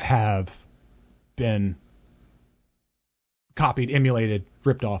have been copied, emulated,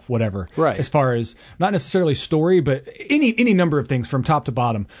 ripped off, whatever. Right. As far as not necessarily story, but any number of things from top to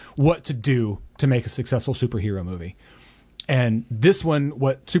bottom, what to do to make a successful superhero movie. And this one,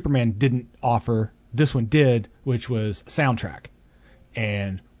 what Superman didn't offer, this one did, which was soundtrack.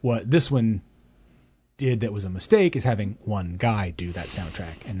 And what this one did that was a mistake is having one guy do that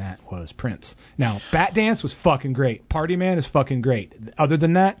soundtrack, and that was Prince. Now, Bat Dance was fucking great. Party Man is fucking great. Other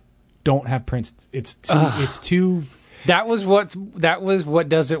than that, don't have Prince. It's too. That was what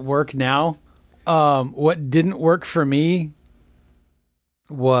doesn't work now. What didn't work for me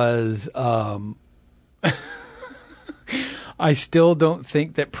was I still don't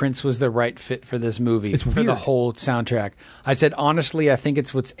think that Prince was the right fit for this movie, for the whole soundtrack. I said, honestly, I think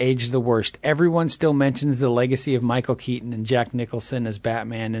it's what's aged the worst. Everyone still mentions the legacy of Michael Keaton and Jack Nicholson as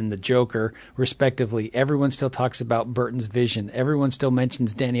Batman and the Joker, respectively. Everyone still talks about Burton's vision. Everyone still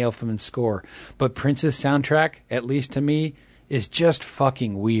mentions Danny Elfman's score. But Prince's soundtrack, at least to me, is just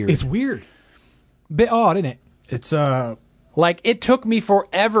fucking weird. It's weird. Bit odd, isn't it? It's like, it took me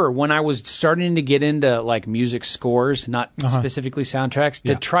forever when I was starting to get into like music scores, not specifically soundtracks,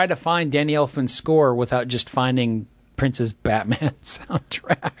 to try to find Danny Elfman's score without just finding Prince's Batman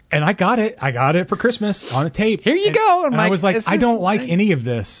soundtrack. And I got it. I got it for Christmas on a tape. Here you go. And I was like, I don't like any of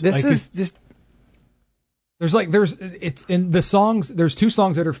this. This like, is just. It's in the songs. There's two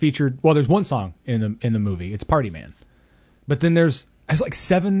songs that are featured. Well, there's one song in the movie. It's Party Man. But then there's like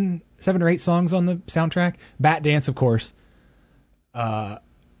seven or eight songs on the soundtrack. Bat Dance, of course.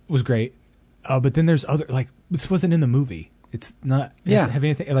 Was great, but then there's other, like, this wasn't in the movie. It's not. It doesn't have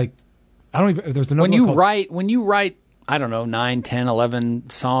anything, like, I don't even. There's another. When you write, I don't know, 9, 10, 11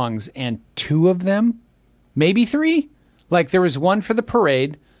 songs, and 2 of them, maybe 3. Like, there was one for the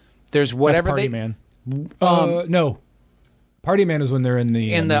parade. There's whatever. That's Party Man. No, Party Man is when they're in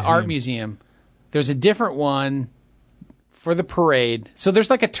the art museum. There's a different one for the parade. So there's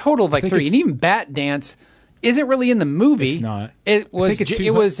like a total of like 3, and even Bat Dance isn't really in the movie. It's not. It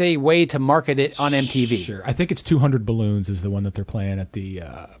was a way to market it on MTV. Sure. I think it's 200 Balloons is the one that they're playing at the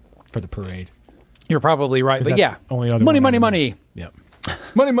for the parade. You're probably right, but yeah. Only other money. Yep.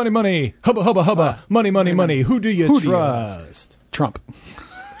 Money. Hubba, hubba, hubba. Money. Who do you trust? Trump.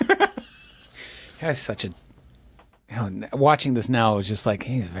 Guy's such a. Watching this now is just like,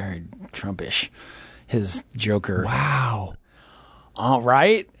 he's very Trumpish. His Joker. Wow. All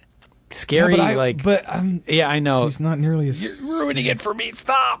right. Scary, yeah, I know. He's not nearly as. You're ruining it for me.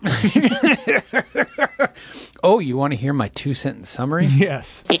 Stop. Oh, you want to hear my 2-sentence summary?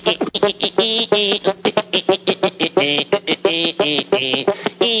 Yes.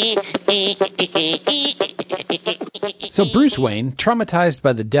 So Bruce Wayne, traumatized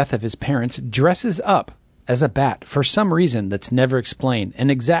by the death of his parents, dresses up as a bat for some reason that's never explained and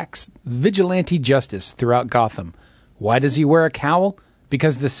exacts vigilante justice throughout Gotham. Why does he wear a cowl?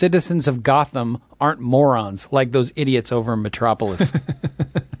 Because the citizens of Gotham aren't morons like those idiots over in Metropolis.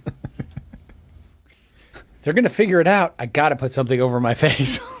 they're going to figure it out. I got to put something over my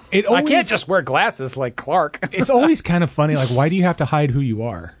face. I can't just wear glasses like Clark. It's always kind of funny. Like, why do you have to hide who you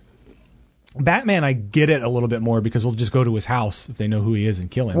are? Batman, I get it a little bit more because we'll just go to his house if they know who he is and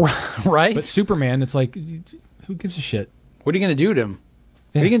kill him. Right? But Superman, it's like, who gives a shit? What are you going to do to him?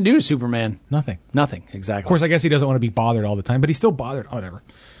 Yeah. What are you going to do to Superman? Nothing. Nothing, exactly. Of course, I guess he doesn't want to be bothered all the time, but he's still bothered. Oh, whatever.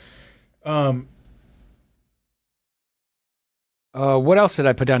 What else did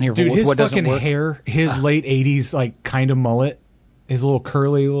I put down here? Dude, his what fucking hair, his late 80s, like, kind of mullet, his little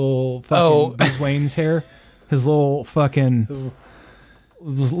curly little fucking Bruce Wayne's hair, his little fucking, the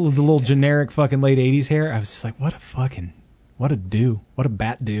little generic fucking late 80s hair. I was just like, what a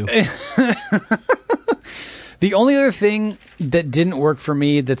bat do. The only other thing that didn't work for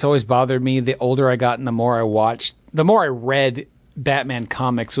me that's always bothered me the older I got and the more I read Batman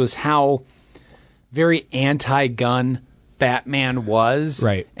comics was how very anti-gun Batman was.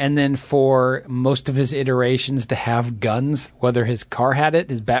 Right. And then for most of his iterations to have guns, whether his car had it,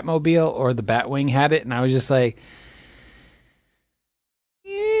 his Batmobile, or the Batwing had it. And I was just like,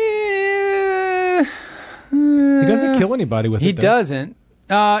 He doesn't kill anybody with it. He doesn't.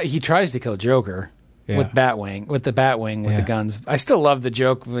 He tries to kill Joker. Yeah. With the Batwing, with the guns. I still love the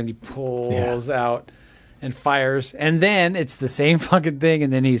joke when he pulls out and fires, and then it's the same fucking thing,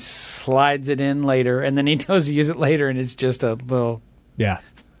 and then he slides it in later, and then he knows to use it later, and it's just a little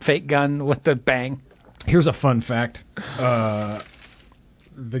fake gun with the bang. Here's a fun fact. The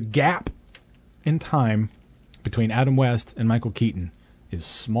gap in time between Adam West and Michael Keaton is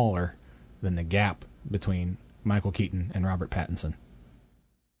smaller than the gap between Michael Keaton and Robert Pattinson.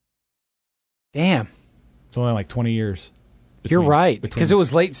 Damn. It's only like 20 years. You're right, because it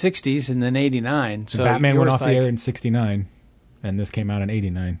was late 60s and then 89. So Batman went off the air in 69, and this came out in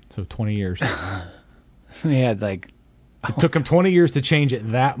 89, so 20 years. He had like... It took him 20 years to change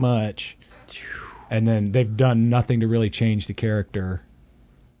it that much, and then they've done nothing to really change the character.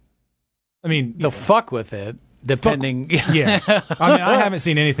 I mean... They'll fuck with it, depending... Yeah. I mean, I haven't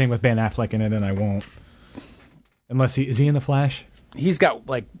seen anything with Ben Affleck in it, and I won't. Unless is he in The Flash? He's got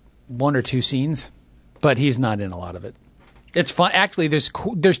like 1 or 2 scenes, but he's not in a lot of it. It's fun. Actually, there's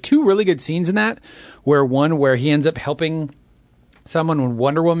 2 really good scenes in that, where he ends up helping someone when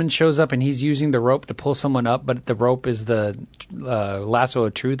Wonder Woman shows up and he's using the rope to pull someone up, but the rope is the lasso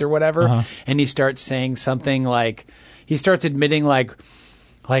of truth or whatever, and he starts saying something like, he starts admitting like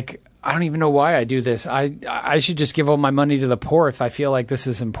I don't even know why I do this. I should just give all my money to the poor if I feel like this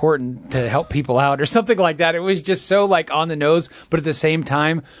is important to help people out or something like that. It was just so like on the nose, but at the same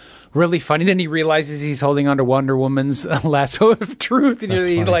time, really funny. Then he realizes he's holding onto Wonder Woman's lasso of truth, and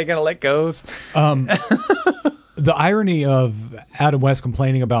he's like gonna let go. The irony of Adam West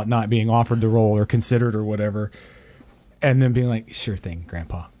complaining about not being offered the role or considered or whatever, and then being like, "Sure thing,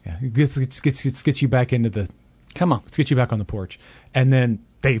 Grandpa. Yeah, let's get you back into the. Come on, let's get you back on the porch." And then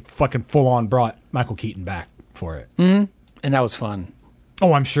they fucking full on brought Michael Keaton back for it, and that was fun.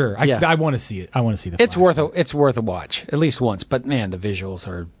 Oh, I'm sure. I want to see it. I want to see the. It's worth a watch at least once. But man, the visuals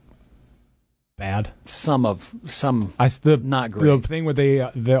are bad. Some not great. The thing with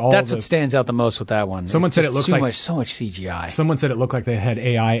that's what stands out the most with that one. Someone said it looks like so much CGI. Someone said it looked like they had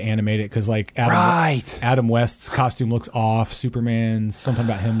AI animated because like Adam West's costume looks off. Superman's something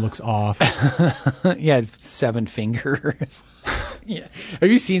about him looks off. He had 7 fingers. Yeah.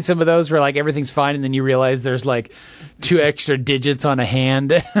 Have you seen some of those where like everything's fine and then you realize there's like 2 extra digits on a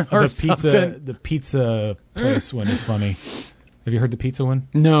hand or something? The pizza place one is funny. Have you heard the pizza one?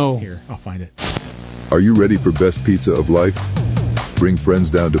 No. Here, I'll find it. Are you ready for best pizza of life? Bring friends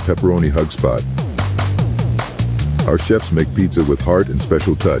down to Pepperoni Hug Spot. Our chefs make pizza with heart and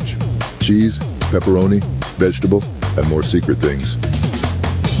special touch. Cheese, pepperoni, vegetable, and more secret things.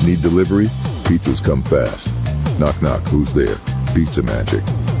 Need delivery? Pizzas come fast. Knock knock, who's there? Pizza magic.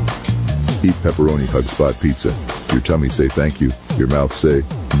 Eat Pepperoni Hug Spot pizza. Your tummy say thank you. Your mouth say,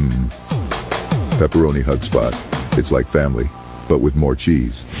 Pepperoni Hug Spot. It's like family, but with more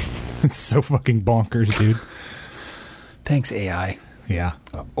cheese. It's so fucking bonkers, dude. Thanks, AI. Yeah.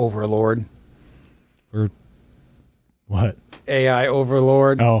 Overlord. Or what? AI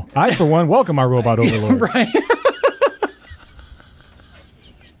Overlord. Oh, I, for one, welcome our robot overlord. Right.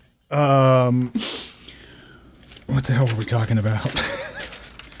 What the hell were we talking about?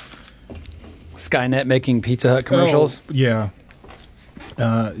 Skynet making Pizza Hut commercials. Oh, yeah.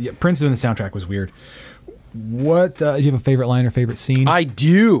 Prince doing the soundtrack was weird. What do you have a favorite line or favorite scene? I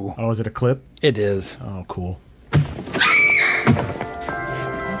do. Oh, is it a clip? It is. Oh, cool.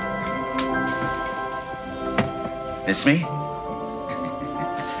 It's me?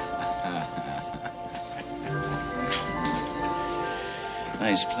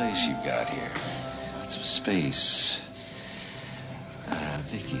 Nice place you've got here. minutes of space.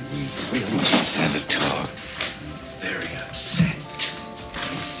 Vicky, we really had to talk. Very upset.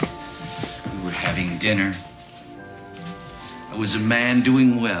 We were having dinner. I was a man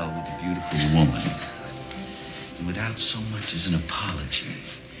doing well with a beautiful woman. And without so much as an apology,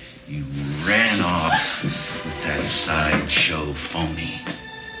 you ran off with that sideshow phony.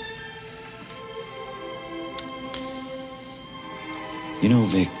 You know,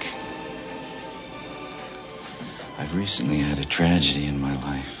 Vic, I've recently had a tragedy in my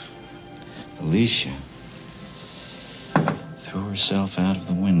life. Alicia threw herself out of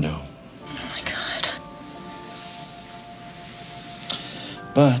the window. Oh, my God.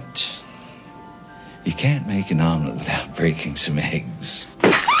 But you can't make an omelet without breaking some eggs.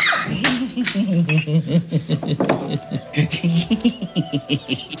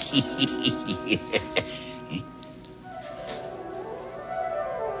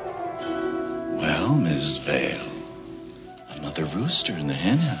 Well, Miss Vale, another rooster in the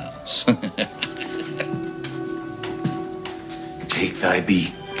hen house. Take thy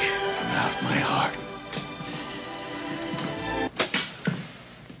beak from out my heart.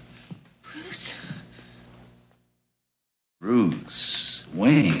 Bruce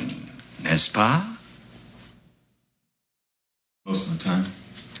Wayne, n'est-ce pas? Most of the time.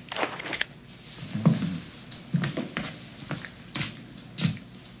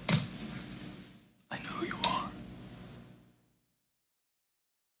 I know who you are.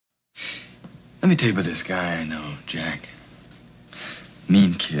 Let me tell you about this guy I know, Jack.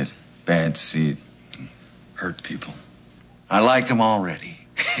 Mean kid, bad seed, hurt people. I like him already.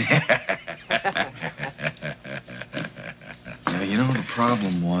 Yeah, you know, the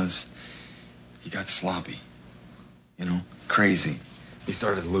problem was he got sloppy. You know, crazy. He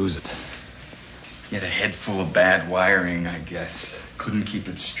started to lose it. He had a head full of bad wiring, I guess. Couldn't keep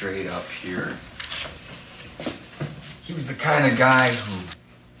it straight up here. He was the kind of guy who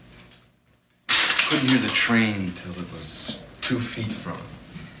couldn't hear the train till it was 2 feet from him.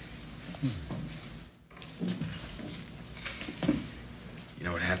 You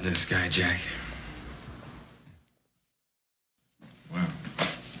know what happened to this guy, Jack? Well,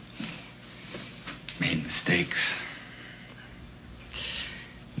 made mistakes.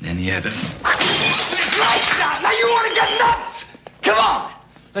 And then he had us. Lights out! Now you want to get nuts! Come on!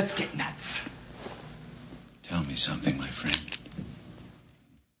 Let's get nuts. Tell me something, my friend.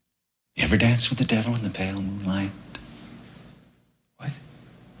 You ever dance with the devil in the pale moonlight? What?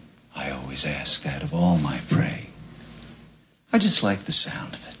 I always ask that of all my prey. I just like the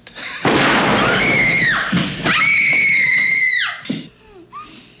sound of it.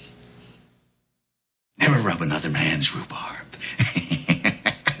 Never rub another man's rhubarb.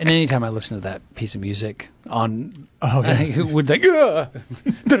 And anytime I listen to that piece of music on, it would like,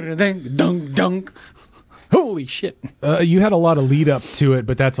 dunk, dunk. Holy shit! You had a lot of lead up to it,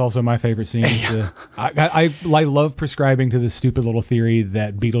 but that's also my favorite scene. I love prescribing to the stupid little theory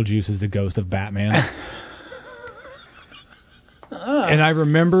that Beetlejuice is the ghost of Batman. And I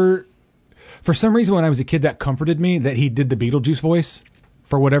remember, for some reason, when I was a kid, that comforted me that he did the Beetlejuice voice.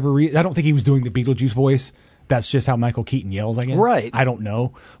 For whatever reason, I don't think he was doing the Beetlejuice voice. That's just how Michael Keaton yells, I guess. Right. I don't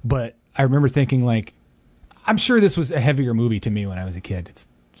know. But I remember thinking, like, I'm sure this was a heavier movie to me when I was a kid. It's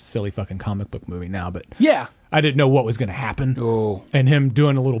a silly fucking comic book movie now, but yeah, I didn't know what was going to happen. Oh. And him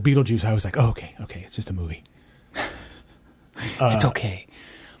doing a little Beetlejuice, I was like, oh, okay, it's just a movie. It's okay.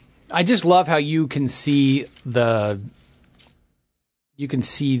 I just love how you can see the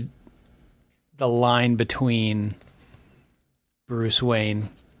line between Bruce Wayne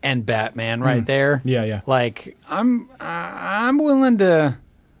and Batman right there. Yeah, yeah. Like I'm willing to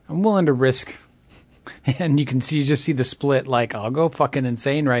risk, and you just see the split. Like I'll go fucking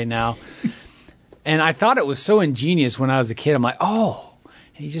insane right now. And I thought it was so ingenious when I was a kid. I'm like, oh,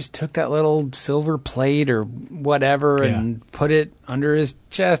 and he just took that little silver plate or whatever and put it under his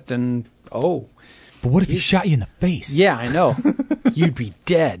chest, and oh. But what if he shot you in the face? Yeah, I know. You'd be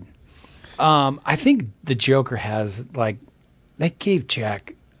dead. I think the Joker has, like, they gave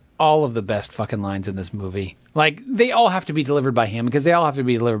Jack all of the best fucking lines in this movie. Like, they all have to be delivered by him because they all have to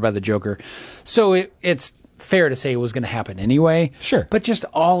be delivered by the Joker. So it's fair to say it was going to happen anyway. Sure. But just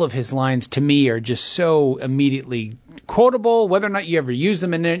all of his lines to me are just so immediately quotable, whether or not you ever use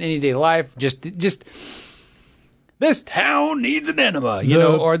them in anyday life. Just this town needs an enema, you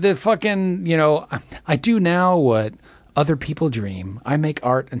know, or the fucking, you know, I do now what other people dream. I make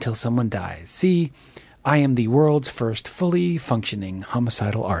art until someone dies. See, I am the world's first fully functioning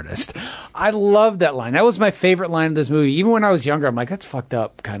homicidal artist. I love that line. That was my favorite line of this movie. Even when I was younger, I'm like, that's fucked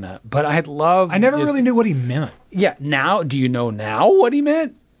up, kind of. But I never really knew what he meant. Yeah, now, do you know now what he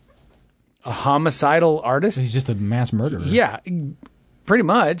meant? a homicidal artist. He's just a mass murderer. Yeah, pretty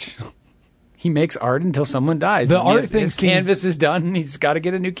much. He makes art until someone dies. The art thing his canvas is done, and he's got to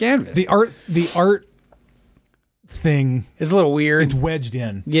get a new canvas. The art thing is a little weird. It's wedged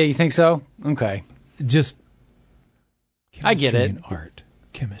in. Yeah, you think so? Okay. Just I get it. And art,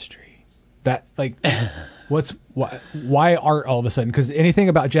 chemistry. That like why art all of a sudden? Because anything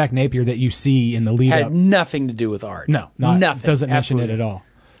about Jack Napier that you see in the lead had up nothing to do with art. No, nothing. Doesn't mention Absolutely. it at all.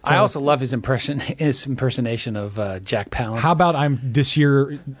 I also love his impersonation of Jack Palance. How about I'm this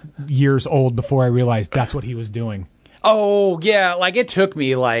years old before I realized that's what he was doing? Oh yeah, like it took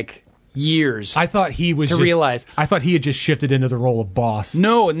me like years. I thought he was realize. I thought he had just shifted into the role of boss.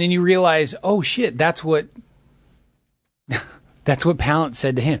 No, and then you realize, oh shit, that's what Palance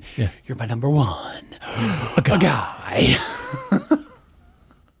said to him. Yeah. You're my number one, a guy.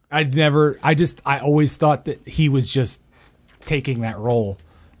 I always thought that he was just taking that role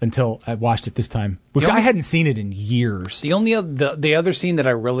until I watched it this time. I hadn't seen it in years. The only the other scene that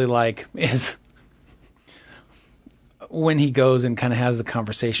I really like is when he goes and kind of has the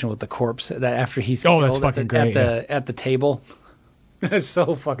conversation with the corpse that after he's killed that's fucking great, at the table. It's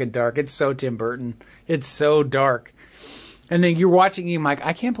so fucking dark. It's so Tim Burton. It's so dark. And then you're watching him like,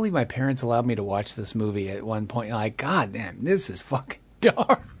 I can't believe my parents allowed me to watch this movie at one point. You're like, God damn, this is fucking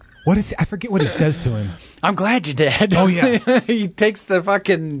dark. What is? I forget what he says to him. I'm glad you're dead. Oh yeah. He takes the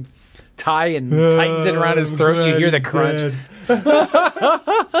fucking tie and tightens it around his throat. You hear the crunch.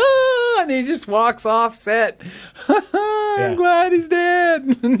 And he just walks off set. I'm glad he's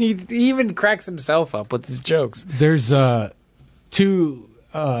dead. And he even cracks himself up with his jokes. There's two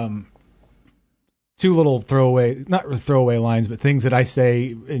little not throwaway lines, but things that I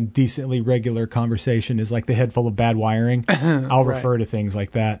say in decently regular conversation is like the head full of bad wiring. I'll refer to things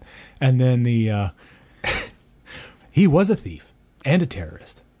like that. And then he was a thief and a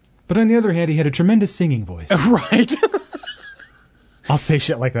terrorist. But on the other hand, he had a tremendous singing voice. Right. I'll say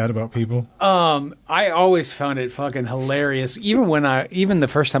shit like that about people. I always found it fucking hilarious. Even the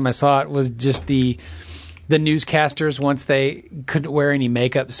first time I saw it was just the newscasters once they couldn't wear any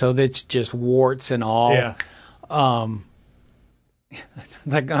makeup, so that's just warts and all. Yeah.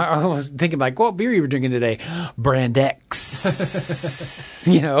 Like I was thinking, like, what beer you were drinking today? Brand X.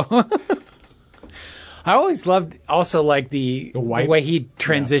 You know. I always loved also like the way he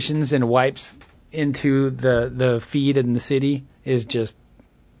transitions and wipes into the feed in the city is just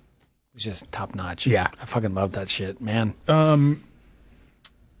top notch. Yeah, I fucking love that shit, man.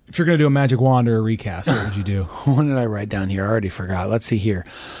 If you're going to do a magic wand or a recast, what would you do? What did I write down here? I already forgot. Let's see here.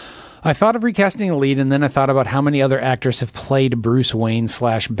 I thought of recasting a lead, and then I thought about how many other actors have played Bruce Wayne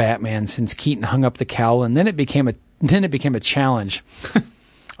 / Batman since Keaton hung up the cowl, and then it became a challenge.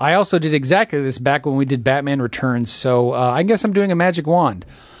 I also did exactly this back when we did Batman Returns, so I guess I'm doing a magic wand.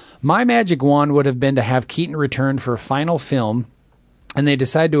 My magic wand would have been to have Keaton return for a final film, and they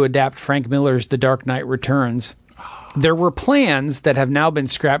decided to adapt Frank Miller's The Dark Knight Returns. There were plans that have now been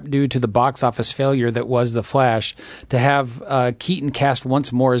scrapped due to the box office failure that was The Flash to have Keaton cast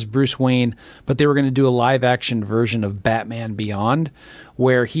once more as Bruce Wayne, but they were going to do a live-action version of Batman Beyond,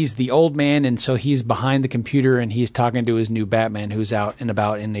 where he's the old man, and so he's behind the computer, and he's talking to his new Batman who's out and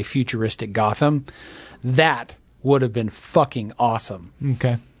about in a futuristic Gotham. That would have been fucking awesome.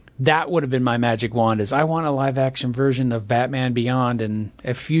 Okay. That would have been my magic wand, is I want a live-action version of Batman Beyond and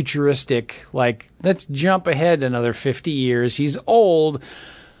a futuristic, like, let's jump ahead another 50 years. He's old,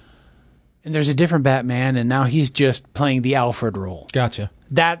 and there's a different Batman, and now he's just playing the Alfred role. Gotcha.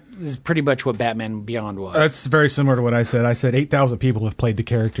 That is pretty much what Batman Beyond was. That's very similar to what I said. I said 8,000 people have played the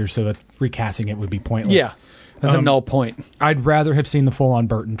character, so that recasting it would be pointless. Yeah, that's a null point. I'd rather have seen the full-on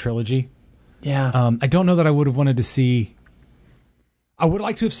Burton trilogy. Yeah. I don't know that I would have wanted to see... I would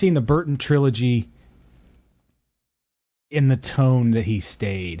like to have seen the Burton trilogy in the tone that he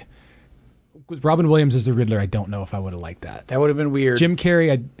stayed. With Robin Williams as the Riddler, I don't know if I would have liked that. That would have been weird. Jim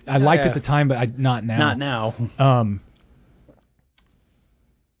Carrey, I liked at the time, but not now. Not now.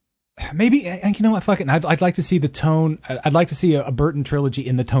 Maybe, you know what, fuck it. I'd like to see the tone. I'd like to see a Burton trilogy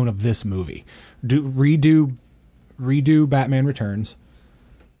in the tone of this movie. Redo Batman Returns.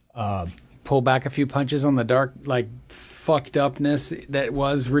 Pull back a few punches on the dark, like, fucked upness that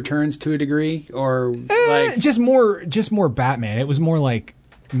was Returns to a degree, or like just more Batman. It was more like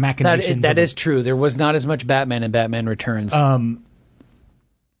machinations. That is true. There was not as much Batman in Batman Returns.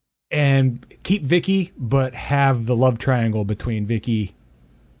 And keep Vicky, but have the love triangle between Vicky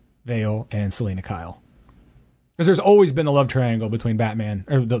Vale and Selena Kyle. Because there's always been a love triangle between Batman,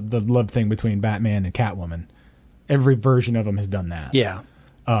 or the love thing between Batman and Catwoman. Every version of them has done that. Yeah.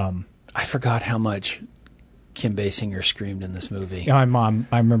 I forgot how much Kim Basinger screamed in this movie. Yeah,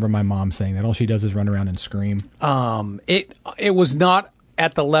 I remember my mom saying that all she does is run around and scream. It was not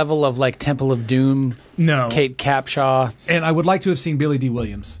at the level of like Temple of Doom. No, Kate Capshaw. And I would like to have seen Billy D.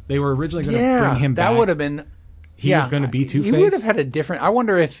 Williams. They were originally going to bring him back. That would have been. He was going to be Two-Face. He would have had a different. I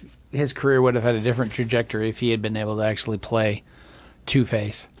wonder if his career would have had a different trajectory if he had been able to actually play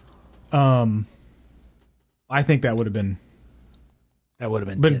Two-Face. I think that would have been. That would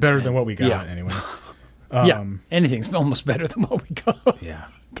have been better man. than what we got anyway. Yeah, anything's almost better than what we got. Yeah.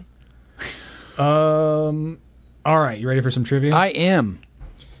 All right, you ready for some trivia? I am.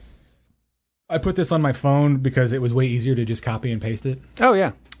 I put this on my phone because it was way easier to just copy and paste it. Oh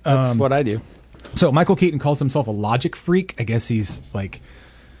yeah, that's what I do. So Michael Keaton calls himself a logic freak. I guess he's like,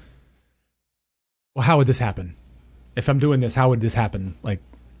 well, how would this happen? If I'm doing this, how would this happen? Like,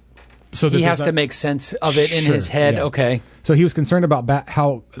 so he has to make sense of it in his head. Yeah. Okay. So he was concerned about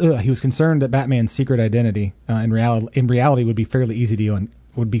he was concerned that Batman's secret identity in reality would be fairly easy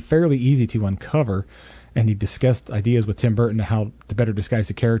to uncover, and he discussed ideas with Tim Burton how to better disguise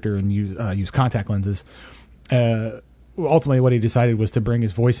the character and use contact lenses. Ultimately, what he decided was to bring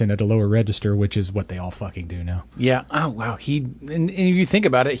his voice in at a lower register, which is what they all fucking do now. Yeah. Oh wow. And if you think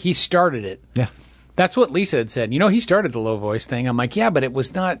about it, he started it. Yeah. That's what Lisa had said. He started the low voice thing. I'm like, yeah, but it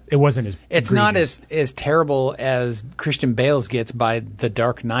was not. It wasn't as. It's egregious. Not as terrible as Christian Bale's gets by The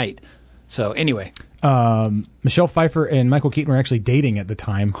Dark Knight. So anyway, Michelle Pfeiffer and Michael Keaton were actually dating at the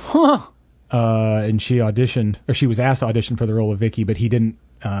time. Huh. And she was asked to audition for the role of Vicky, but he didn't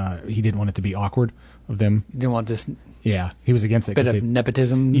want it to be awkward of them. You didn't want this. Yeah, he was against it. Bit of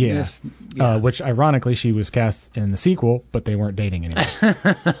nepotism. Yeah. Which ironically she was cast in the sequel, but they weren't dating anymore.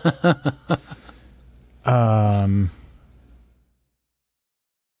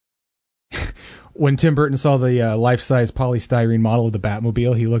 When Tim Burton saw the life-size polystyrene model of the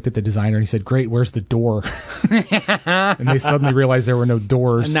Batmobile, he looked at the designer and he said, "Great, where's the door?" And they suddenly realized there were no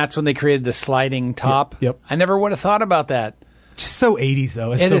doors. And that's when they created the sliding top. Yep. I never would have thought about that. Just so 80s,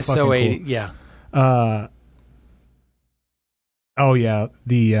 though. It is so so fucking 80s, cool. yeah. Oh yeah,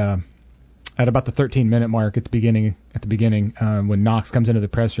 at about the 13-minute mark at the beginning, when Knox comes into the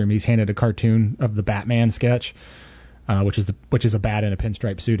press room, he's handed a cartoon of the Batman sketch, which is a bat in a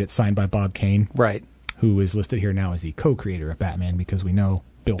pinstripe suit. It's signed by Bob Kane, right? Who is listed here now as the co-creator of Batman because we know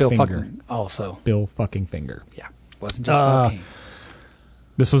Bill Finger also. Bill fucking Finger. Yeah, wasn't just Bob Kane.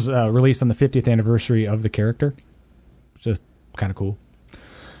 This was released on the 50th anniversary of the character. Just kind of cool.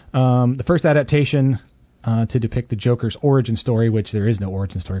 The first adaptation to depict the Joker's origin story, which there is no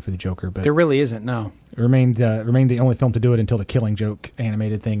origin story for the Joker, but there really isn't. No, it remained the only film to do it until the Killing Joke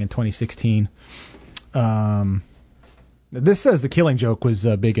animated thing in 2016. This says the Killing Joke was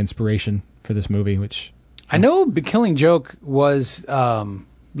a big inspiration for this movie, which I know. The Killing Joke was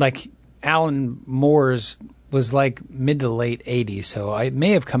like Alan Moore's was like mid to late 80s, so it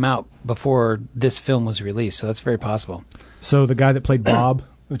may have come out before this film was released. So that's very possible. So the guy that played Bob,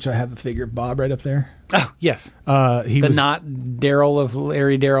 which I have the figure of Bob right up there. Oh yes, he was not Daryl of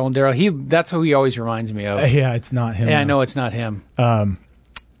Larry, Daryl, and Daryl. That's who he always reminds me of. Yeah, it's not him. Yeah, I know it's not him.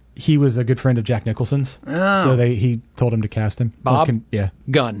 He was a good friend of Jack Nicholson's, so he told him to cast him. Bob,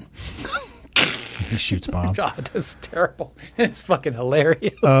 gun. He shoots Bob. God, that's terrible. It's fucking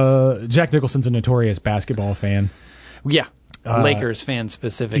hilarious. Jack Nicholson's a notorious basketball fan. Yeah. Lakers fan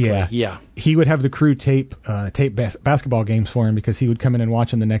specifically. Yeah. He would have the crew tape basketball games for him because he would come in and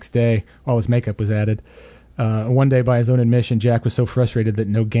watch them the next day while his makeup was added. One day, by his own admission, Jack was so frustrated that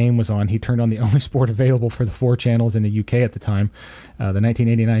no game was on, he turned on the only sport available for the 4 channels in the UK at the time, the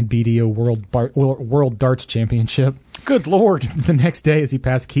 1989 BDO World Darts Championship. Good Lord. The next day, as he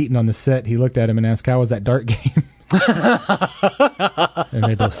passed Keaton on the set, he looked at him and asked, "How was that dart game?" And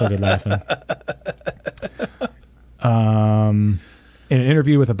they both started laughing. In an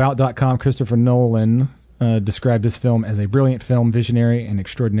interview with About.com, Christopher Nolan described this film as a brilliant film, visionary, and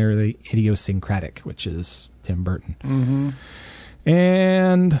extraordinarily idiosyncratic, which is Tim Burton. Mm-hmm.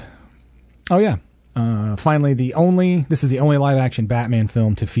 And, finally, this is the only live-action Batman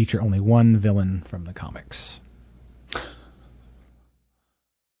film to feature only one villain from the comics.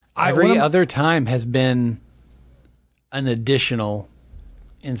 Every other time has been an additional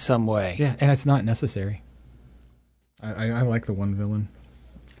in some way. Yeah, and it's not necessary. I like the one villain.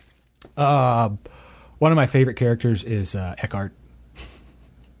 One of my favorite characters is Eckhart.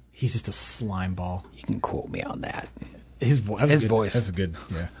 He's just a slime ball. You can quote me on that. His voice. That's a good.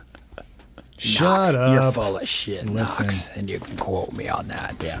 Yeah. Shut up. You're full of shit, Listen. Knox, and you can quote me on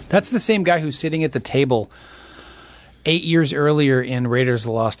that. Yeah. That's the same guy who's sitting at the table 8 years earlier in Raiders of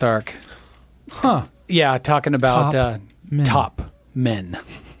the Lost Ark. Huh. Yeah, talking about top men.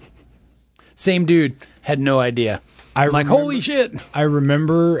 Same dude. Had no idea. I'm like, holy shit. I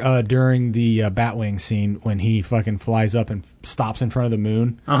remember during the Batwing scene when he fucking flies up and stops in front of the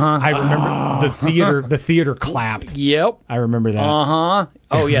moon. I remember the theater clapped. Yep. I remember that.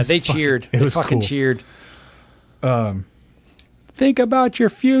 Oh, yeah, they cheered. It They was fucking cool. cheered. Think about your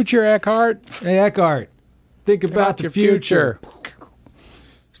future, Eckhart. Hey, Eckhart. Think about the your future.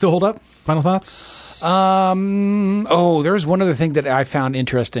 Still hold up? Final thoughts? There's one other thing that I found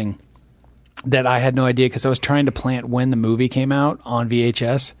interesting that I had no idea because I was trying to plant when the movie came out on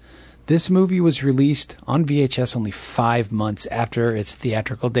VHS. This movie was released on VHS only 5 months after its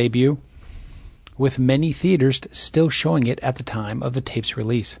theatrical debut, with many theaters still showing it at the time of the tape's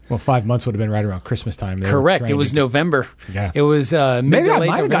release. Well, 5 months would have been right around Christmas time. They were Correct. trying It was to- November. Yeah. It was mid Maybe to I late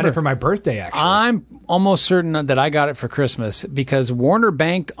might have got November. it for my birthday, actually. I'm almost certain that I got it for Christmas because Warner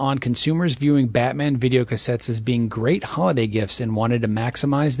banked on consumers viewing Batman video cassettes as being great holiday gifts and wanted to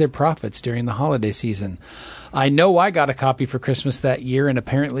maximize their profits during the holiday season. I know I got a copy for Christmas that year, and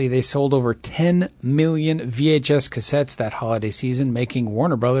apparently they sold over 10 million VHS cassettes that holiday season, making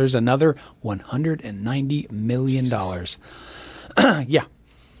Warner Brothers another $190 million. Yeah.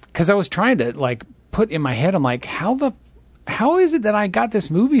 Because I was trying to, like, put in my head, I'm like, how is it that I got this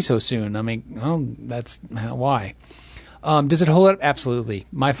movie so soon? I mean, why? Does it hold up? Absolutely.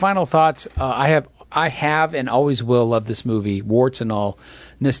 My final thoughts, I have and always will love this movie, warts and all.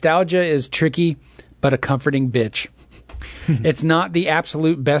 Nostalgia is tricky, but a comforting bitch. It's not the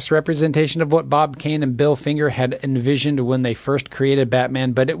absolute best representation of what Bob Kane and Bill Finger had envisioned when they first created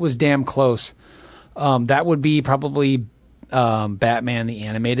Batman, but it was damn close. That would be probably Batman the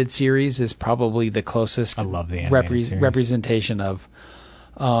Animated Series is probably the closest I love the animated series. representation of.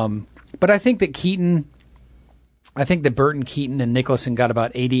 But I think that Burton, Keaton, and Nicholson got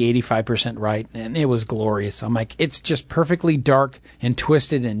about 80-85% right, and it was glorious. I'm like, it's just perfectly dark and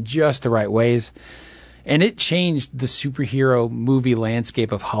twisted in just the right ways. And it changed the superhero movie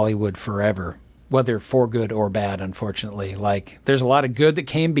landscape of Hollywood forever, whether for good or bad, unfortunately. Like, there's a lot of good that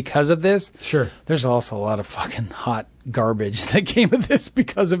came because of this. Sure. There's also a lot of fucking hot garbage that came of this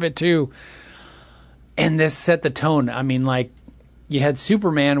because of it, too. And this set the tone. I mean, like, you had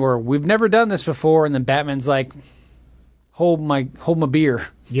Superman where we've never done this before, and then Batman's like, hold my beer.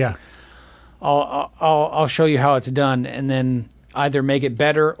 Yeah. I'll show you how it's done, and then either make it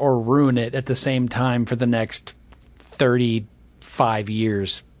better or ruin it at the same time for the next 35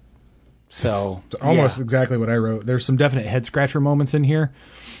 years. So It's almost exactly what I wrote. There's some definite head scratcher moments in here,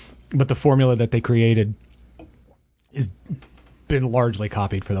 but the formula that they created has been largely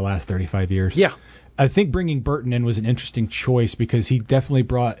copied for the last 35 years. Yeah. I think bringing Burton in was an interesting choice because he definitely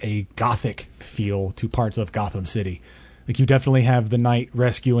brought a gothic feel to parts of Gotham City. Like, you definitely have the knight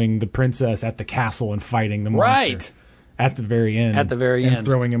rescuing the princess at the castle and fighting the monster. Right. At the very end. At the very and end.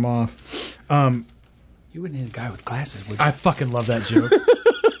 throwing him off. You wouldn't hit a guy with glasses, would you? I fucking love that joke.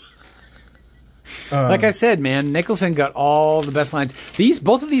 Like I said, man, Nicholson got all the best lines.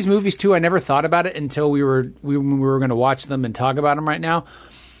 Both of these movies too. I never thought about it until we were going to watch them and talk about them right now.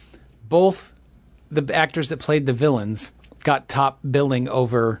 Both the actors that played the villains got top billing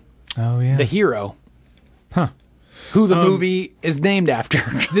over the hero. Huh. Who the movie is named after.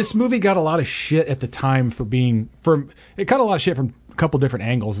 This movie got a lot of shit at the time it got a lot of shit from a couple different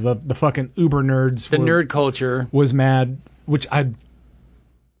angles. The fucking uber nerds. Nerd culture was mad, which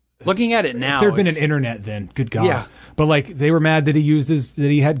looking at it now, if there'd been an internet then, good God. Yeah. But like, they were mad that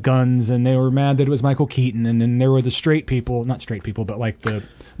he had guns, and they were mad that it was Michael Keaton, and then there were the straight people, not straight people, but like the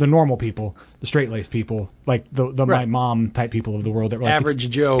normal people, the straight-laced people, like the Right. my mom type people of the world that were like, Average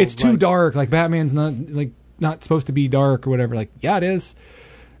Joe, It's too like- dark. Like, Batman's not supposed to be dark or whatever. Like, yeah, it is.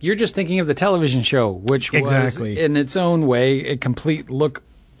 You're just thinking of the television show, which Exactly. was in its own way a complete look.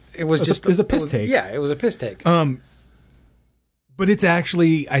 It was It was a piss take. Yeah, it was a piss take. But it's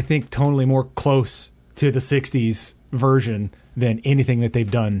actually, I think, tonally more close to the 60s version than anything that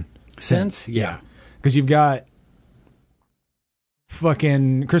they've done since. Yeah. Because you've got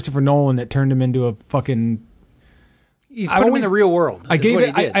fucking Christopher Nolan that turned him into a fucking... You put him in the real world. I is what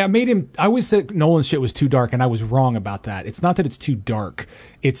he did. I made him... I always said Nolan's shit was too dark, and I was wrong about that. It's not that it's too dark.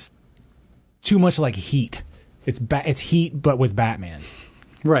 It's too much like Heat. It's Heat, but with Batman.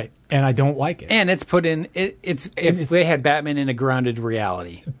 Right. And I don't like it. And it's put in... If they had Batman in a grounded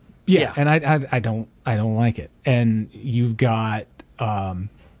reality. Yeah. And I don't like it. And you've got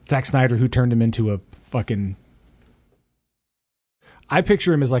Zack Snyder, who turned him into a fucking... I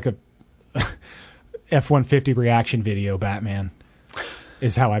picture him as like a F-150 reaction video Batman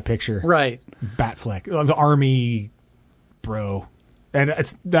is how I picture right Batfleck, the army bro. And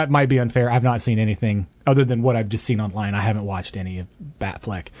that might be unfair. I've not seen anything other than what I've just seen online. I haven't watched any of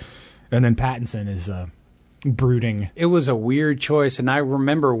Batfleck. And then Pattinson is brooding. It was a weird choice, and I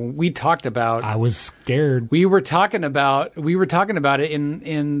remember we talked about. I was scared. We were talking about it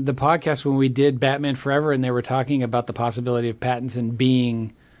in the podcast when we did Batman Forever, and they were talking about the possibility of Pattinson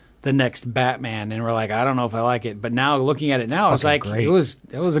being the next Batman, and we're like, I don't know if I like it, but now looking at it now, it's like great. It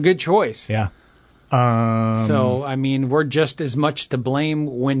was a good choice. Yeah. So I mean, we're just as much to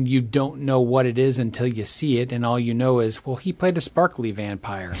blame when you don't know what it is until you see it, and all you know is, well, he played a sparkly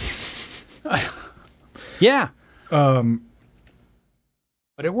vampire. Yeah. But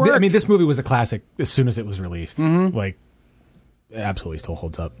it worked. I mean, this movie was a classic as soon as it was released. Mm-hmm. Like, it absolutely still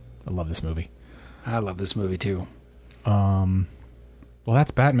holds up. I love this movie. I love this movie, too. Well,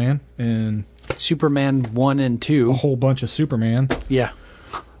 that's Batman and Superman 1 and 2. A whole bunch of Superman. Yeah.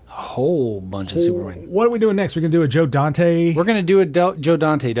 A whole bunch of Superman. What are we doing next? We're going to do a Joe Dante. We're going to do a Joe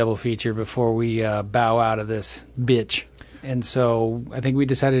Dante double feature before we bow out of this bitch. And so I think we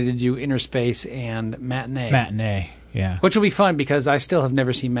decided to do Inner Space and Matinee. Matinee, yeah. Which will be fun because I still have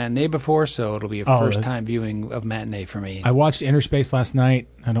never seen Matinee before, so it'll be a first-time viewing of Matinee for me. I watched Inner Space last night.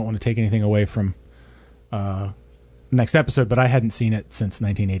 I don't want to take anything away from next episode, but I hadn't seen it since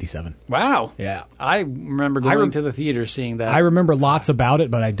 1987. Wow. Yeah. I remember going to the theater seeing that. I remember lots about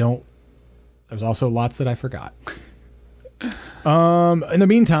it, but I don't. There's also lots that I forgot. In the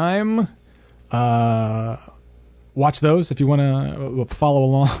meantime, watch those if you want to follow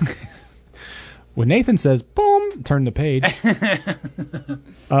along. When Nathan says, boom, turn the page.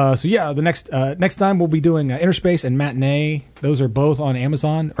 So yeah, the next time we'll be doing Inner Space and Matinee. Those are both on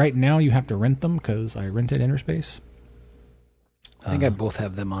Amazon. Right now you have to rent them because I rented Inner Space. I think I both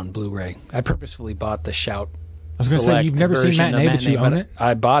have them on Blu-ray. I purposefully bought the Shout. I was going to say, you've never seen Matinee, but you own it?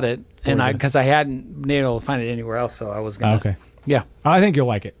 I bought it, and because I hadn't been able to find it anywhere else, so I was going to. Okay. Yeah. I think you'll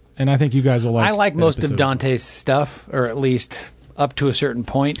like it, and I think you guys will like it. I like most of Dante's stuff, or at least up to a certain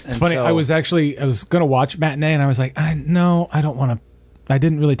point. It's funny, I was going to watch Matinee, and I was like, no, I don't want to. I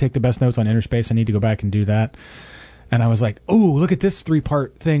didn't really take the best notes on Inner Space. I need to go back and do that. And I was like, oh, look at this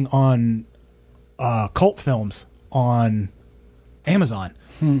 3-part thing on cult films on Amazon.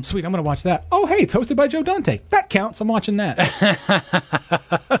 Sweet, I'm going to watch that. Oh, hey, it's hosted by Joe Dante. That counts. I'm watching that.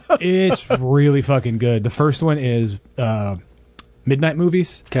 It's really fucking good. The first one is Midnight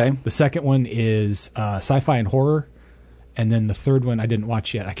Movies. Okay. The second one is sci-fi and horror. And then the third one I didn't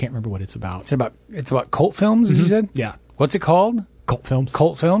watch yet. I can't remember what it's about. It's about cult films, as you said? Yeah. What's it called? Cult films.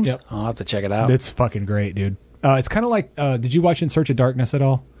 Cult films? Yep. I'll have to check it out. It's fucking great, dude. It's kind of like, did you watch In Search of Darkness at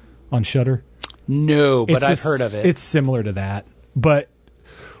all on Shudder? No, but I've heard of it. It's similar to that. But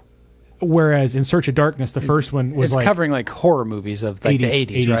whereas In Search of Darkness, the first one was it's covering like horror movies of like 80s,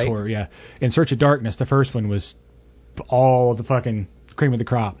 the 80s, right? horror, yeah. In Search of Darkness, the first one was all the fucking cream of the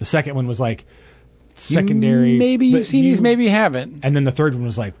crop. The second one was like secondary. Maybe you've seen these, maybe you haven't. And then the third one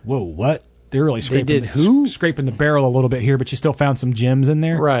was like, whoa, what? They're really scraping scraping the barrel a little bit here, but you still found some gems in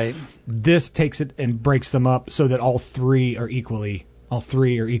there. Right. This takes it and breaks them up so that all three are equally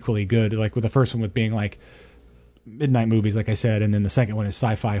good. Like with the first one with being like Midnight Movies, like I said, and then the second one is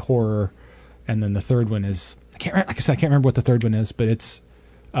sci-fi horror, and then the third one is I can't remember what the third one is, but it's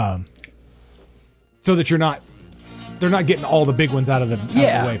so that they're not getting all the big ones out of the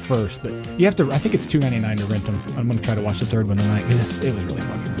way first. But you have to. I think it's $2.99 to rent them. I'm going to try to watch the third one tonight because it was really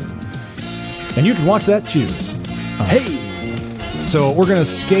fucking good. And you can watch that too. Hey, so we're going to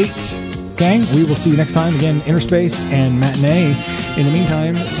skate, gang. We will see you next time. Again, Inner Space and Matinee. In the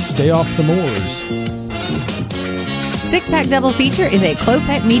meantime, stay off the moors. Six Pack Double Feature is a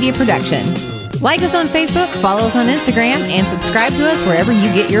Clopet Media production. Like us on Facebook, follow us on Instagram, and subscribe to us wherever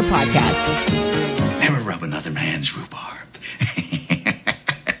you get your podcasts.